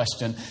that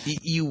question.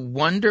 You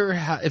wonder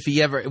if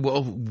he ever...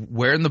 Well,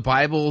 where in the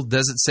Bible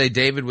does it say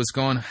David was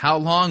going, how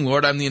long,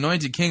 Lord? I'm the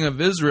anointed king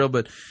of Israel,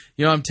 but,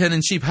 I'm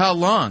tending sheep. How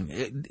long?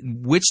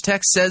 Which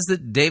text says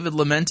that David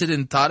lamented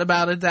and thought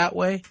about it that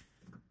way?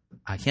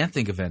 I can't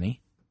think of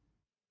any.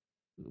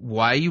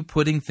 Why are you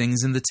putting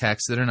things in the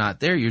text that are not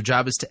there? Your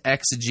job is to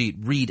exegete,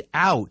 read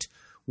out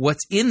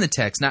what's in the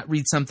text, not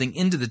read something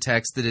into the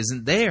text that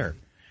isn't there.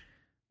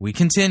 We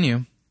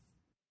continue.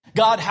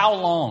 God, how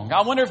long?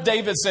 I wonder if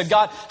David said,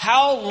 God,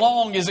 how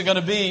long is it going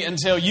to be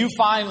until you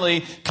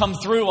finally come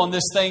through on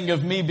this thing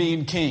of me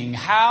being king?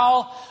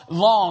 How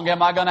long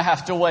am I going to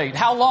have to wait?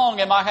 How long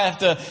am I going to have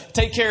to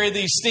take care of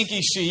these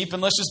stinky sheep?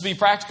 And let's just be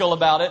practical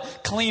about it.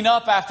 Clean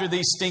up after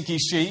these stinky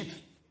sheep.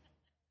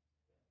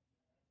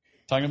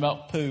 Talking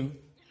about poo.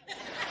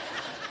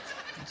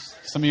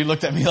 Some of you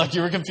looked at me like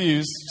you were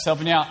confused. Just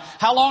helping you out.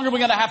 How long are we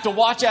going to have to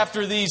watch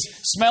after these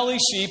smelly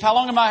sheep? How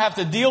long am I going to have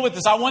to deal with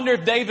this? I wonder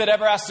if David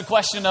ever asked the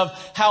question of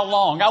how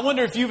long. I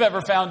wonder if you've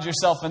ever found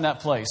yourself in that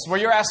place where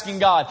you're asking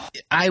God.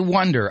 I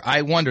wonder.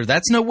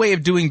 That's no way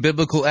of doing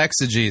biblical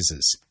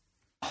exegesis.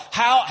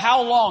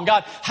 How long,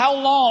 God, how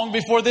long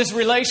before this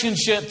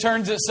relationship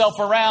turns itself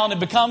around and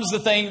becomes the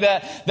thing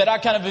that I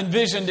kind of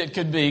envisioned it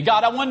could be?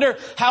 God, I wonder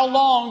how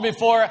long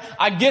before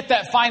I get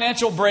that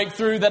financial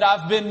breakthrough that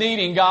I've been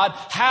needing, God?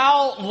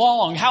 How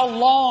long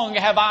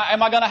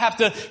am I going to have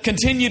to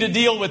continue to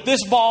deal with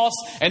this boss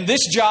and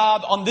this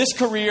job on this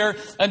career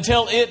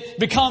until it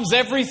becomes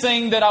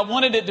everything that I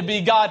wanted it to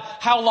be? God,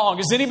 how long?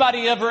 Has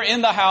anybody ever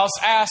in the house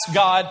asked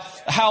God,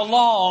 how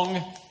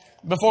long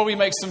before we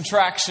make some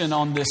traction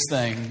on this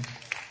thing?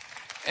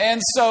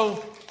 And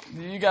so,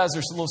 you guys are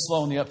a little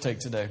slow in the uptake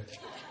today.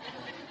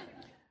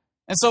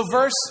 And so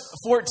verse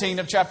 14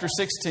 of chapter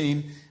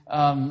 16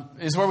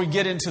 is where we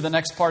get into the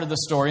next part of the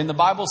story. And the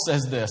Bible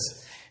says this.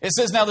 It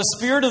says, now the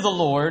Spirit of the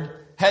Lord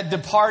had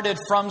departed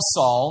from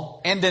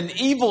Saul, and an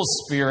evil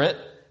spirit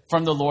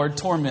from the Lord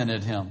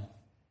tormented him.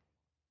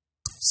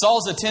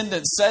 Saul's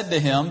attendants said to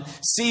him,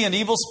 see, an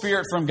evil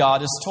spirit from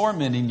God is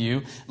tormenting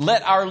you.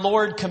 Let our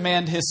Lord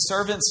command his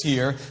servants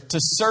here to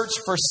search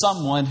for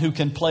someone who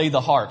can play the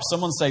harp.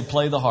 Someone say,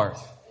 play the harp.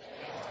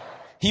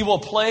 He will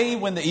play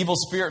when the evil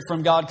spirit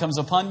from God comes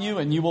upon you,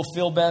 and you will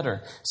feel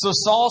better. So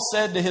Saul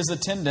said to his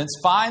attendants,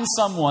 find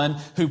someone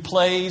who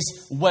plays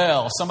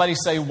well. Somebody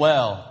say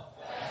well.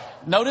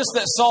 Notice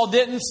that Saul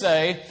didn't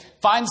say,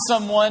 find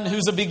someone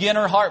who's a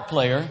beginner harp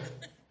player.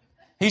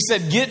 He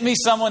said, get me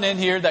someone in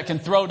here that can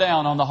throw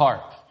down on the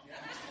harp.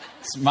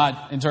 It's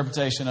my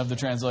interpretation of the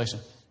translation.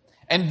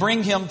 And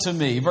bring him to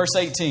me. Verse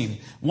 18.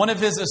 One of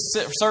his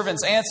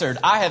servants answered,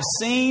 I have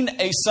seen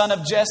a son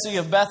of Jesse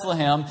of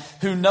Bethlehem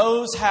who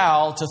knows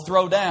how to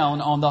throw down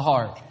on the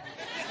harp.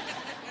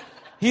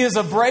 He is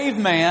a brave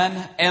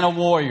man and a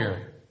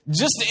warrior.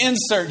 Just to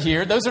insert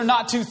here, those are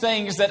not two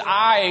things that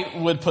I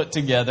would put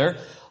together.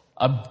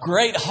 A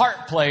great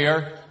harp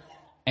player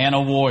and a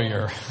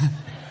warrior.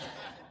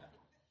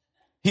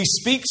 He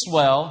speaks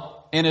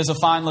well and is a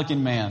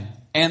fine-looking man,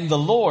 and the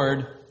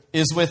Lord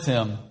is with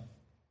him.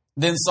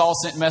 Then Saul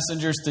sent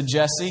messengers to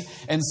Jesse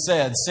and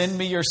said, send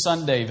me your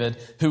son David,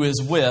 who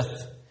is with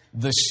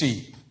the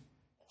sheep.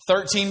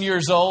 13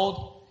 years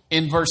old,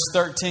 in verse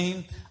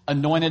 13,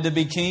 anointed to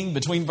be king.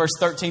 Between verse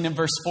 13 and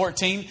verse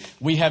 14,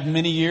 we have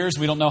many years.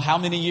 We don't know how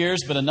many years,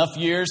 but enough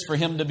years for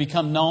him to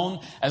become known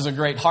as a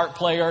great harp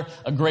player,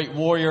 a great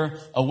warrior,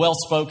 a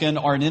well-spoken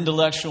or an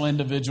intellectual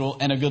individual,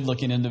 and a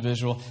good-looking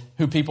individual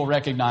who people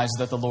recognize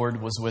that the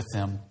Lord was with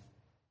him.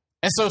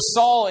 And so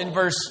Saul, in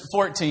verse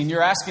 14,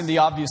 you're asking the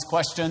obvious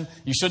question.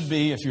 You should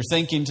be, if you're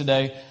thinking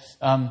today.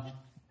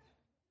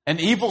 An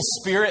evil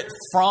spirit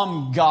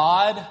from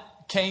God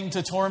came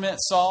to torment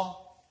Saul.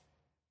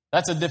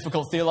 That's a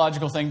difficult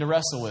theological thing to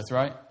wrestle with,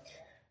 right?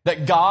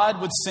 That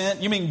God would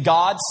send, you mean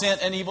God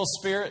sent an evil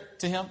spirit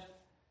to him?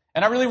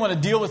 And I really want to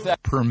deal with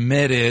that.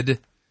 Permitted.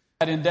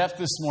 In depth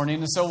this morning.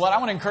 And so what I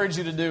want to encourage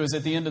you to do is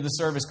at the end of the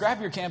service,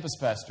 grab your campus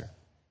pastor.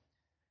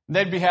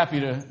 They'd be happy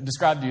to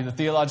describe to you the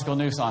theological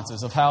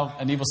nuances of how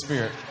an evil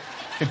spirit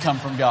could come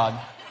from God.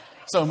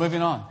 So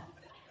moving on.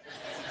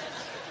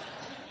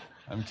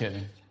 I'm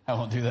kidding. I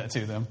won't do that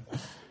to them.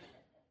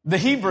 The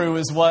Hebrew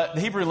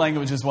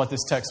language is what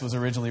this text was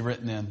originally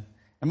written in.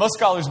 And most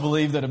scholars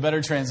believe that a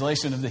better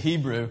translation of the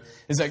Hebrew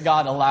is that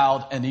God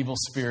allowed an evil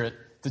spirit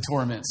to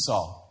torment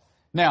Saul.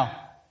 Now,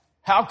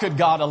 how could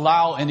God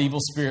allow an evil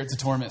spirit to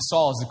torment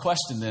Saul is the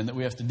question then that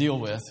we have to deal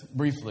with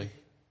briefly.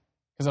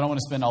 Because I don't want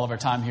to spend all of our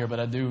time here, but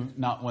I do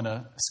not want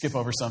to skip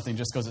over something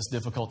just because it's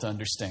difficult to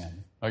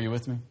understand. Are you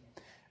with me?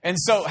 And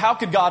so how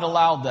could God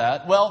allow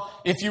that? Well,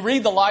 if you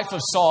read the life of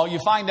Saul, you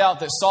find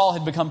out that Saul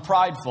had become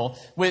prideful,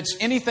 which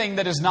anything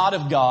that is not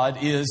of God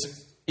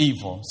is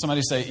evil.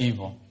 Somebody say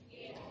evil.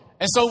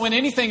 And so when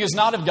anything is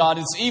not of God,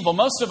 it's evil.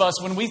 Most of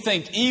us, when we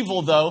think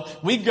evil, though,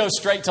 we go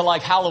straight to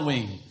like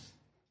Halloween.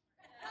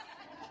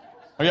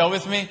 Are y'all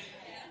with me?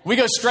 We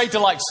go straight to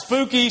like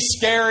spooky,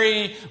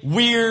 scary,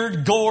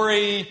 weird,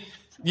 gory,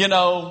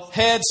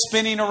 head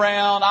spinning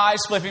around,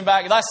 eyes flipping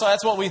back.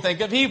 That's what we think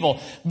of evil.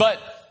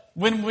 But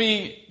when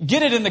we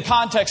get it in the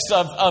context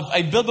of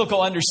a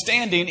biblical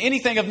understanding,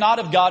 anything not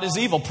of God is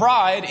evil.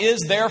 Pride is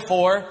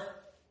therefore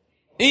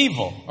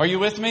evil. Are you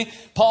with me?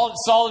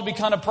 Saul had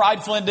become a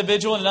prideful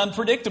individual and an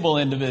unpredictable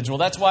individual.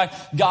 That's why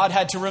God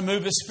had to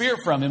remove his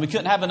spirit from him. We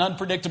couldn't have an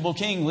unpredictable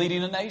king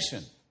leading a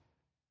nation.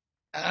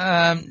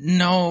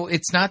 No,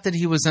 it's not that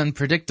he was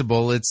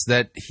unpredictable. It's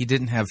that he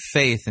didn't have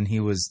faith and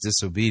he was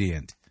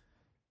disobedient.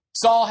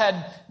 Saul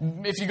had,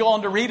 if you go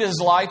on to read his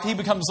life, he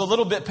becomes a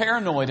little bit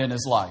paranoid in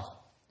his life.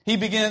 he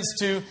begins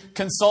to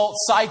consult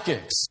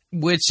psychics.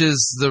 Which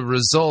is the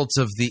result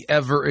of the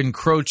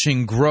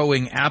ever-encroaching,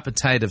 growing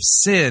appetite of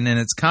sin and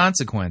its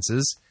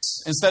consequences.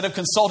 Instead of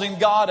consulting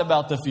God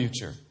about the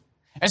future.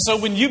 And so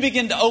when you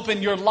begin to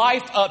open your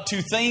life up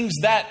to things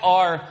that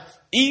are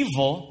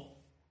evil,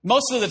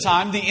 most of the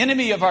time the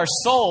enemy of our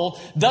soul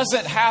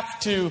doesn't have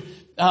to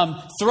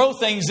throw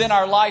things in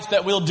our life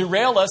that will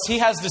derail us. He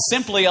has to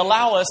simply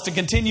allow us to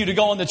continue to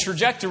go on the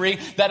trajectory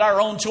that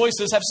our own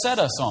choices have set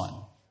us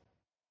on.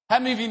 How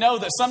many of you know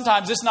that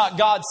sometimes it's not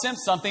God sent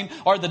something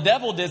or the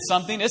devil did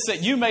something, it's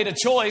that you made a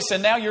choice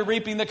and now you're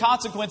reaping the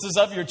consequences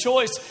of your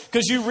choice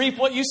because you reap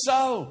what you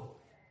sow.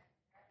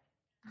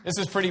 This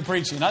is pretty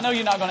preaching. I know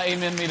you're not going to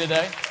amen me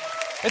today.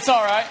 It's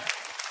all right.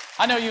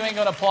 I know you ain't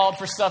going to applaud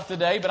for stuff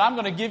today, but I'm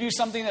going to give you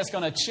something that's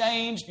going to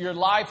change your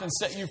life and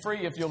set you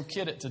free if you'll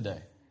get it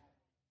today.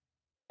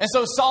 And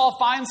so Saul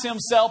finds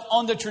himself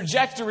on the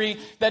trajectory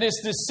that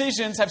his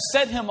decisions have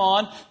set him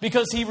on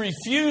because he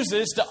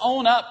refuses to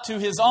own up to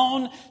his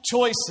own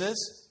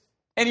choices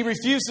and he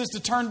refuses to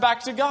turn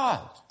back to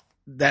God.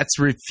 That's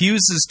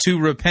refuses to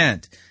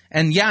repent.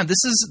 And yeah,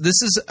 this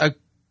is a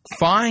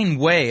fine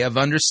way of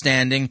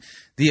understanding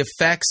the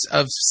effects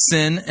of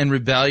sin and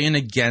rebellion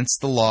against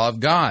the law of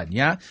God.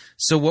 Yeah?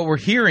 So what we're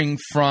hearing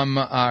from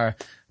our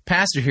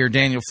pastor here,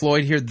 Daniel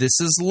Floyd here,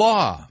 this is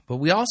law. But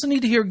we also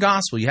need to hear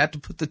gospel. You have to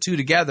put the two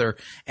together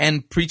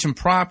and preach them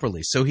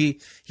properly. So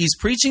he's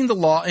preaching the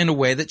law in a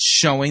way that's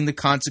showing the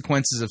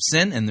consequences of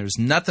sin, and there's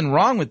nothing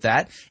wrong with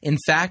that. In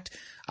fact,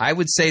 I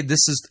would say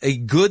this is a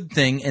good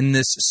thing in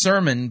this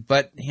sermon,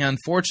 but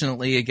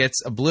unfortunately it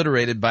gets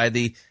obliterated by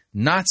the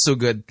not so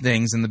good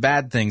things and the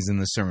bad things in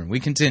the sermon. We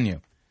continue.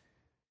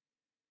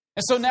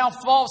 And so now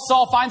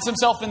Saul finds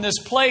himself in this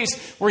place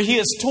where he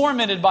is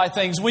tormented by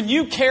things. When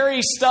you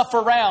carry stuff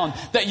around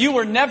that you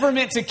were never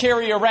meant to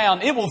carry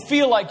around, it will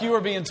feel like you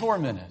are being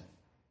tormented.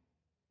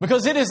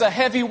 Because it is a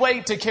heavy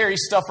weight to carry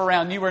stuff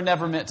around you were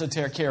never meant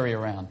to carry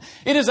around.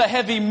 It is a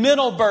heavy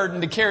mental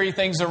burden to carry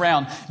things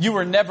around you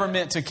were never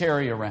meant to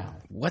carry around.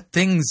 What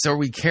things are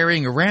we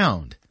carrying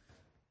around?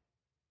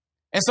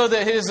 And so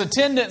that his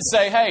attendants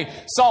say, hey,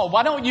 Saul,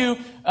 why don't you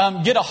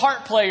get a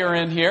harp player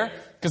in here?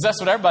 Because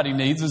that's what everybody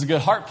needs is a good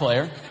harp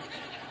player.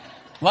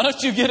 Why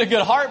don't you get a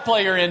good harp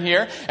player in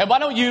here? And why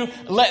don't you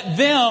let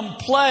them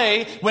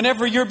play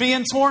whenever you're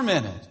being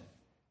tormented?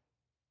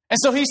 And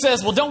so he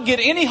says, well, don't get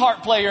any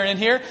harp player in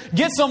here.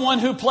 Get someone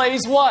who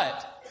plays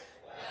what?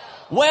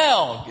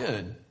 Well.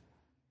 Good.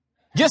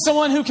 Get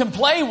someone who can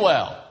play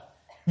well.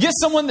 Get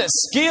someone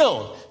that's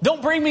skilled.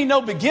 Don't bring me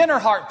no beginner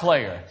harp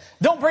player.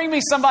 Don't bring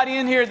me somebody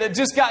in here that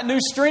just got new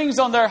strings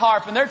on their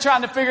harp and they're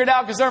trying to figure it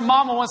out because their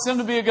mama wants them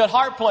to be a good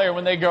harp player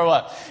when they grow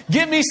up.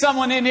 Get me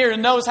someone in here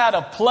who knows how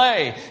to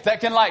play, that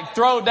can like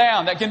throw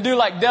down, that can do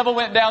like Devil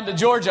Went Down to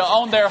Georgia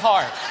on their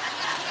harp.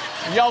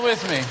 Are y'all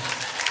with me?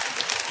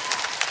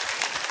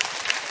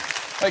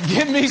 Like,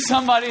 give me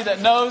somebody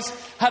that knows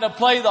how to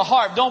play the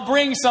harp. Don't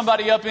bring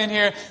somebody up in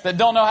here that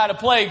don't know how to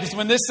play, because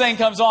when this thing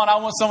comes on, I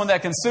want someone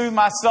that can soothe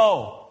my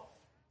soul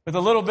with a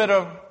little bit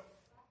of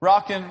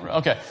rockin'.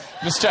 Okay,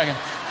 just checking.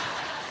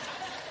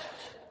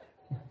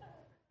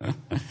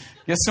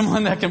 Get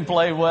someone that can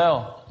play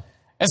well.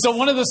 And so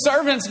one of the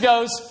servants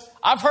goes,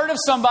 I've heard of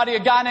somebody, a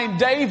guy named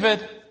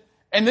David,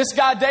 and this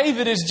guy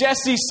David is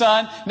Jesse's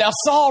son. Now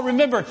Saul,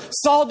 remember,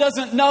 Saul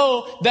doesn't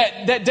know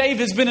that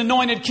David's been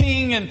anointed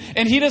king,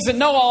 and he doesn't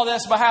know all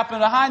that's happening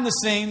behind the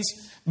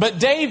scenes. But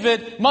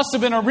David must have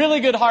been a really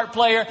good harp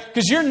player,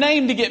 because your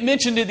name to get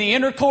mentioned in the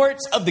inner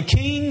courts of the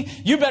king,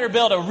 you better be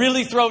able to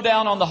really throw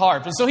down on the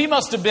harp. And so he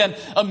must have been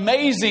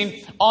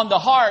amazing on the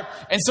harp.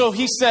 And so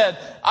he said,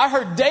 I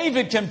heard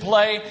David can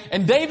play,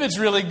 and David's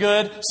really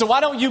good, so why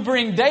don't you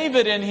bring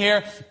David in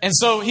here? And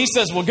so he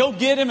says, well, go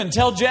get him and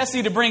tell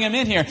Jesse to bring him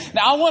in here.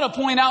 Now, I want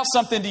to point out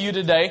something to you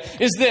today,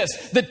 is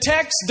this. The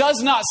text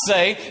does not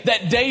say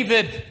that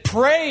David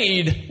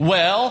prayed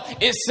well.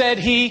 It said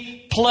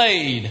he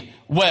played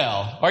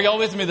well. Are y'all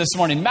with me this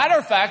morning? Matter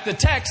of fact, the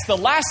text, the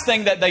last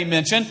thing that they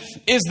mention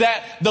is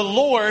that the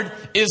Lord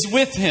is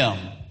with him.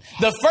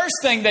 The first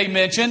thing they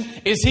mention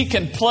is he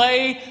can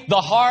play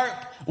the harp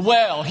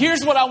well.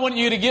 Here's what I want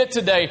you to get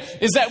today,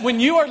 is that when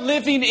you are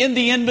living in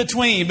the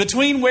in-between,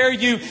 between where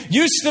you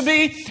used to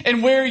be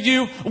and where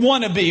you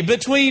want to be,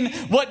 between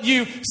what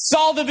you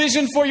saw the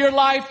vision for your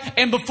life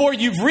and before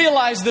you've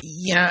realized that.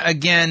 Yeah,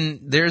 again,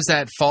 there's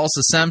that false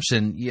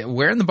assumption.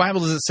 Where in the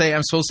Bible does it say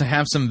I'm supposed to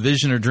have some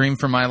vision or dream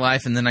for my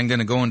life and then I'm going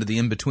to go into the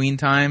in-between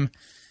time?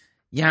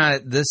 Yeah,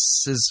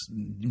 this is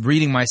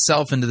reading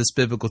myself into this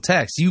biblical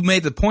text. You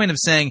made the point of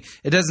saying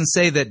it doesn't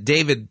say that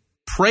David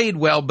prayed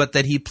well, but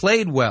that he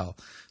played well.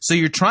 So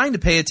you're trying to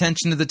pay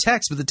attention to the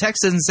text, but the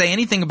text doesn't say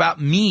anything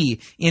about me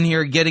in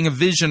here getting a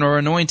vision or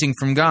anointing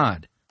from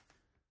God.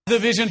 The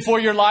vision for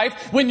your life,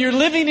 when you're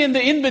living in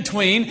the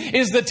in-between,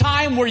 is the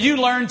time where you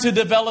learn to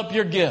develop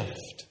your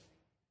gift.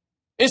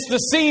 It's the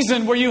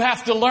season where you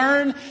have to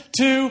learn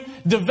to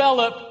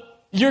develop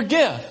your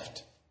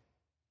gift.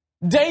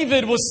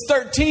 David was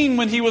 13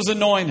 when he was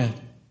anointed.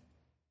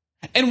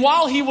 And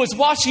while he was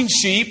watching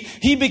sheep,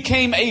 he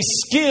became a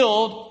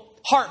skilled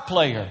harp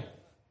player.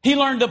 He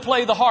learned to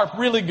play the harp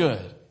really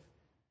good.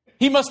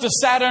 He must have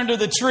sat under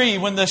the tree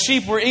when the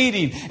sheep were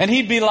eating, and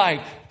he'd be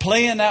like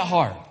playing that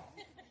harp.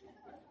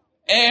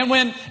 And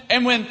when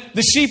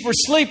the sheep were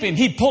sleeping,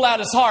 he'd pull out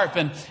his harp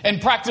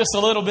and practice a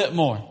little bit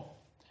more,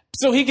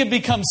 so he could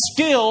become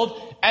skilled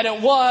at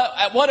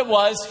what it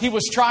was he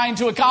was trying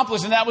to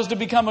accomplish, and that was to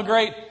become a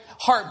great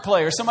harp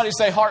player. Somebody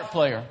say harp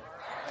player.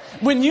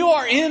 When you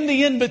are in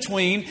the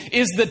in-between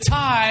is the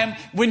time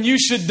when you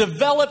should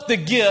develop the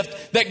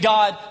gift that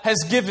God has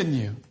given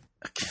you.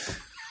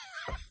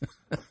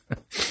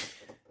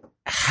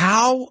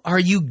 How are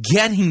you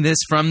getting this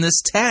from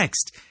this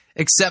text?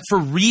 Except for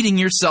reading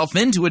yourself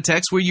into a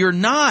text where you're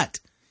not.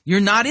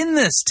 You're not in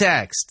this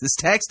text. This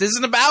text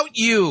isn't about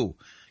you.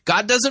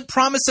 God doesn't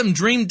promise some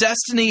dream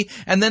destiny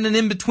and then an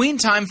in-between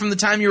time from the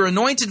time you're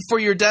anointed for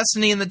your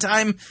destiny and the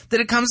time that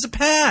it comes to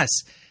pass.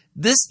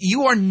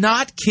 You are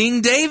not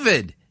King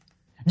David.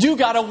 You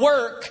got to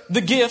work the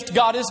gift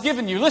God has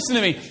given you. Listen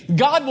to me.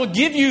 God will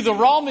give you the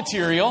raw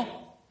material,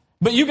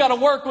 but you got to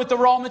work with the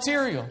raw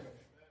material.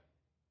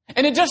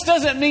 And it just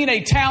doesn't mean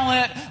a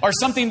talent or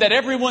something that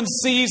everyone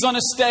sees on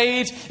a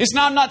stage.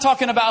 I'm not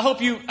talking about, I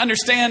hope you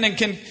understand and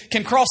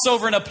can cross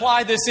over and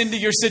apply this into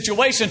your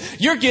situation.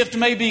 Your gift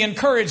may be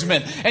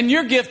encouragement, and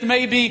your gift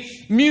may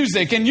be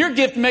music, and your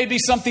gift may be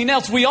something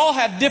else. We all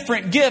have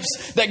different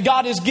gifts that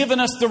God has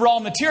given us the raw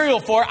material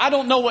for. I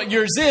don't know what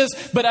yours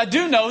is, but I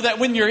do know that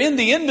when you're in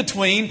the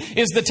in-between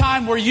is the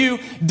time where you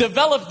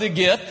develop the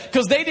gift,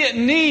 because they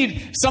didn't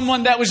need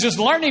someone that was just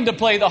learning to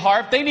play the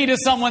harp. They needed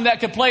someone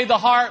that could play the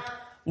harp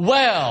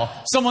well,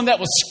 someone that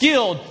was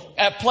skilled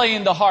at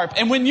playing the harp.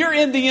 And when you're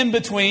in the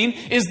in-between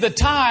is the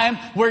time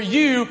where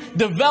you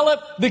develop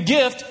the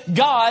gift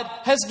God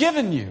has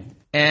given you.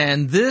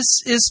 And this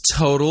is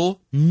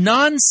total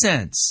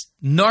nonsense.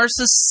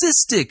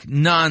 Narcissistic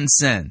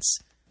nonsense.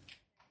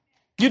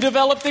 You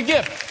develop the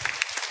gift.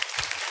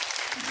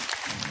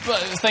 But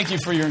thank you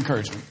for your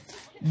encouragement.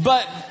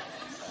 But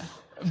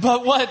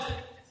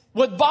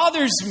what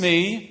bothers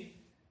me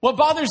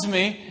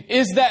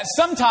is that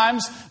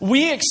sometimes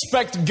we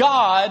expect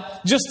God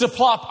just to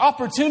plop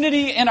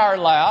opportunity in our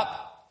lap.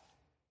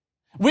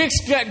 We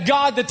expect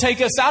God to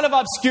take us out of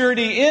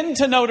obscurity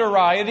into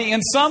notoriety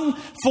in some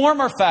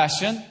form or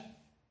fashion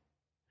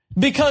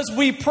because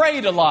we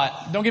prayed a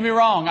lot. Don't get me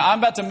wrong. I'm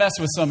about to mess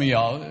with some of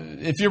y'all.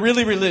 If you're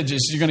really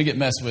religious, you're going to get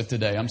messed with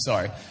today. I'm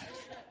sorry.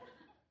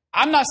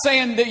 I'm not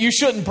saying that you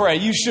shouldn't pray.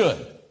 You should.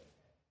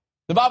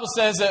 The Bible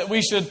says that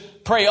we should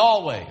pray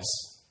always.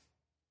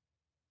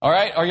 All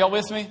right? Are y'all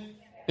with me?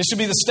 This should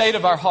be the state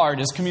of our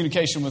heart, is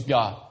communication with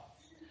God.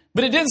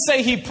 But it didn't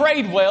say he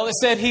prayed well. It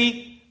said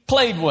he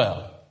played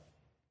well.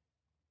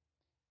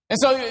 And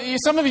so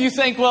some of you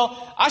think,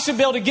 well, I should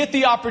be able to get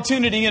the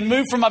opportunity and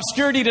move from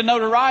obscurity to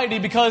notoriety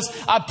because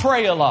I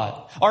pray a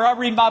lot or I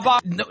read my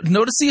Bible.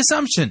 Notice the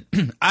assumption.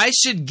 I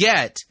should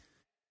get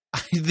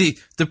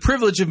the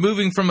privilege of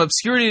moving from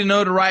obscurity to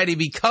notoriety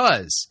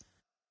because...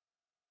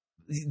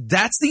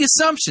 That's the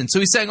assumption. So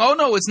he's saying, oh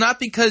no, it's not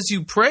because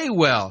you pray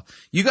well.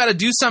 You got to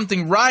do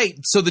something right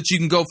so that you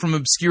can go from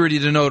obscurity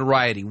to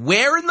notoriety.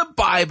 Where in the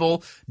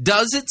Bible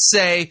does it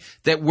say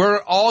that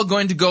we're all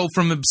going to go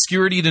from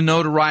obscurity to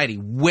notoriety?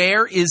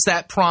 Where is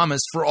that promise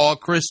for all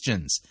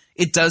Christians?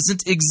 It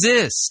doesn't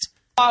exist.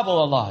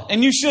 Bible a lot,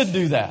 and you should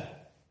do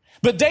that.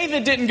 But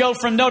David didn't go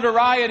from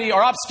notoriety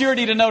or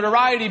obscurity to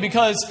notoriety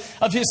because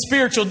of his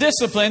spiritual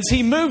disciplines.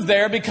 He moved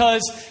there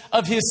because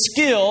of his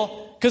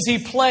skill, because he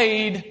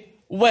played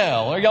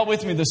well. Are y'all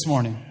with me this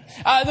morning?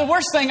 The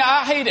worst thing,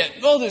 I hate it.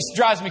 Oh, this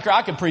drives me crazy.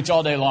 I could preach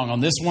all day long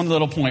on this one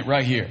little point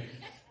right here.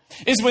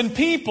 Is when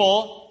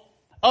people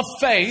of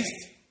faith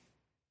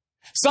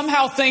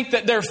somehow think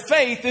that their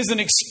faith is an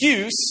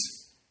excuse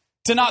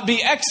to not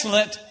be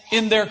excellent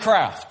in their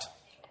craft.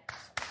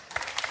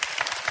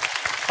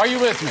 Are you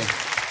with me?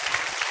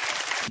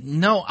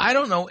 No, I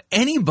don't know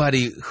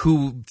anybody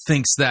who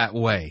thinks that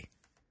way.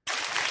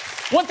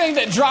 One thing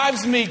that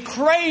drives me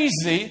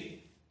crazy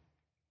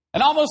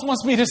and almost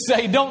wants me to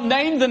say, don't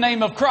name the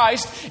name of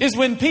Christ, is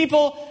when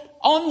people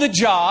on the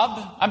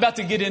job, I'm about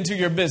to get into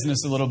your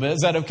business a little bit,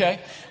 is that okay?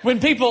 When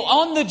people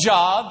on the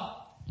job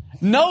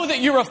know that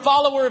you're a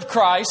follower of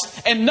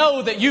Christ and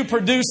know that you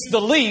produce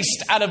the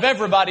least out of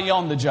everybody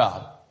on the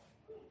job.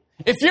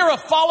 If you're a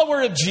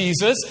follower of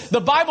Jesus,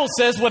 the Bible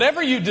says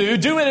whatever you do,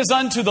 do it as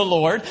unto the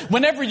Lord.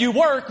 Whenever you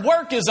work,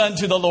 work as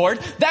unto the Lord.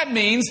 That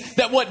means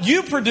that what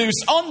you produce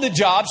on the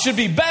job should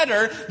be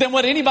better than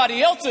what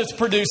anybody else has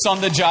produced on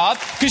the job,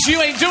 because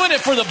you ain't doing it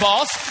for the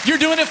boss, you're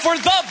doing it for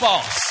the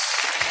boss.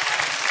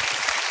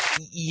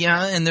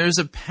 Yeah, and there's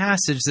a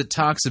passage that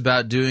talks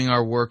about doing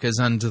our work as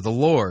unto the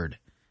Lord.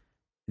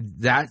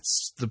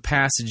 That's the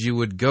passage you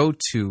would go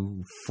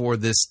to for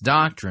this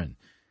doctrine.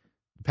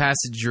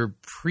 Passage you're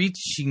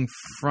preaching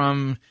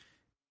from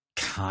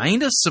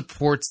kind of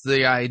supports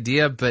the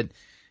idea, but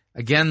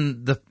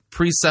again, the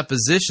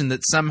presupposition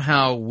that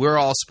somehow we're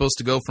all supposed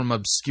to go from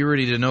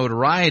obscurity to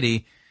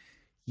notoriety,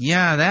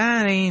 yeah,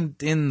 that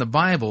ain't in the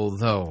Bible,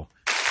 though.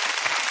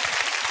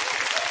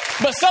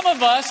 But some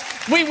of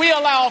us, we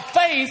allow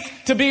faith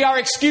to be our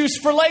excuse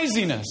for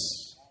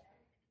laziness.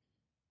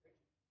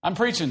 I'm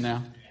preaching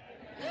now.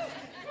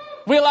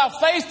 We allow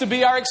faith to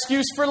be our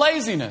excuse for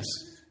laziness.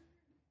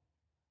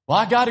 Well,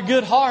 I got a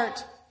good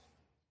heart.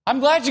 I'm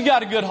glad you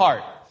got a good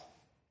heart.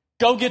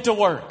 Go get to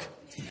work.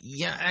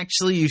 Yeah,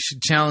 actually, you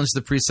should challenge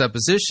the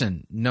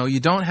presupposition. No, you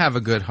don't have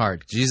a good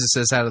heart. Jesus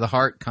says out of the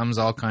heart comes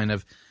all kind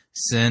of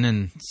sin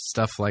and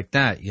stuff like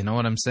that. You know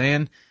what I'm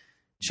saying?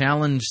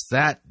 Challenge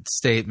that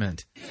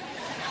statement.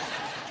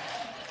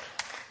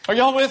 Are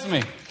y'all with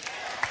me?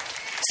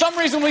 Some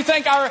reason we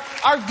think our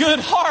good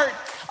heart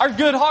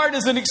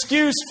is an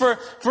excuse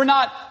for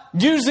not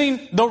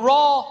using the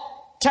raw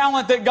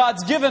talent that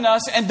God's given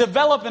us and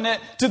developing it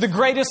to the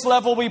greatest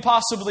level we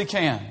possibly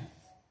can.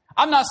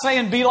 I'm not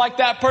saying be like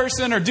that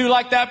person or do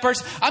like that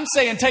person. I'm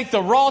saying take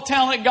the raw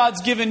talent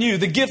God's given you,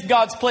 the gift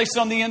God's placed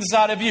on the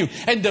inside of you,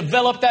 and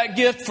develop that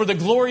gift for the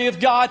glory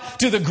of God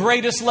to the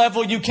greatest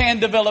level you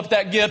can develop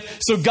that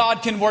gift so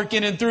God can work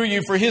in and through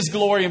you for His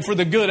glory and for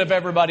the good of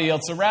everybody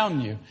else around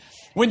you.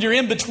 When you're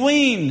in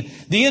between,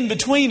 the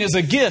in-between is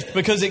a gift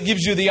because it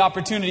gives you the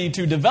opportunity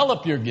to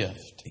develop your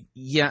gift.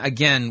 Yeah,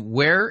 again,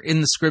 where in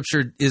the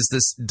Scripture is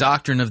this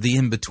doctrine of the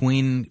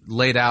in-between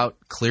laid out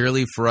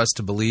clearly for us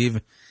to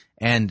believe?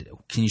 And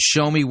can you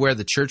show me where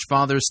the church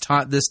fathers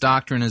taught this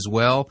doctrine as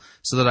well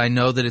so that I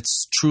know that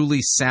it's truly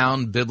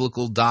sound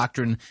biblical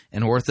doctrine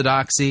and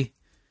orthodoxy?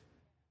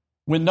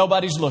 When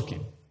nobody's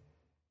looking.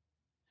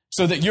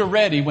 So that you're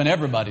ready when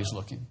everybody's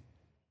looking.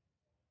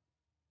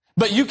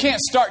 But you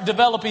can't start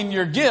developing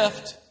your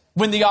gift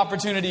when the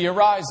opportunity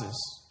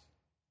arises.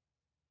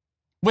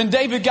 When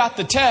David got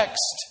the text,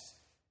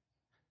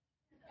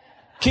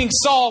 King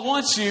Saul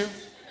wants you,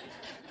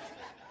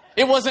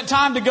 it wasn't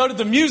time to go to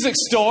the music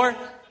store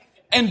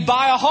and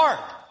buy a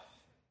harp.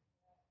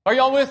 Are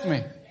y'all with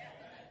me?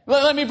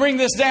 Let me bring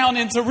this down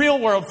into real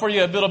world for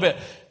you a little bit.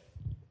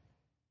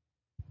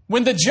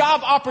 When the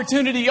job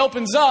opportunity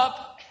opens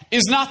up,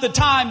 is not the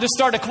time to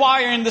start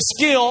acquiring the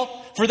skill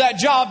for that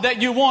job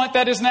that you want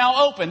that is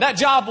now open. That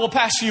job will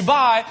pass you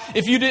by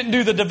if you didn't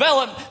do the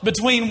development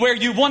between where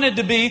you wanted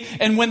to be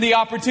and when the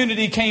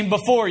opportunity came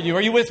before you.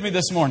 Are you with me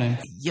this morning?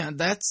 Yeah,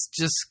 that's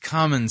just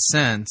common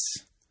sense.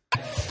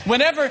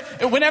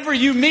 Whenever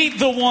you meet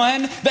the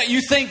one that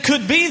you think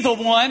could be the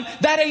one,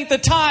 that ain't the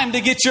time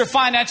to get your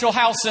financial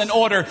house in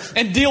order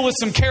and deal with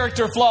some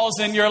character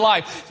flaws in your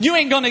life. You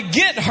ain't going to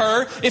get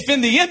her if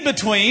in the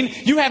in-between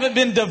you haven't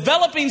been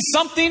developing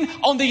something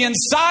on the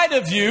inside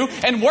of you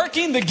and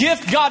working the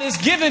gift God has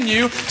given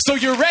you so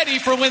you're ready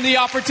for when the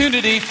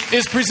opportunity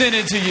is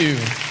presented to you.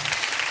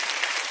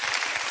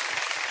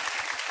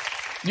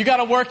 You got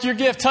to work your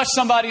gift. Touch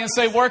somebody and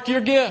say, work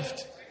your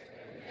gift.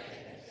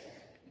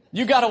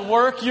 You got to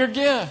work your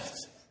gift.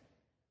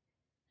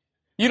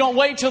 You don't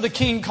wait till the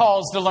king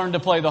calls to learn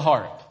to play the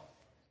harp.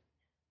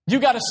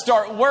 You got to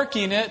start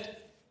working it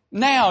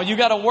now. You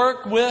got to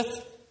work with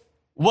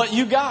what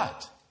you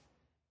got.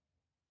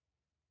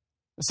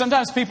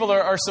 Sometimes people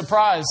are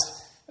surprised.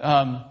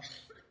 I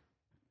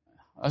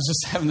was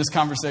just having this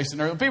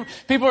conversation earlier.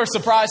 People are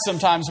surprised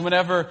sometimes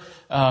whenever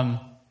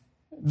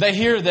they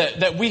hear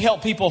that we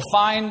help people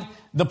find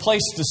the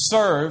place to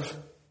serve.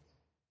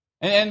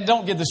 And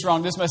don't get this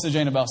wrong, this message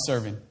ain't about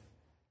serving.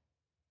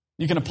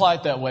 You can apply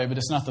it that way, but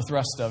it's not the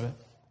thrust of it.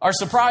 Are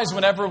surprised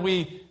whenever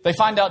they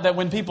find out that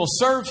when people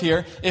serve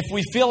here, if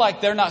we feel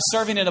like they're not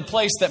serving in a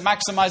place that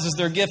maximizes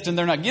their gift and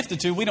they're not gifted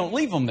to, we don't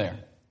leave them there.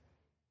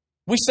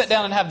 We sit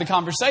down and have the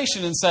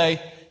conversation and say,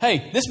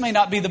 hey, this may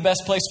not be the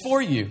best place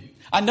for you.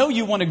 I know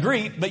you want to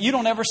greet, but you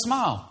don't ever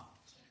smile.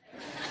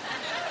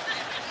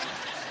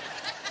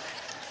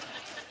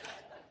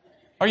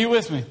 Are you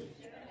with me?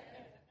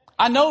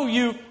 I know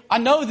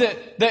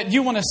that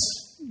you want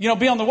to,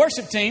 be on the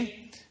worship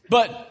team,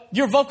 but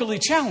you're vocally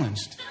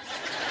challenged.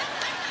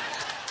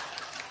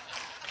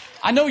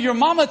 I know your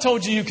mama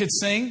told you could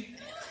sing,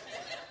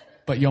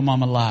 but your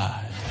mama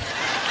lied.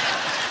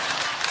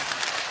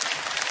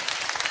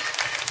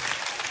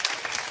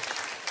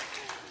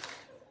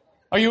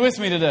 Are you with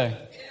me today?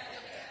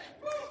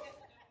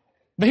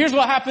 But here's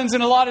what happens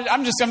in a lot of,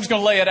 I'm just going to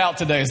lay it out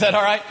today. Is that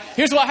all right?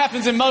 Here's what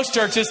happens in most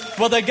churches.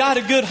 Well, they got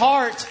a good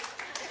heart.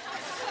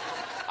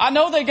 I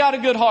know they got a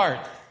good heart,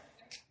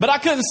 but I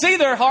couldn't see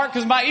their heart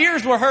because my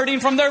ears were hurting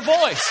from their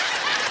voice.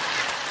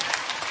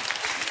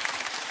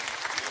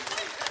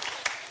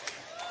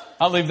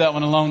 I'll leave that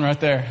one alone right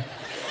there.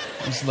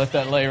 Just let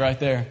that lay right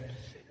there.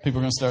 People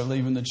are going to start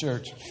leaving the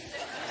church.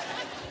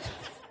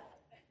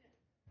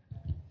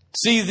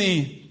 See,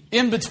 the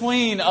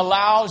in-between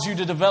allows you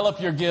to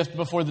develop your gift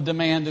before the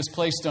demand is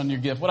placed on your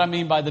gift. What I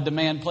mean by the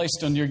demand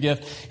placed on your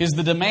gift is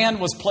the demand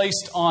was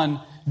placed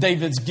on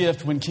David's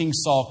gift when King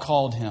Saul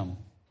called him.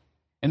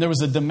 And there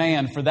was a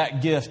demand for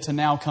that gift to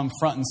now come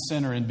front and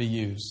center and be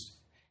used.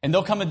 And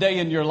there'll come a day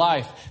in your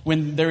life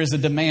when there is a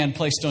demand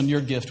placed on your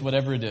gift,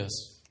 whatever it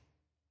is.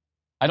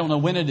 I don't know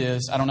when it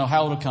is. I don't know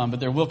how it'll come, but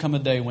there will come a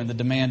day when the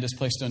demand is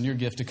placed on your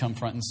gift to come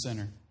front and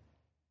center.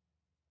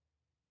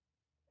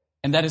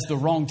 And that is the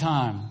wrong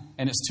time.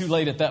 And it's too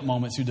late at that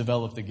moment to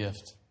develop the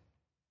gift.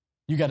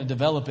 You got to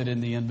develop it in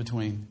the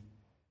in-between.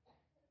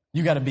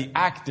 You got to be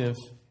active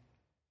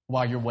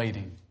while you're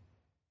waiting.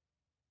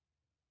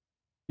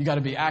 You got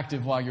to be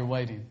active while you're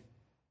waiting.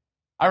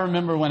 I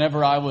remember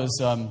whenever I was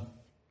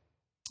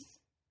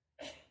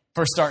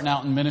first starting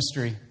out in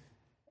ministry,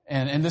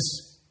 and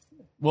this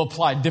will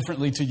apply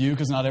differently to you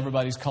because not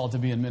everybody's called to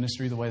be in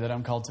ministry the way that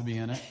I'm called to be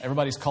in it.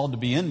 Everybody's called to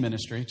be in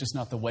ministry, just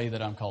not the way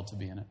that I'm called to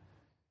be in it.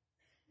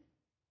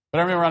 But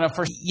I remember when I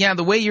first... Yeah,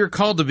 the way you're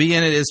called to be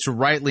in it is to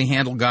rightly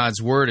handle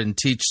God's word and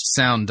teach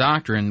sound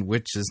doctrine,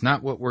 which is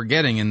not what we're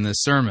getting in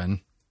this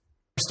sermon.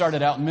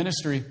 Started out in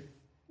ministry,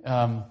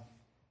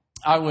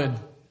 I would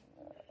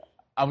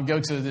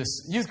go to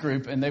this youth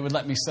group and they would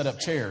let me set up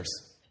chairs.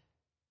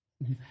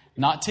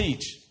 Not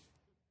teach.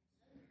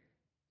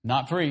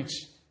 Not preach.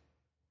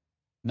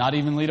 Not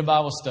even lead a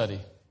Bible study.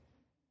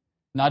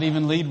 Not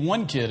even lead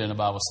one kid in a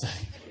Bible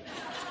study.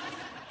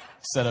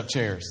 Set up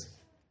chairs.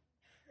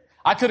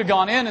 I could have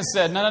gone in and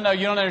said, no,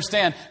 you don't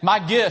understand. My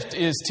gift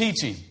is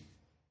teaching.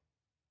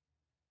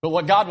 But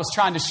what God was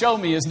trying to show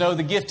me is, no,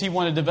 the gift He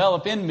wanted to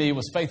develop in me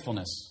was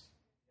faithfulness.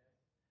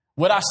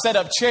 Would I set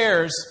up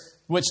chairs,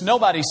 which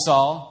nobody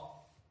saw,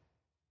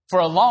 for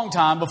a long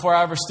time before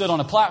I ever stood on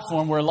a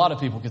platform where a lot of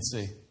people could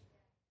see?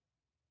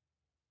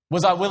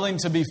 Was I willing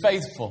to be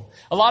faithful?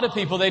 A lot of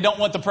people, they don't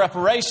want the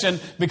preparation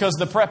because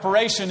the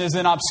preparation is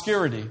in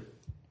obscurity.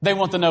 They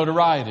want the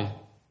notoriety.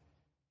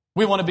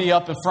 We want to be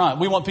up in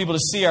front. We want people to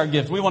see our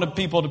gift. We want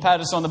people to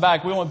pat us on the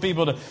back. We want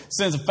people to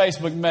send a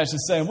Facebook message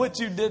saying, what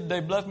you did today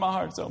blessed my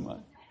heart so much.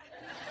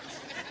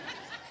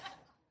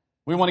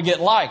 We want to get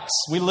likes.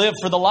 We live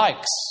for the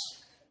likes.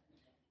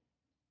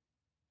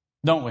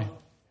 Don't we?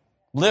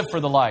 Live for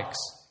the likes.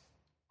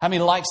 How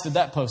many likes did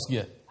that post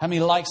get? How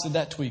many likes did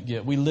that tweet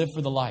get? We live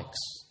for the likes.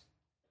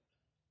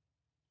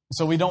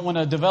 So we don't want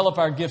to develop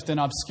our gift in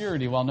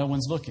obscurity while no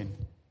one's looking.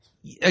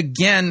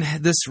 Again,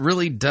 this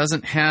really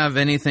doesn't have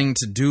anything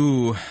to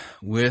do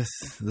with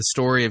the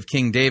story of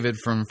King David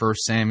from 1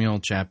 Samuel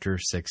chapter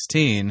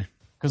 16.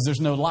 Because there's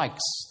no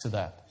likes to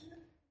that.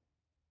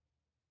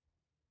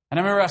 And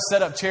I remember I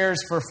set up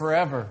chairs for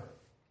forever.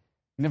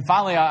 And then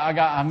finally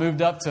I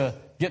moved up to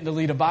getting to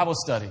lead a Bible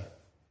study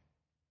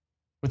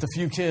with a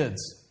few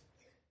kids.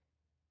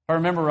 If I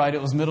remember right,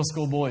 it was middle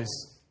school boys.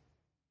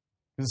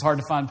 It's hard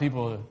to find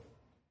people to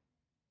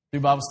do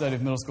Bible study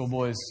with middle school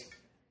boys.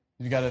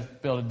 You got to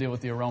be able to deal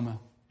with the aroma.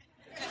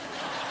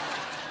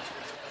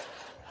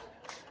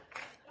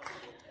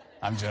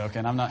 I'm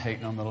joking. I'm not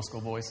hating on middle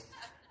school boys.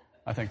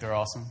 I think they're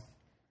awesome.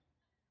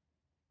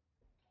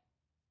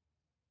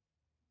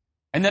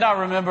 And then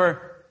I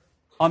remember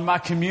on my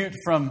commute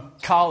from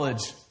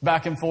college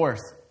back and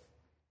forth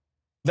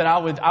that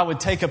I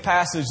would take a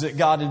passage that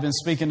God had been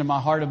speaking to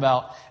my heart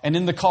about, and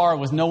in the car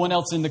with no one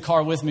else in the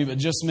car with me but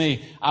just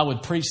me, I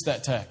would preach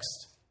that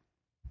text.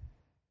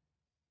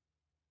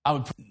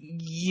 What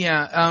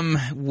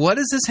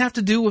does this have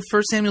to do with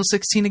 1 Samuel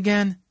 16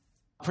 again?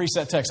 Preach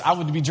that text. I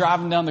would be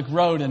driving down the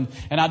road and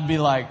I'd be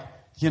like,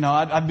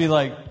 I'd be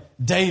like,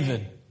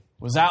 David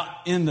was out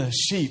in the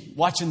sheep,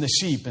 watching the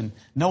sheep, and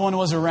no one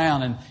was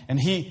around,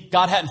 and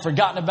God hadn't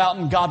forgotten about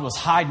him, God was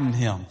hiding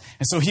him.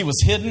 And so he was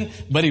hidden,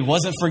 but he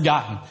wasn't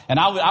forgotten. And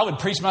I would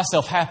preach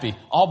myself happy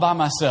all by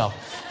myself.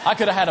 I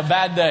could have had a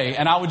bad day,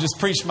 and I would just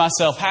preach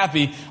myself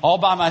happy all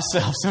by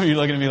myself. Some of you are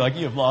looking at me like,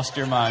 you have lost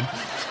your mind.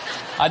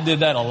 I did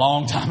that a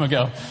long time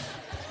ago.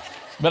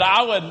 But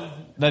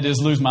that is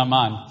lose my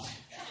mind.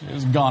 It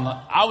was gone.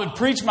 I would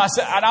preach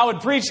myself, and I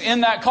would preach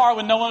in that car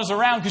when no one was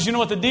around, because you know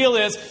what the deal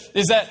is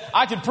that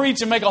I could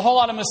preach and make a whole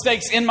lot of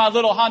mistakes in my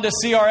little Honda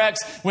CRX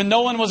when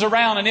no one was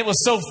around, and it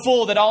was so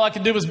full that all I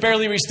could do was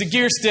barely reach the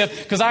gear stick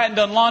because I hadn't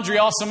done laundry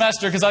all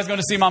semester because I was going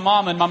to see my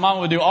mom, and my mom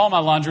would do all my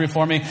laundry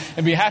for me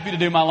and be happy to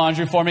do my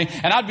laundry for me.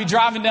 And I'd be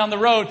driving down the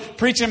road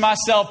preaching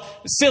myself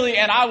silly,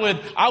 and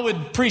I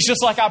would preach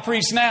just like I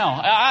preach now.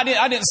 I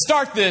didn't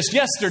start this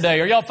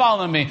yesterday. Are y'all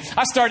following me?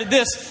 I started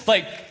this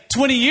like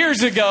 20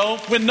 years ago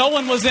when no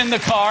one was in the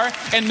car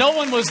and no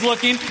one was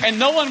looking and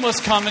no one was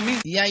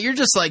coming. Yeah, you're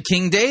just like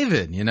King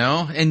David,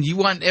 and you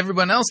want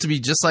everyone else to be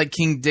just like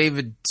King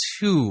David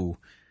too.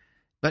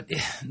 But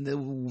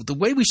the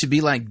way we should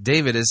be like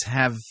David is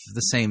have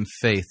the same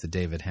faith that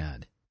David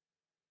had.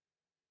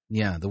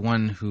 Yeah, the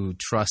one who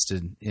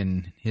trusted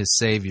in his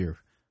Savior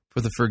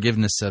for the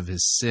forgiveness of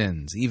his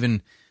sins,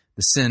 even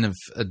the sin of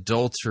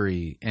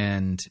adultery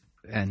and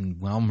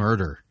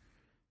murder.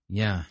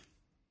 Yeah.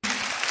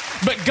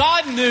 But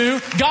God knew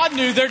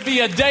there'd be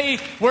a day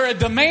where a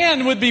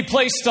demand would be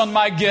placed on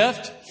my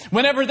gift,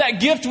 whenever that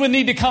gift would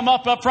need to come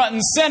up front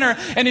and center.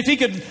 And if he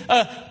could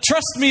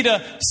trust me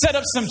to set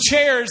up some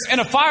chairs in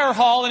a fire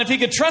hall, and if he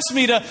could trust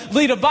me to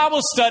lead a Bible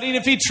study, and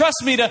if he'd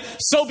trust me to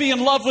so be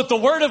in love with the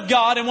Word of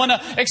God and want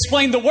to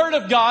explain the Word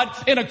of God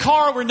in a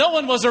car where no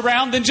one was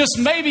around, then just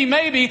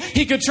maybe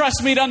he could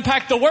trust me to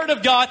unpack the Word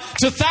of God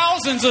to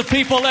thousands of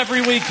people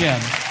every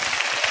weekend.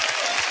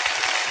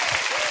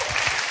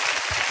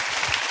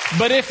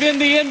 But if in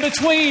the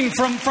in-between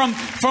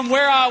from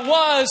where I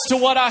was to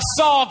what I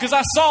saw, because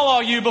I saw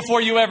all you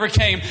before you ever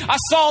came. I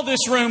saw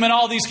this room and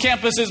all these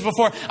campuses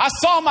before. I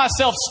saw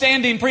myself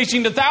standing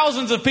preaching to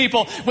thousands of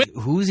people.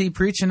 Who's he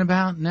preaching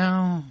about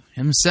now?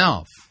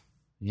 Himself.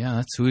 Yeah,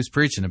 that's who he's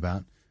preaching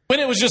about. When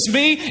it was just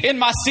me in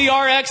my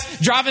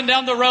CRX driving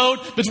down the road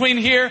between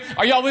here.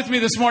 Are y'all with me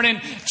this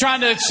morning?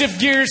 Trying to shift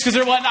gears because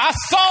there wasn't. I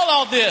saw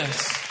all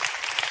this.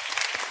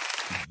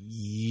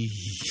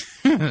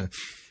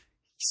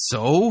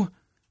 So,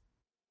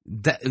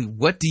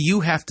 what do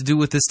you have to do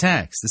with this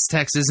text? This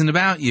text isn't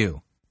about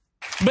you.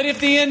 But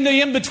if in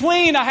the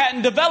in-between I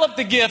hadn't developed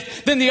the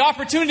gift, then the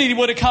opportunity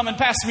would have come and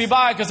passed me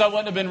by because I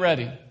wouldn't have been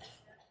ready.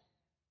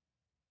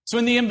 So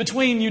in the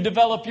in-between, you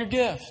develop your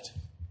gift.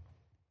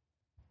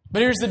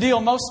 But here's the deal.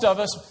 Most of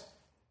us,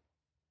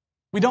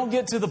 we don't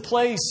get to the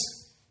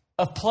place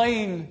of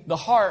playing the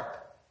harp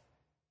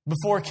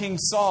before King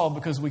Saul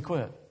because we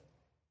quit.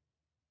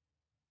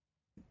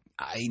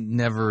 I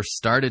never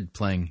started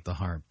playing the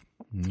harp.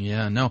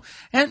 Yeah, no.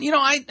 And,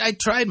 I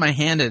tried my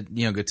hand at,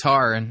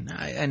 guitar, and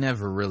I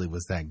never really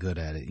was that good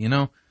at it,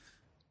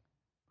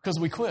 Because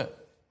we quit.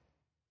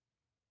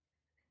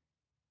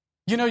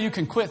 You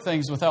can quit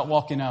things without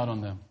walking out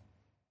on them,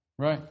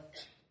 right?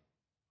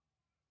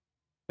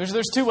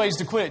 There's two ways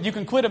to quit. You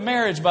can quit a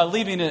marriage by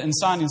leaving it and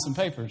signing some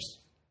papers.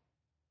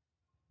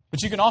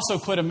 But you can also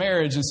quit a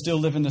marriage and still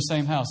live in the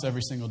same house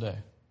every single day.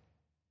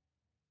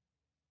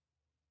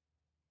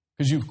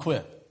 Because you've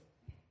quit.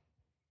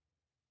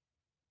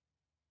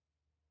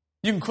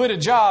 You can quit a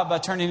job by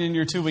turning in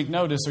your 2-week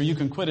notice, or you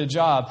can quit a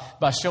job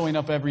by showing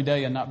up every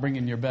day and not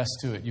bringing your best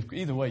to it.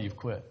 Either way, you've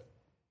quit.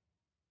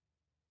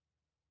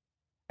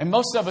 And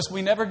most of us,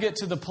 we never get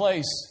to the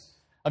place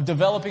of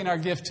developing our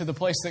gift to the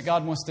place that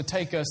God wants to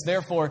take us,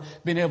 therefore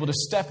being able to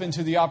step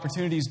into the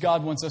opportunities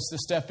God wants us to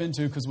step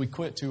into because we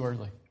quit too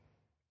early.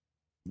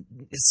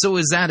 So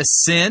is that a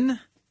sin?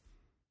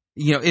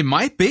 It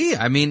might be.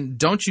 I mean,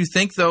 don't you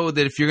think, though,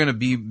 that if you're going to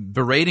be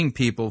berating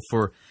people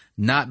for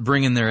not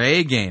bringing their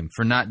A game,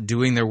 for not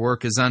doing their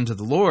work as unto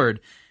the Lord,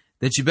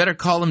 that you better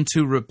call them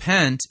to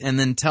repent and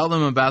then tell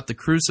them about the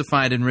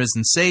crucified and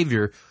risen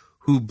Savior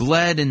who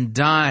bled and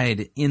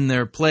died in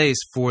their place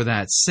for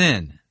that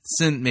sin.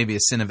 Sin, maybe a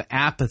sin of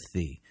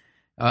apathy.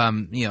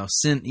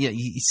 Sin. Yeah,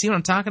 you see what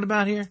I'm talking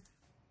about here?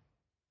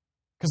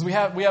 Because we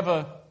have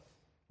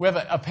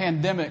a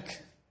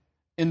pandemic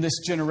in this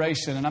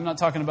generation, and I'm not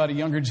talking about a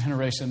younger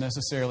generation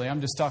necessarily.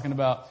 I'm just talking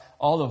about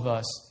all of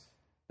us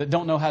that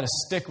don't know how to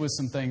stick with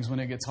some things when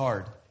it gets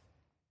hard.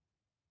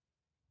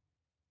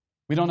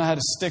 We don't know how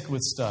to stick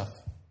with stuff.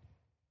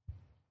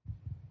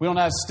 We don't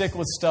know how to stick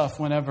with stuff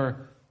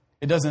whenever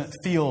it doesn't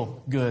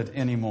feel good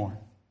anymore.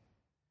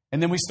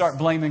 And then we start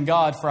blaming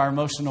God for our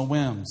emotional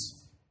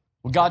whims.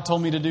 Well, God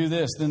told me to do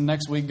this. Then the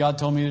next week, God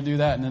told me to do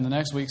that. And then the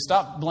next week,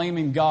 stop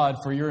blaming God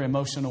for your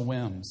emotional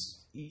whims.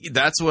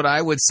 That's what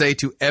I would say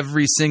to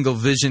every single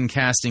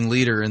vision-casting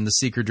leader in the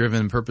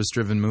seeker-driven,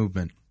 purpose-driven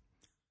movement.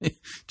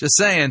 Just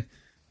saying.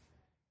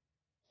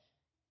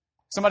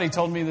 Somebody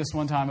told me this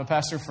one time. A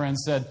pastor friend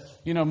said,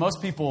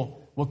 most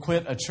people will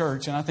quit a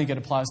church, and I think it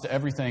applies to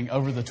everything,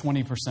 over the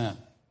 20%. I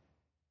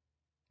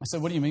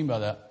said, what do you mean by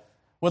that?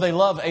 Well, they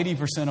love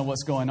 80% of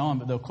what's going on,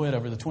 but they'll quit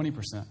over the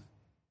 20%.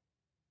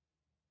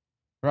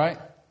 Right?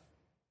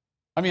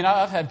 I mean,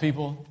 I've had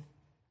people,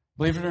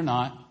 believe it or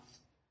not,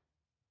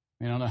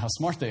 I don't know how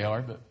smart they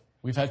are, but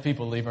we've had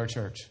people leave our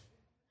church.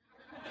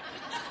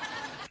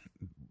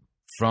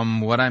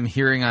 From what I'm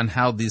hearing on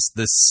how this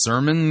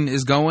sermon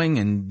is going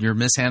and you're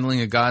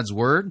mishandling of God's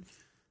word,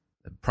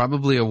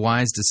 probably a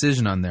wise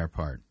decision on their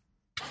part.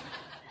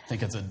 I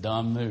think it's a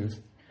dumb move.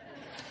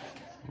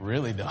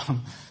 Really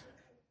dumb.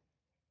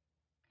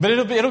 But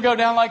it'll go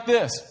down like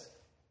this.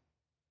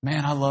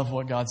 Man, I love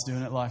what God's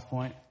doing at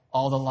LifePoint.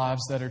 All the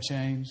lives that are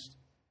changed.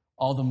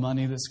 All the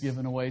money that's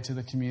given away to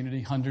the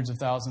community. Hundreds of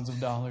thousands of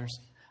dollars.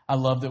 I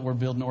love that we're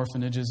building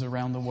orphanages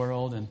around the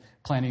world and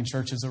planting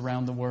churches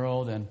around the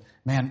world. And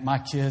man, my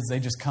kids, they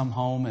just come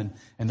home and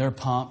they're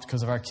pumped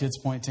because of our Kids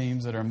Point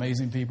teams that are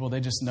amazing people. They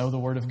just know the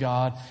Word of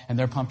God and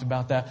they're pumped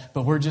about that.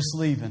 But we're just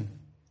leaving.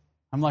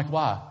 I'm like,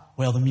 why?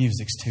 Well, the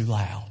music's too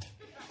loud.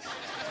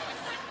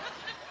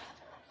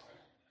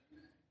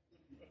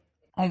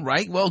 All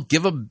right, well,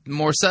 give a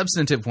more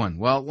substantive one.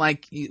 Well,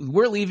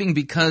 we're leaving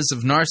because of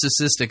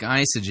narcissistic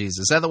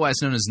eisegesis,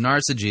 otherwise known as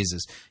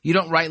Narcigetes. You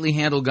don't rightly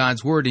handle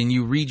God's word and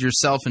you read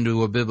yourself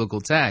into a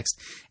biblical text,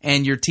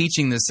 and you're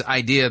teaching this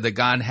idea that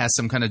God has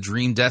some kind of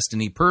dream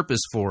destiny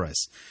purpose for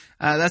us.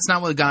 That's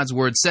not what God's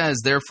word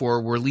says,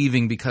 therefore we're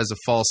leaving because of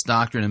false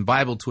doctrine and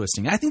Bible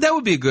twisting. I think that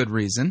would be a good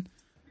reason.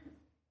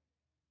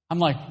 I'm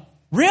like,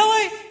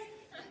 really?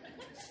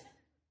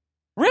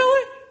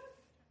 Really?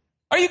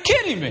 Are you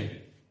kidding me?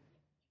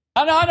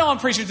 I know I'm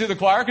preaching to the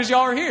choir because y'all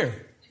are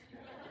here.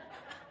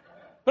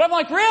 But I'm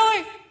like,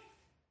 really?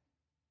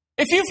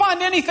 If you find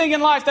anything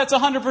in life that's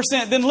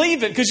 100%, then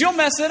leave it because you'll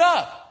mess it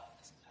up.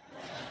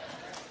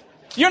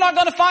 You're not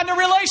going to find a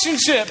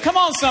relationship. Come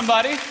on,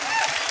 somebody.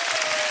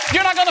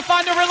 You're not going to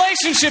find a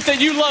relationship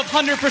that you love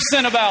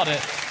 100% about it.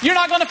 You're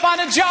not going to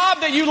find a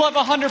job that you love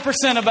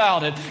 100%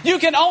 about it. You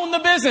can own the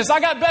business. I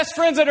got best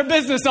friends that are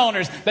business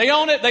owners. They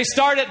own it, they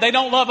start it, they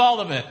don't love all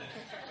of it.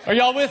 Are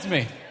y'all with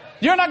me?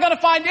 You're not going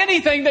to find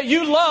anything that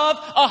you love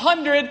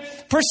 100%.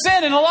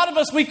 And a lot of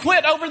us, we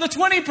quit over the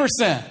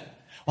 20%.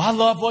 Well, I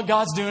love what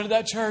God's doing at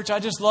that church. I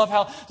just love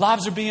how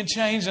lives are being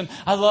changed. And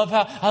I love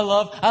how, I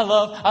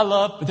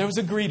love. But there was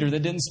a greeter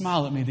that didn't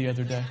smile at me the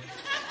other day.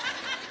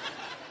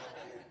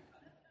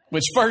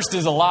 Which first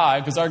is a lie,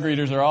 because our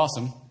greeters are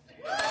awesome.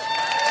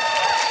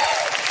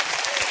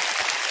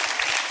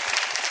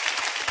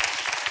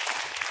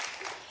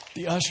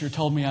 The usher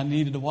told me I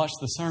needed to watch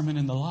the sermon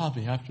in the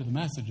lobby after the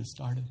messages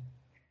started.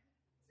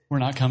 We're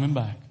not coming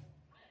back.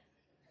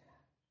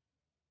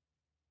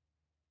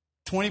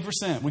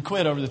 20%. We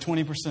quit over the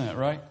 20%,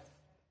 right?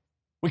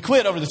 We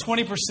quit over the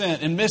 20%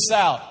 and miss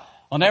out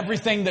on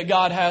everything that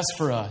God has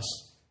for us.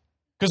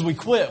 Because we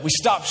quit. We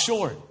stop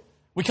short.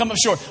 We come up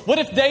short. What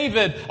if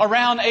David,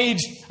 around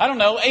age,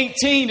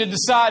 18, had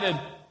decided,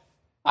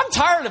 I'm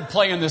tired of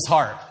playing this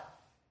harp.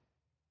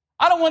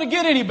 I don't want to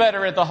get any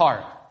better at the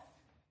harp.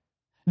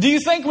 Do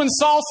you think when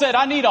Saul said,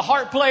 I need a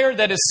harp player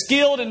that is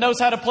skilled and knows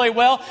how to play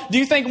well, do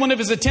you think one of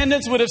his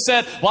attendants would have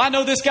said, well, I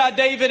know this guy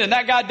David, and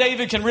that guy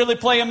David can really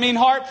play a mean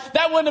harp?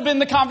 That wouldn't have been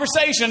the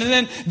conversation. And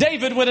then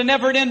David would have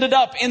never ended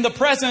up in the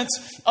presence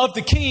of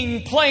the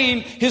king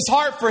playing his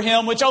harp for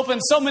him, which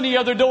opened so many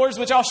other doors,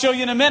 which I'll show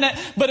you in a minute.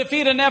 But if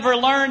he'd have never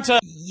learned to...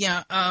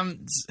 Yeah.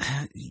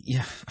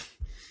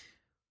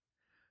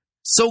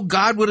 So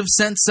God would have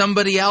sent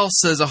somebody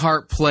else as a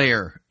harp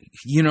player.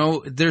 You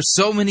know, there's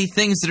so many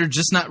things that are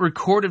just not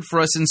recorded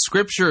for us in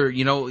Scripture.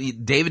 You know,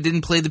 David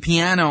didn't play the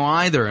piano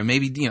either. And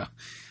maybe,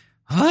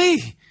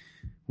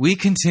 we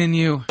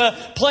continue.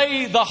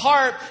 Play the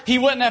harp, he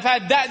wouldn't have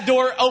had that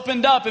door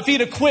opened up if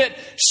he'd have quit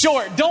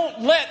short.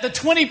 Don't let the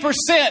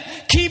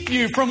 20% keep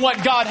you from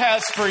what God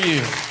has for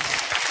you.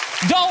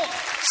 Don't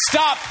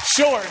stop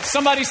short.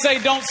 Somebody say,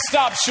 don't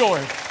stop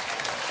short.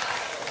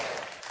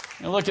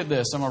 Now look at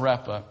this. I'm going to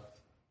wrap up.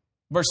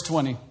 Verse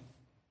 20.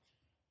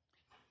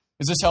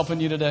 Is this helping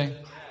you today?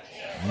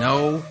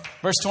 No.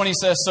 Verse 20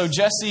 says, so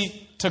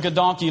Jesse took a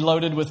donkey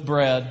loaded with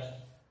bread,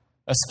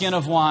 a skin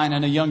of wine,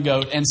 and a young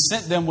goat, and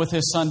sent them with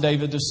his son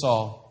David to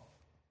Saul.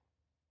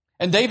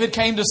 And David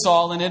came to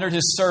Saul and entered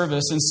his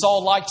service, and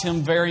Saul liked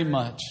him very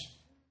much.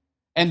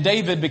 And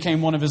David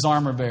became one of his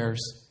armor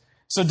bearers.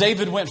 So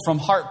David went from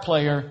harp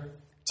player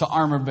to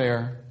armor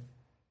bearer.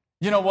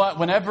 You know what?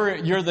 Whenever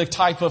you're the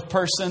type of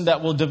person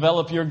that will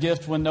develop your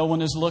gift when no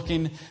one is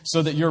looking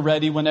so that you're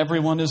ready when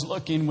everyone is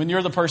looking, when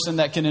you're the person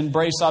that can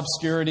embrace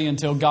obscurity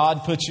until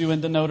God puts you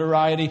into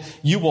notoriety,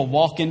 you will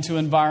walk into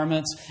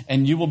environments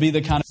and you will be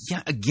the kind of...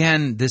 Yeah,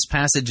 again, this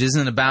passage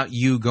isn't about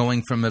you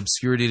going from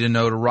obscurity to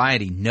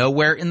notoriety.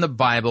 Nowhere in the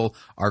Bible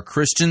are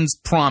Christians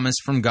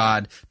promised from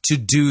God to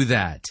do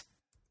that.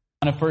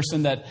 Kind of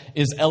person that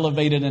is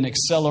elevated and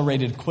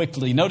accelerated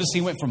quickly. Notice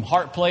he went from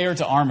harp player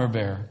to armor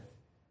bearer.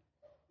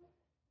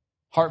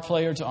 Harp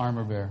player to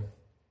armor bearer.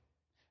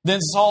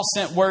 Then Saul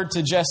sent word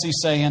to Jesse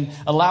saying,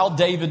 allow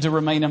David to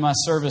remain in my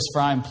service,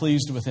 for I am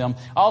pleased with him.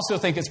 I also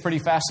think it's pretty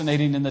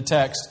fascinating in the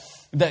text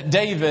that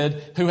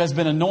David, who has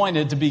been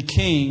anointed to be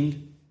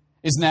king,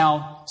 is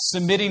now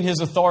submitting his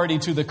authority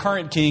to the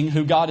current king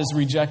who God has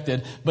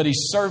rejected, but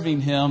he's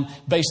serving him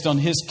based on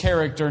his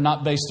character,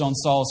 not based on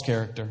Saul's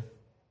character.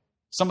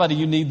 Somebody,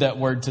 you need that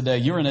word today.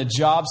 You're in a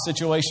job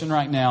situation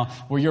right now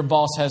where your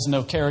boss has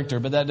no character,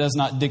 but that does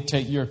not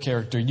dictate your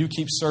character. You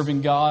keep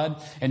serving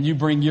God and you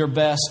bring your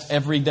best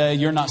every day.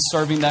 You're not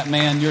serving that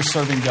man, you're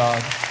serving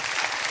God.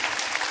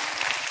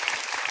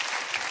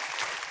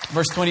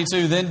 Verse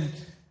 22,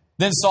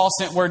 Then Saul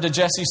sent word to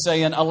Jesse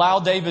saying, allow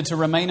David to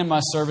remain in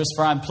my service,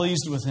 for I am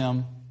pleased with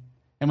him.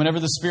 And whenever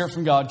the Spirit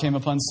from God came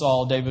upon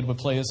Saul, David would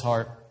play his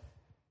harp,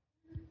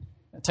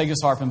 take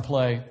his harp and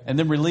play. And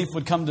then relief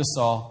would come to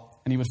Saul.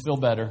 And he would feel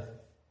better,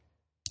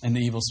 and the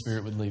evil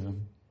spirit would leave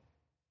him.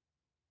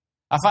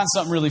 I find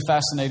something really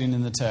fascinating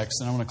in the text,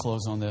 and I want to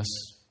close on this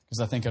because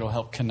I think it'll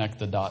help connect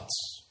the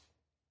dots.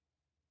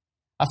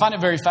 I find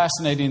it very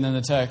fascinating in the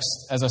text,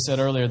 as I said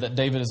earlier, that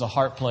David is a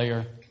harp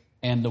player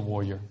and a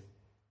warrior.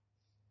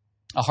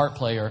 A harp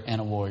player and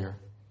a warrior.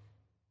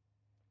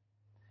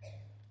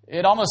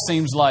 It almost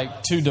seems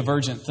like two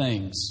divergent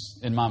things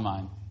in my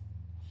mind.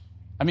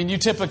 I mean, you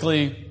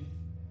typically...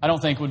 I don't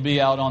think would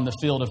be out on the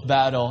field of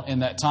battle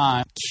in that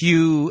time.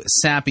 Cue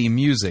sappy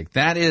music.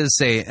 That is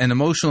an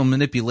emotional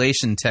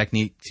manipulation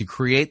technique to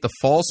create the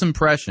false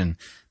impression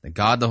that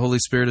God the Holy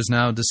Spirit is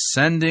now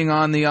descending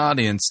on the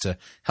audience to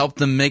help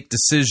them make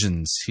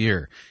decisions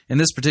here. In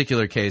this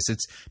particular case,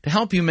 it's to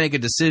help you make a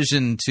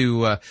decision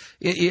to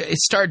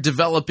start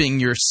developing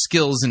your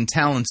skills and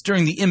talents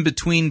during the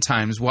in-between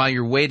times while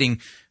you're waiting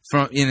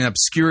in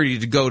obscurity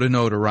to go to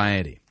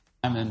notoriety.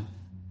 And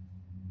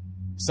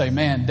say,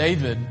 man,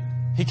 David...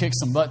 he kicked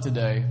some butt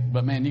today,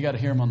 but man, you got to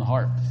hear him on the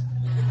harp.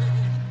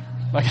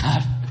 Like,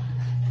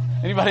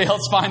 anybody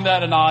else find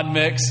that an odd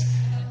mix?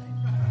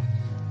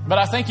 But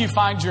I think you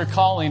find your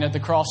calling at the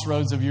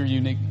crossroads of your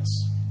uniqueness.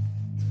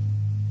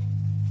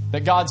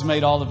 That God's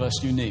made all of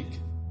us unique.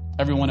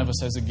 Every one of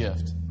us has a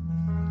gift.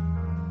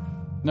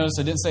 Notice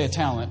I didn't say a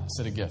talent, I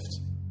said a gift.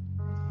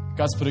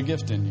 God's put a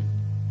gift in you.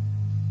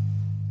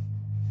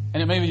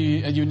 And it may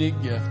be a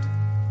unique gift.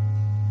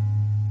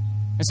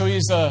 And so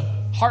he's a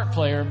harp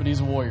player, but he's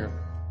a warrior.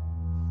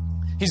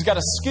 He's got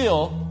a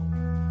skill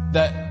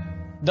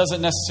that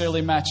doesn't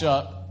necessarily match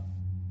up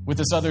with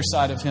this other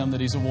side of him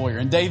that he's a warrior.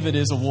 And David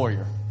is a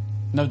warrior,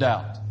 no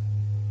doubt.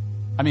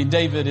 I mean,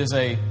 David is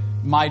a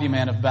mighty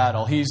man of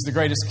battle. He's the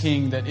greatest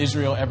king that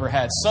Israel ever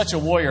had. Such a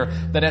warrior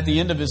that at the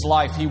end of his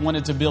life, he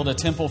wanted to build a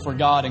temple for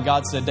God. And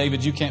God said,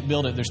 David, you can't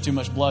build it. There's too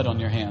much blood on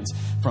your hands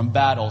from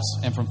battles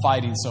and from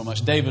fighting so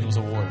much. David was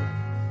a warrior.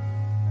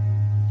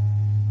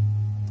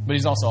 But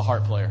he's also a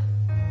harp player.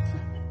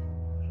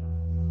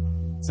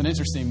 It's an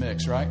interesting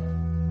mix, right?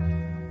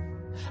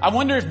 I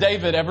wonder if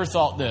David ever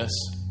thought this.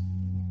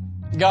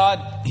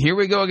 God. Here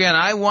we go again.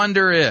 I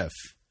wonder if.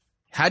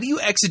 How do you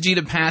exegete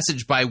a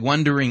passage by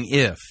wondering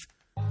if?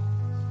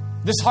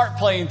 This harp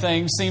playing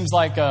thing seems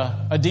like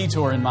a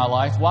detour in my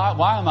life.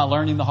 Why am I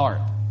learning the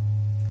harp?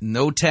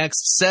 No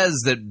text says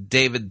that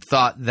David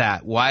thought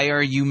that. Why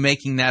are you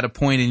making that a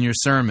point in your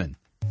sermon?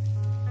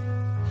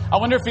 I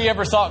wonder if he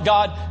ever thought,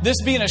 God, this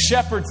being a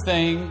shepherd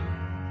thing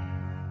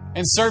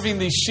and serving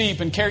these sheep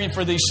and caring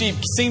for these sheep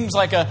seems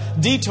like a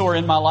detour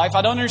in my life.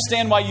 I don't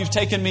understand why you've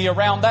taken me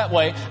around that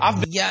way.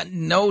 Yeah,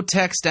 no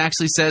text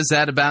actually says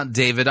that about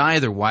David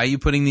either. Why are you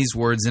putting these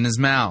words in his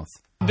mouth?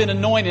 I've been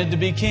anointed to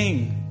be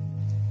king.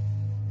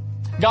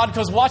 God,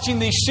 because watching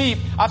these sheep,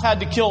 I've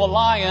had to kill a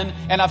lion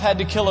and I've had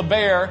to kill a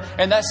bear,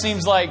 and that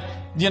seems like,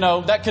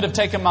 that could have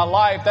taken my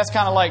life. That's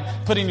kind of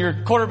like putting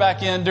your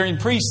quarterback in during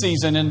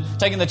preseason and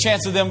taking the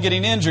chance of them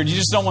getting injured. You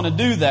just don't want to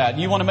do that.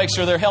 You want to make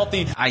sure they're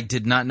healthy. I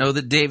did not know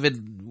that David,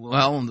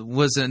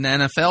 was an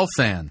NFL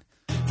fan.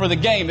 For the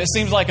game, it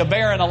seems like a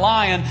bear and a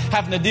lion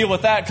having to deal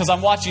with that because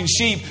I'm watching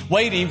sheep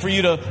waiting for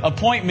you to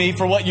appoint me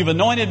for what you've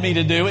anointed me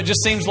to do. It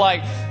just seems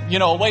like,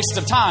 a waste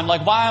of time.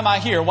 Like, why am I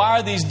here? Why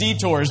are these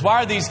detours?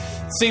 Why are these,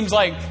 seems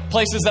like,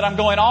 places that I'm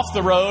going off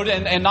the road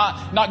and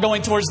not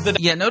going towards the...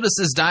 Yeah, notice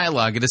this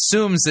dialogue. It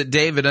assumes that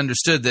David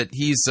understood that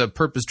he's a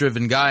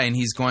purpose-driven guy and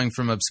he's going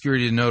from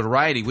obscurity to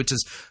notoriety, which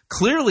is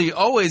clearly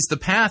always the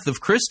path of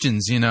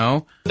Christians,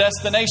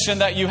 Destination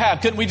that you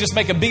have. Couldn't we just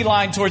make a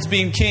beeline towards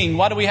being king?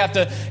 Why do we have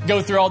to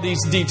go through all these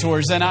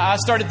detours? And I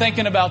started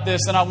thinking about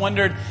this, and I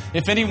wondered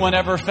if anyone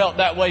ever felt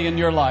that way in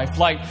your life.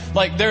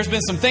 Like there's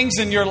been some things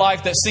in your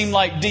life that seem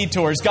like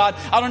detours. God,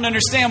 I don't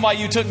understand why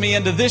you took me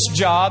into this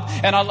job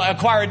and I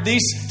acquired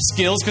these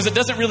skills because it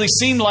doesn't really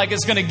seem like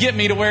it's going to get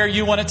me to where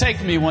you want to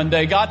take me one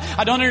day. God,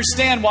 I don't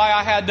understand why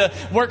I had to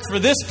work for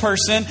this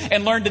person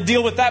and learn to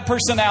deal with that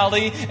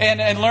personality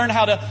and learn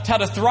how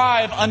to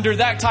thrive under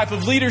that type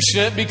of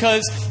leadership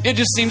because it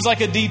just seems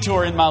like a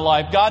detour in my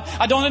life. God,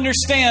 I don't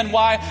understand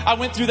why I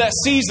went through that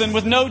season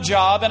with no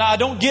job, and I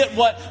don't get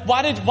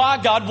why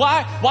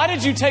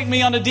did you take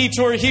me on a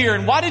detour here,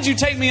 and why did you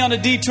take me on a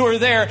detour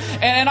there?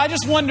 And I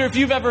just wonder if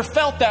you've ever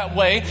felt that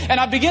way. And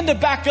I begin to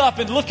back up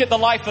and look at the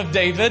life of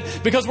David,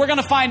 because we're going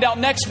to find out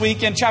next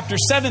week in chapter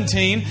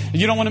 17.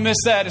 You don't want to miss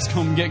that. It's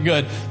going to get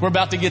good. We're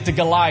about to get to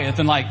Goliath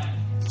and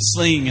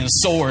sling and a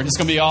sword. It's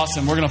going to be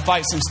awesome. We're going to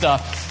fight some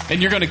stuff,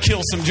 and you're going to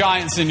kill some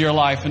giants in your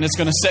life, and it's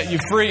going to set you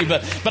free.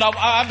 But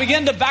I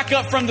began to back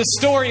up from the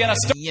story, and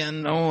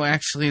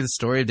actually, the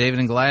story of David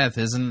and Goliath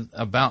isn't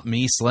about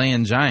me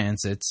slaying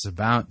giants. It's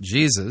about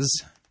Jesus.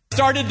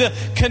 Started to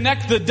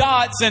connect the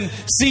dots and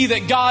see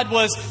that God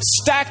was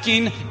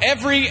stacking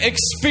every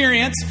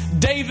experience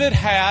David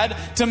had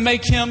to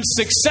make him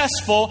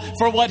successful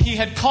for what he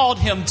had called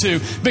him to.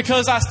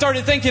 Because I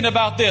started thinking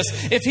about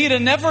this. If he'd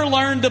have never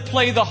learned to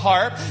play the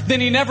harp,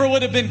 then he never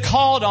would have been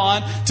called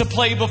on to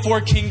play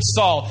before King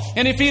Saul.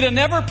 And if he'd have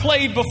never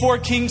played before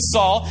King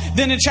Saul,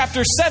 then in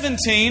chapter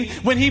 17,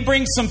 when he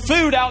brings some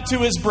food out to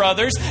his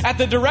brothers at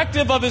the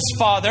directive of his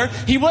father,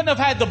 he wouldn't have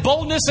had the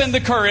boldness and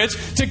the courage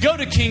to go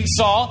to King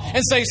Saul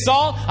and say,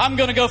 Saul, I'm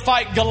going to go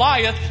fight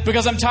Goliath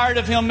because I'm tired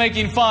of him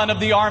making fun of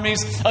the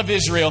armies of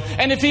Israel.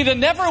 And if he'd have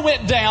never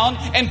went down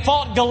and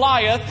fought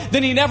Goliath,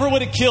 then he never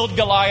would have killed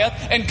Goliath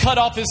and cut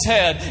off his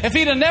head. If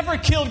he'd have never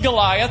killed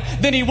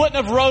Goliath, then he wouldn't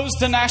have rose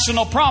to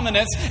national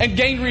prominence and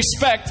gained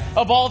respect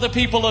of all the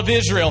people of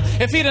Israel.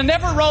 If he'd have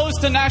never rose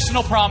to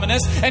national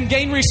prominence and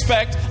gained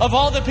respect of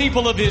all the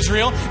people of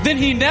Israel, then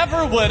he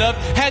never would have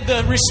had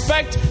the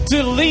respect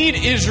to lead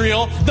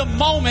Israel the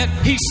moment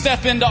he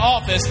stepped into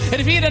office.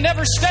 And if he'd have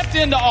never stepped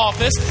into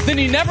office, then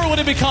he never would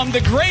have become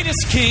the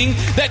greatest king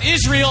that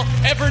Israel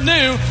ever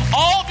knew,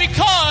 all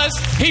because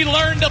he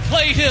learned to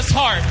play his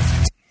harp.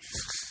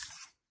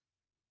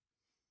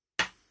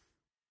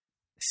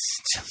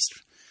 It's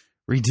just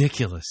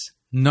ridiculous.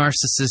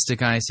 Narcissistic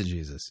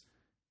eisegesis.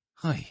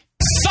 Hi.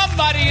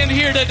 Somebody in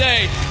here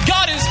today,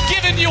 God has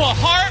given you a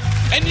harp,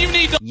 and you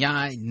need to...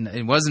 Yeah,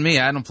 it wasn't me.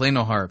 I don't play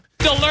no harp.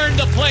 ...to learn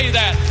to play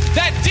that.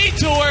 That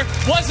detour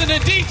wasn't a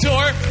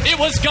detour. It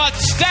was God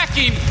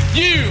stacking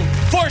you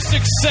for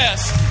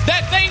success.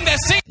 That thing that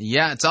seemed...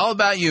 Yeah, it's all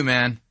about you,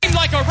 man.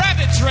 ...like a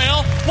rabbit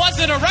trail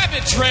wasn't a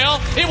rabbit trail.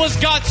 It was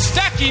God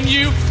stacking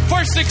you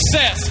for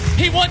success.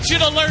 He wants you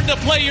to learn to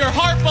play your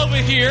harp over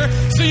here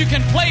so you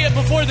can play it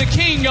before the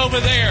king over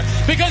there.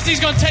 Because he's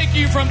going to take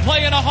you from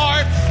playing a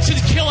harp to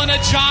killing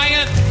a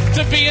giant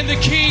to being the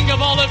king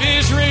of all of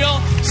Israel.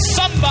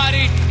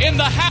 Somebody in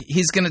the house.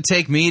 He's going to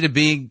take me to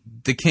be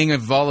the king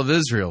of all of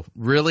Israel.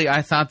 Really?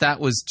 I thought that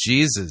was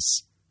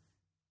Jesus.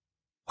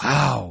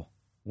 Wow.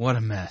 What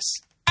a mess.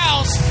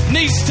 House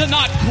needs to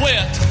not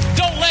quit.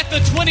 Don't let the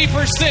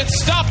 20%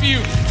 stop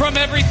you from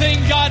everything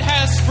God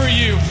has for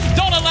you.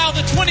 Don't allow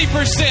the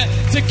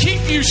 20% to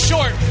keep you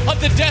short of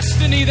the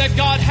destiny that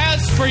God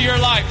has for your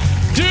life.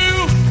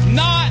 Do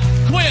not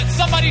quit.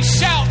 Somebody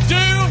shout,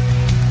 do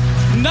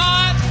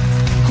not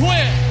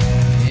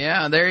quit.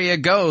 Yeah, there you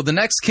go. The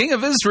next king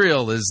of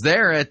Israel is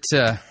there at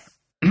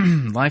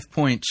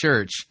LifePoint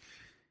Church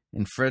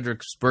in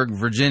Fredericksburg,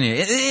 Virginia.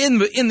 In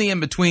the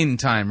in-between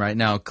time right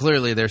now.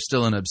 Clearly, they're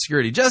still in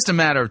obscurity. Just a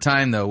matter of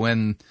time, though,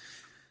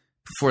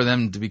 for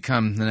them to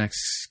become the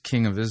next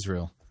king of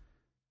Israel.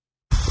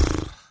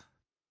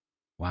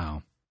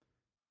 Wow.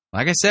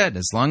 Like I said,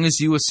 as long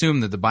as you assume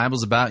that the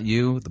Bible's about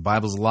you, the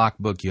Bible's a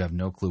locked book, you have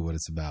no clue what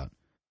it's about.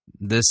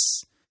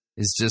 This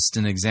is just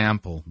an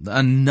example,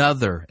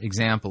 another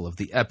example of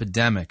the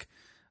epidemic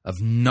of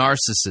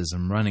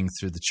narcissism running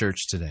through the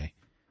church today.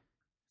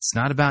 It's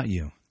not about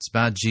you. It's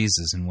about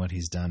Jesus and what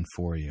he's done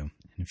for you. And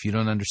if you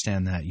don't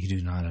understand that, you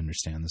do not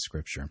understand the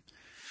Scripture.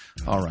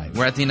 All right,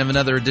 we're at the end of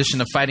another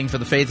edition of Fighting for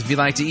the Faith. If you'd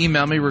like to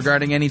email me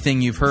regarding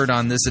anything you've heard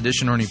on this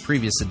edition or any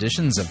previous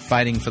editions of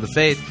Fighting for the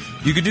Faith,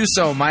 you can do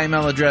so. My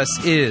email address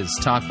is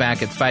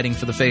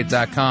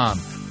talkback@fightingforthefaith.com.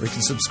 Or you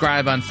can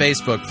subscribe on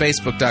Facebook,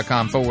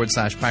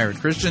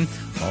 facebook.com/Pirate Christian.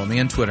 Follow me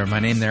on Twitter. My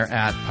name there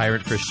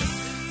 @Pirate Christian.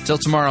 Till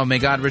tomorrow, may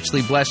God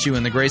richly bless you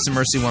in the grace and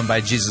mercy won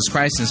by Jesus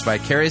Christ and his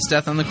vicarious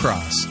death on the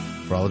cross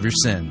for all of your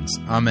sins.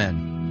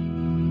 Amen.